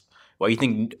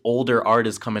think older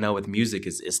artists coming out with music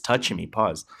is touching me?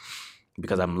 Pause.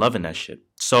 Because I'm loving that shit.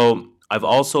 So I've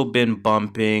also been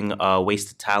bumping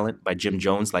Wasted Talent by Jim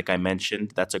Jones, like I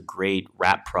mentioned. That's a great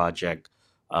rap project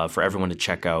for everyone to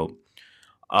check out.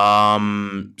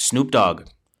 Snoop Dogg,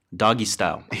 Doggy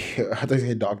Style. I thought you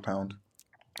said Dog Pound.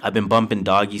 I've been bumping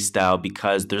Doggy Style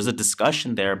because there's a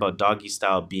discussion there about Doggy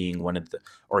Style being one of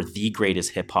the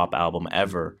greatest hip hop album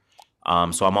ever.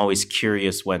 So I'm always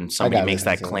curious when somebody makes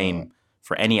that claim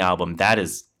for any album. That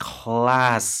is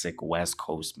classic West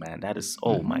Coast, man. That is,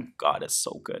 oh my God, it's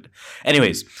so good.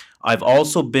 Anyways, I've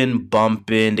also been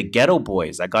bumping the Ghetto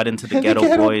Boys. I got into the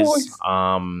Ghetto Boys.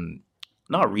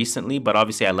 Not recently, but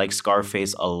obviously I like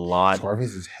Scarface a lot.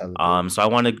 Scarface is hella good. So I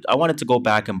wanted to go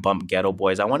back and bump Ghetto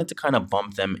Boys. I wanted to kind of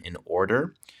bump them in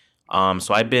order.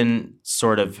 So I've been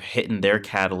sort of hitting their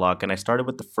catalog, and I started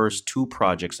with the first two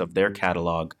projects of their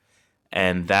catalog,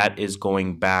 and that is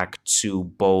going back to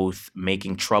both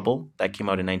Making Trouble, that came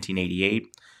out in 1988,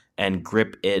 and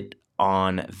Grip It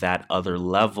on That Other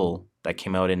Level, that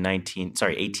came out in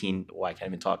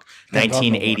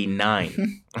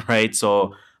 1989, right?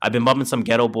 So I've been bumping some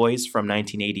Ghetto Boys from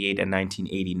 1988 and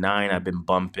 1989. I've been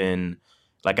bumping,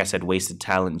 like I said, Wasted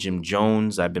Talent, Jim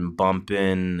Jones. I've been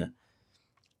bumping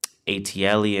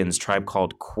ATLiens, Tribe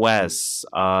Called Quest,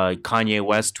 Kanye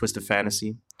West, Twisted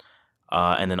Fantasy,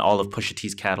 and then all of Pusha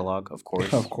T's catalog, of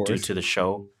course, due to the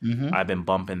show. Mm-hmm. I've been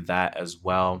bumping that as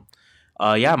well.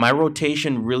 My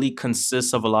rotation really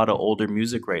consists of a lot of older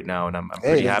music right now, and I'm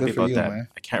pretty happy about that. Man.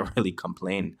 I can't really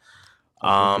complain.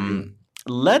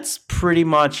 Let's pretty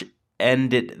much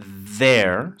end it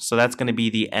there. So that's going to be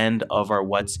the end of our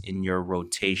What's in Your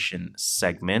Rotation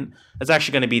segment. That's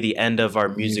actually going to be the end of our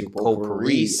Music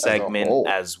Potpourri segment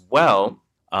as well,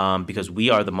 because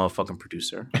we are the motherfucking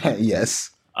producer.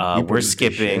 Yes. We're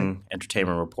skipping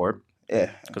Entertainment Report. Yeah.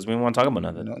 Because we don't want to talk about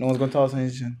nothing. No one's going to tell us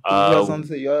anything.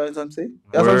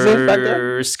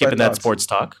 We're skipping that sports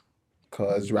talk.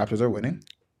 Because Raptors are winning.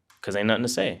 Because ain't nothing to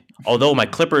say. Although my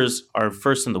Clippers are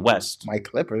first in the West. My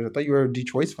Clippers? I thought you were a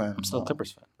Detroit fan. I'm still a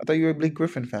Clippers fan. I thought you were a Blake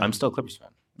Griffin fan. I'm still a Clippers fan.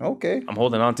 Okay. I'm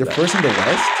holding on to that. They're first in the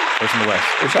West? First in the West.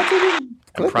 Clippers,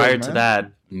 and prior to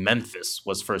that, Memphis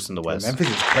was first in the West. Memphis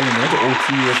is playing. They went to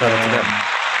OT. Shout out to them.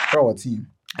 They're a team.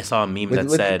 I saw a meme that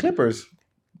said the Clippers.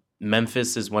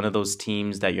 Memphis is one of those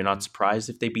teams that you're not surprised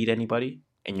if they beat anybody,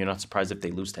 and you're not surprised if they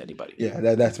lose to anybody. Yeah,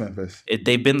 that's Memphis.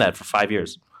 They've been that for 5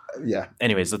 years. Yeah.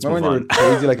 Anyways, let's move on. Remember when they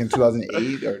were crazy, like in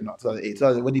 2008 or not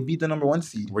 2008? When they beat the number one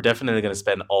seed. We're definitely going to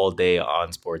spend all day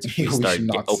on sports if we start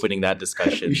opening that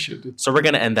discussion. We should. So we're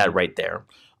going to end that right there.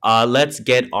 Let's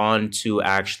get on to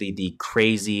actually the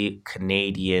crazy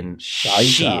Canadian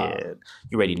shit.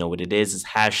 You already know what it is. It's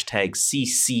hashtag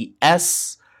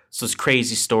CCS. So it's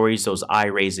crazy stories, those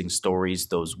eye-raising stories,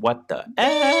 those what the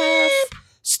F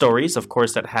stories, of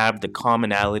course, that have the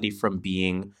commonality from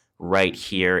being right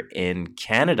here in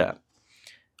Canada.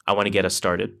 I want to get us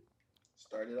started.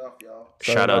 Start it off, y'all.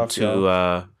 Shout out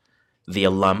to the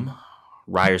alum,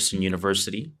 Ryerson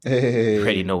University. Hey. You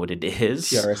already know what it is.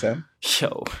 TRSM.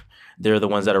 Yo, they're the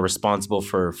ones that are responsible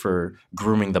for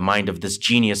grooming the mind of this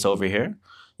genius over here.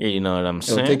 Yeah, you know what I'm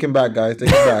saying? Take him back, guys. Take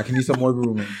him back. He needs some more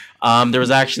grooming. There was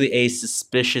actually a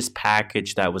suspicious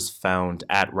package that was found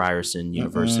at Ryerson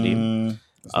University.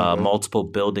 Multiple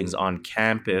buildings on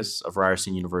campus of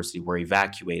Ryerson University were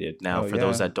evacuated. Now, for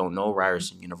those that don't know,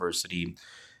 Ryerson University,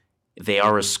 they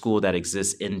are a school that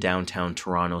exists in downtown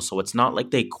Toronto. So it's not like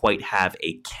they quite have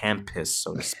a campus,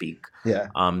 so to speak. Yeah.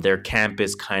 Their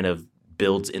campus kind of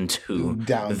builds into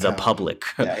downtown. The public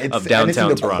of and downtown it's in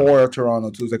the Toronto. Core of Toronto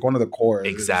too. It's like one of the cores.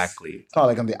 Exactly. It's not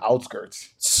like on the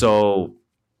outskirts. So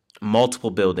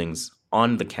multiple buildings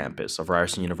on the campus of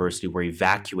Ryerson University were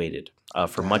evacuated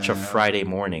for much of Friday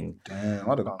morning. Damn,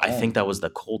 I think that was the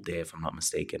cold day, if I'm not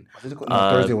mistaken.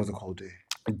 Thursday was a cold day.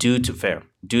 Due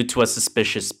to a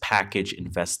suspicious package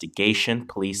investigation,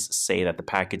 police say that the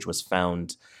package was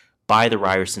found by the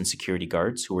Ryerson security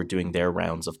guards who were doing their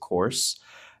rounds, of course.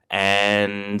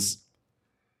 And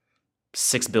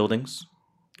 6 buildings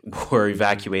were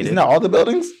evacuated. Isn't that all the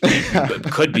buildings?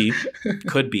 Could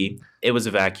be. It was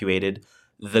evacuated.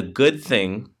 The good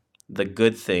thing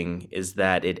is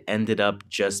that it ended up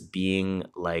just being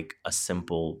like a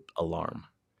simple alarm.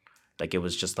 Like it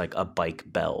was just like a bike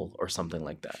bell or something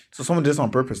like that. So someone did this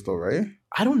on purpose though, right?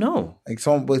 I don't know. Like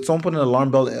someone put an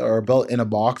alarm bell or a bell in a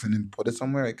box and then put it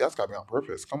somewhere. Like that's gotta be on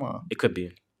purpose. Come on. It could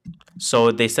be.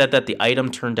 So they said that the item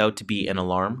turned out to be an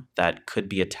alarm that could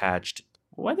be attached.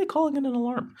 Why are they calling it an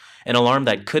alarm? An alarm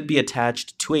that could be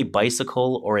attached to a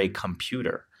bicycle or a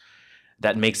computer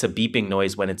that makes a beeping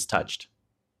noise when it's touched.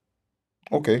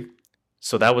 Okay.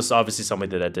 So that was obviously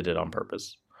somebody that did it on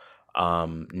purpose.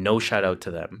 No shout out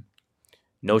to them.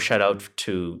 No shout out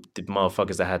to the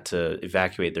motherfuckers that had to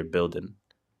evacuate their building.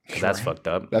 Because that's fucked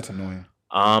up. That's annoying.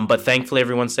 But thankfully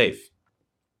everyone's safe.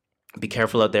 Be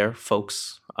careful out there,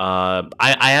 folks. I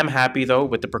am happy though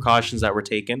with the precautions that were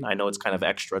taken. I know it's kind of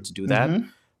extra to do that,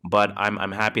 but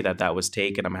I'm happy that was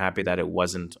taken. I'm happy that it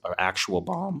wasn't an actual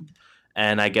bomb,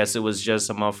 and I guess it was just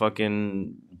a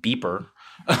motherfucking beeper,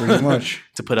 pretty much,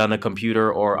 to put on a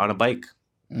computer or on a bike.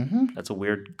 That's a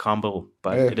weird combo,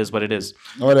 but it is what it is.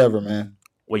 Whatever, man.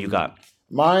 What you got?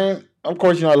 Mine, of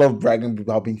course, I love bragging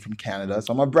about being from Canada,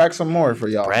 so I'm gonna brag some more for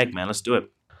y'all. Brag, man. Let's do it.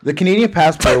 The Canadian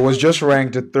passport was just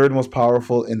ranked the third most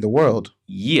powerful in the world.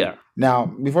 Yeah. Now,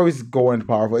 before we go into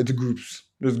powerful, it's groups.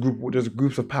 There's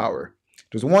groups of power.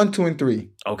 There's 1, 2, and 3.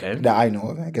 Okay. That I know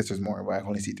of. I guess there's more, but I can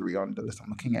only see 3 on the list I'm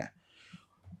looking at.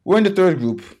 We're in the third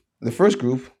group. The first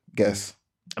group, guess.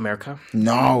 America?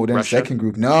 No. Then Russia? The second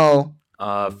group, no.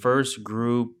 First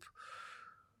group.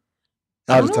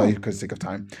 I'll just tell you because sake of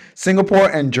time. Singapore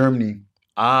and Germany.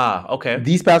 Ah, okay.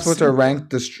 These passports are ranked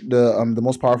the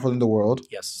most powerful in the world.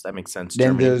 Yes, that makes sense.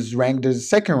 Then Germany. there's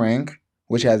second rank,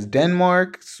 which has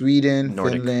Denmark, Sweden,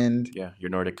 Nordic. Finland, your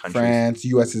Nordic countries. France,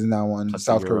 US is in that one, Plus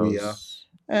South the Korea,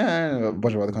 and a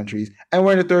bunch of other countries. And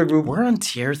we're in the third group. We're on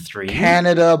tier 3.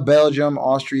 Canada, Belgium,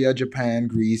 Austria, Japan,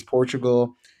 Greece,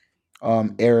 Portugal,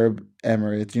 Arab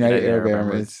Emirates, United Arab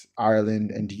Emirates,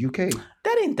 Ireland, and the UK.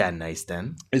 That ain't that nice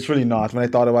then. It's really not. When I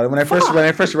thought about it, when I first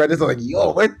read this, I was like,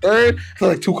 "Yo, we're third." I feel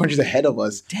like 2 countries ahead of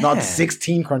us, Damn. not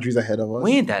 16 countries ahead of us.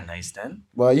 We ain't that nice then.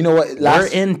 Well, you know what? We're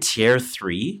in tier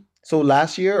 3. So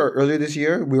last year or earlier this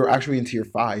year, we were actually in tier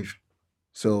 5.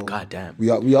 So God damn. we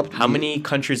up. How many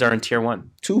countries are in tier 1?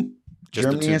 2.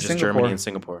 Germany and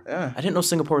Singapore. Yeah. I didn't know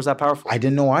Singapore was that powerful. I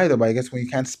didn't know either, but I guess when you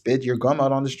can't spit your gum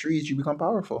out on the streets, you become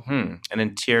powerful. And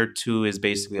then tier 2 is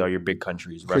basically all your big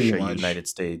countries: Pretty Russia, much. United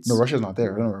States. No, Russia's not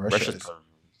there. I don't know where Russia is.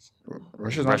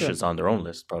 Russia's not Russia's on their own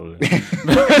list, probably.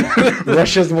 there.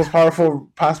 Russia's the most powerful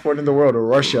passport in the world, or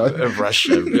Russia.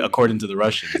 Russia, according to the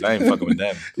Russians. I ain't fucking with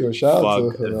them. Yo, shout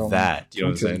out Fuck to that. You know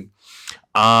what I'm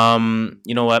saying?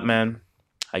 You know what, man?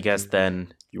 I guess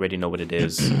then you already know what it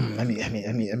is. let me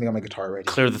get my guitar ready.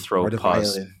 Clear the throat. Or the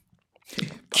Pause. violin.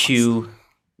 Cue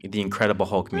the Incredible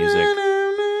Hulk music.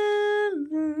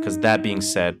 Because that being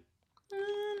said,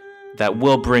 that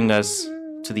will bring us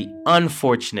to the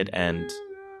unfortunate end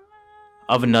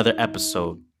of another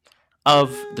episode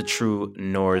of the True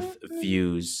North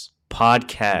Views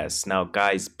podcast. Now,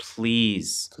 guys,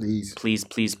 please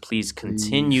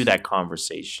continue that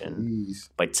conversation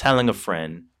by telling a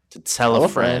friend to tell a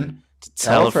friend to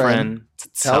tell a friend to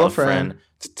tell a friend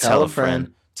to tell a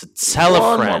friend to tell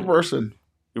a friend. One person.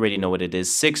 You already know what it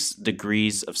is. 6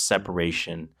 degrees of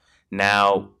separation.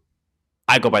 Now,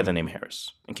 I go by the name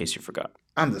Harris, in case you forgot.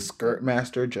 I'm the skirt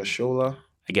master, Jashola.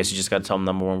 I guess you just gotta tell them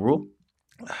number 1 rule.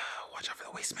 Watch out for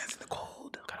the waste man's in the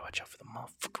cold. Gotta watch out for the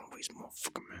motherfucking waste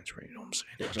man's right, you know what I'm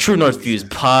saying? True North Views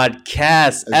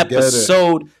podcast,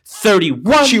 episode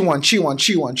 31. Chi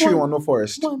one, no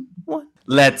forest. One.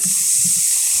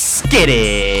 Let's get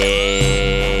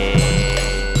it.